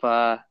help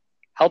a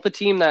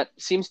team that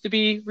seems to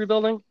be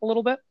rebuilding a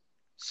little bit.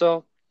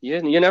 So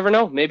you never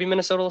know. Maybe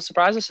Minnesota will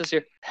surprise us this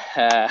year.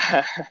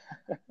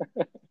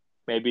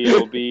 Maybe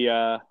it'll be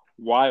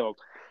wild.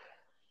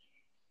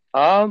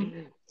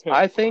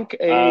 I think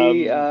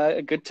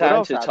a good What time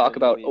else to talk happened in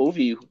the about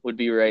league Ovi would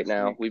be right this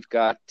now. week? We've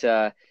got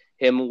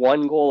him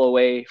one goal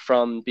away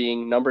from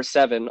being number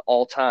 7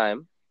 all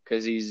time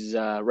because he's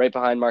right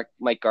behind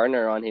Mike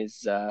Gardner on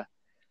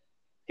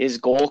his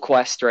goal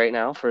quest right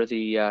now for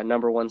the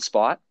number 1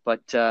 spot.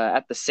 But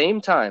at the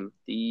same time,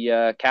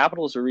 the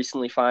Capitals were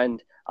recently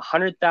fined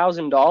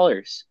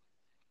 $100,000.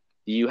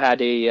 You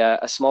had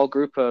a small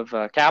group of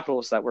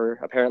Capitals that were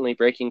apparently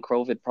breaking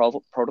COVID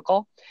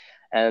protocol,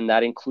 and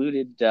that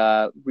included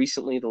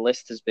recently the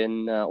list has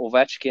been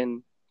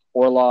Ovechkin,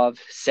 Orlov,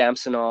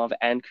 Samsonov,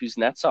 and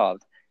Kuznetsov.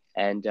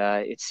 And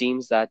it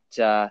seems that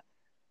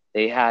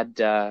they had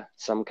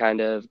some kind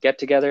of get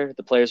together.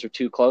 The players were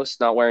too close,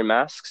 not wearing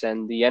masks,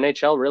 and the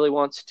NHL really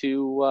wants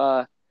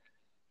to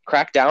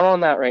crack down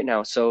on that right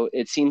now. So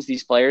it seems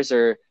these players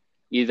are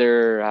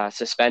either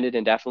suspended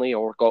indefinitely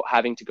or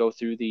having to go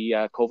through the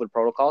COVID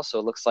protocol. So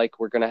it looks like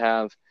we're going to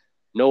have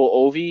no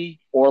Ovi,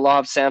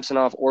 Orlov,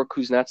 Samsonov, or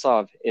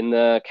Kuznetsov in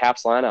the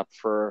Caps lineup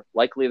for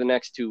likely the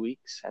next 2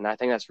 weeks. And I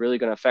think that's really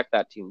going to affect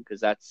that team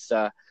because that's,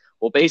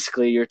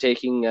 basically you're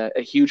taking a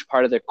huge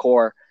part of their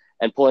core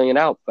and pulling it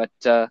out. But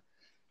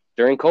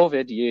during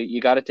COVID, you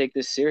got to take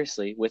this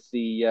seriously with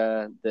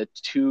the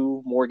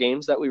 2 more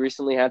games that we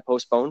recently had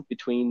postponed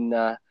between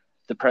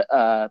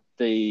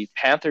the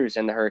Panthers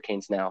and the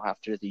Hurricanes now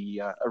after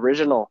the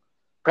original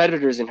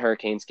Predators and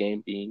Hurricanes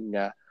game being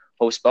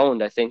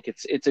postponed. I think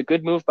it's a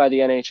good move by the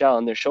NHL,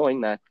 and they're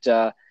showing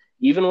that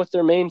even with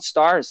their main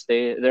stars,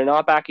 they're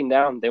not backing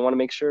down. They want to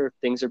make sure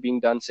things are being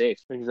done safe.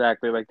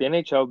 Exactly. Like the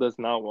NHL does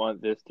not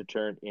want this to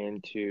turn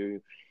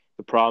into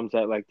the problems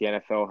that like the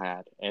NFL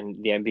had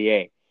and the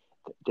NBA.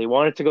 They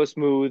want it to go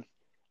smooth.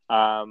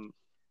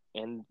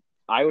 And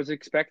I was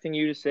expecting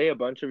you to say a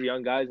bunch of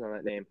young guys on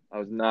that name. I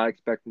was not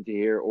expecting to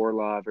hear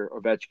Orlov or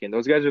Ovechkin.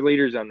 Those guys are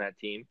leaders on that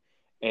team,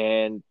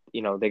 and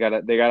they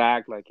gotta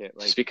act like it.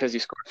 Like just because you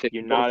scored 50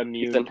 you're not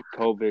immune to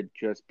COVID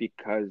just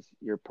because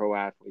you're a pro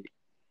athlete,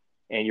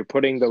 and you're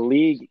putting the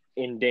league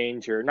in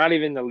danger. Not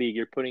even the league.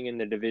 You're putting in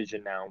the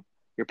division now.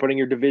 You're putting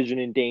your division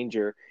in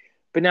danger,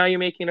 but now you're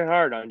making it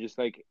hard on just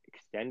like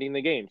extending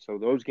the game. So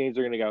those games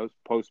are gonna go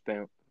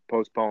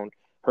postponed.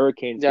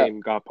 Hurricanes game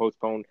got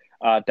postponed.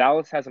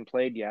 Dallas hasn't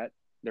played yet.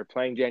 They're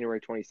playing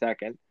January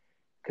 22nd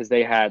because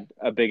they had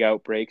a big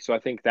outbreak. So I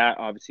think that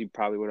obviously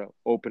probably would have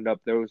opened up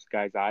those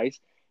guys' eyes.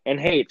 And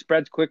hey, it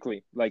spreads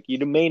quickly. Like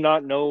you may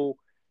not know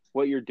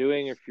what you're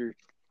doing if you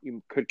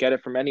could get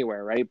it from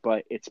anywhere, right?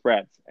 But it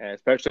spreads, and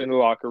especially in the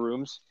locker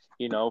rooms,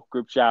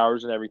 group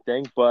showers and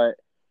everything. But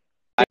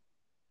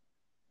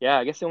yeah,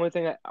 I guess the only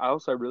thing I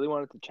really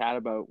wanted to chat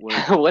about was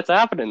what's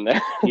happening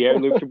there.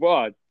 Pierre-Luc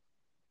Dubois.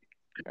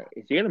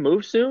 Is he gonna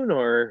move soon,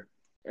 or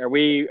are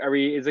we?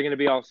 Is it gonna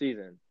be all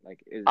season?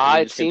 Like,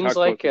 it seems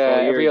like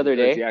every other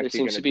day there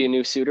seems to be a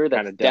new suitor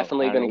that's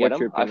definitely going to get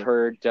him. I've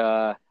heard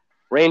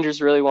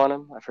Rangers really want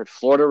him. I've heard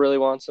Florida really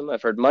wants him.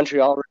 I've heard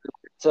Montreal really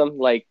wants him.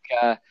 Like,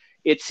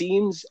 it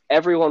seems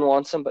everyone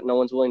wants him, but no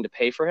one's willing to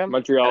pay for him.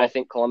 Montreal. And I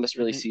think Columbus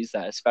really sees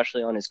that,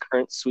 especially on his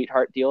current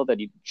sweetheart deal that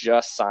he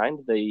just signed,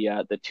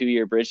 the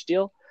 2-year bridge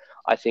deal.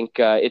 I think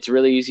it's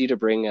really easy to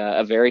bring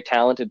a very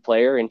talented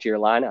player into your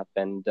lineup,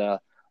 and a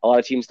lot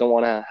of teams don't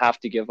want to have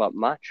to give up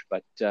much,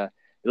 but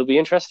it'll be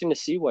interesting to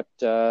see what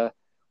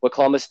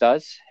Columbus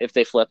does if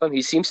they flip him.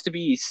 He seems to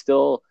be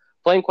still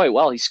playing quite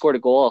well. He scored a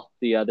goal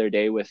the other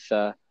day with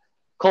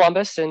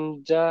Columbus,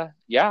 and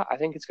I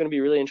think it's going to be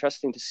really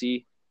interesting to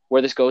see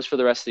where this goes for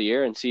the rest of the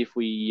year and see if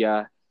we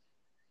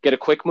get a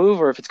quick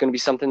move or if it's going to be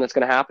something that's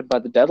going to happen by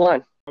the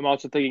deadline. I'm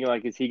also thinking,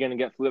 like, is he going to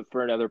get flipped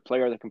for another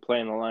player that can play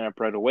in the lineup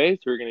right away?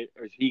 Or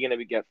is he going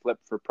to get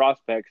flipped for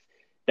prospects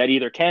that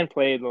either can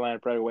play in the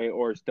lineup right away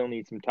or still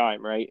need some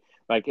time, right?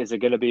 Like, is it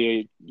going to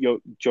be a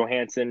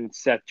Johansson,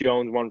 Seth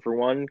Jones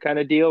 1-for-1 kind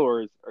of deal,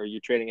 or are you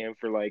trading him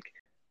for like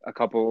a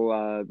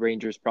couple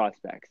Rangers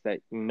prospects that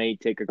may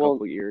take a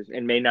couple years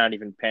and may not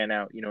even pan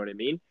out? You know what I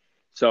mean?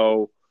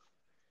 So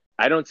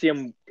I don't see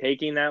him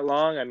taking that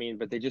long. I mean,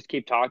 but they just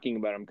keep talking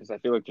about him because I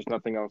feel like there's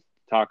nothing else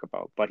to talk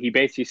about. But he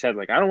basically said,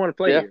 like, I don't want to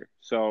play here.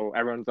 So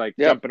everyone's like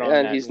jumping on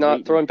that. And he's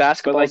not throwing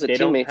basketballs at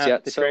teammates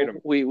yet. So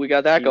we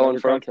got that going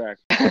for him.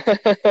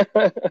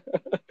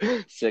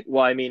 Sick.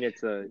 Well, I mean,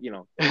 it's a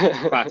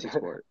classic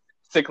sport.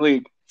 Sick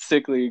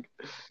league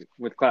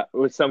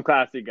with some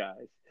classy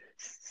guys.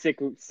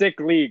 Sick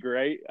league,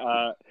 right?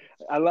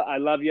 I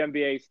love the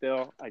NBA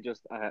still.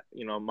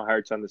 My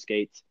heart's on the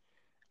skates.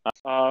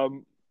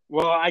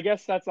 Well, I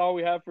guess that's all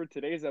we have for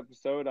today's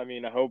episode. I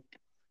mean, I hope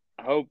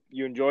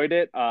you enjoyed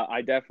it.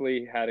 I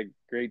definitely had a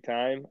great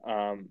time.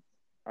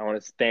 I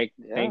want to thank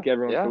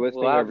everyone for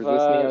listening. Whoever's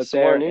listening out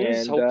there, news.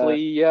 And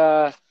hopefully,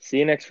 see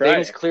you next Friday.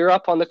 Things clear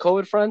up on the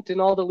COVID front in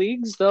all the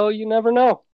leagues, though you never know.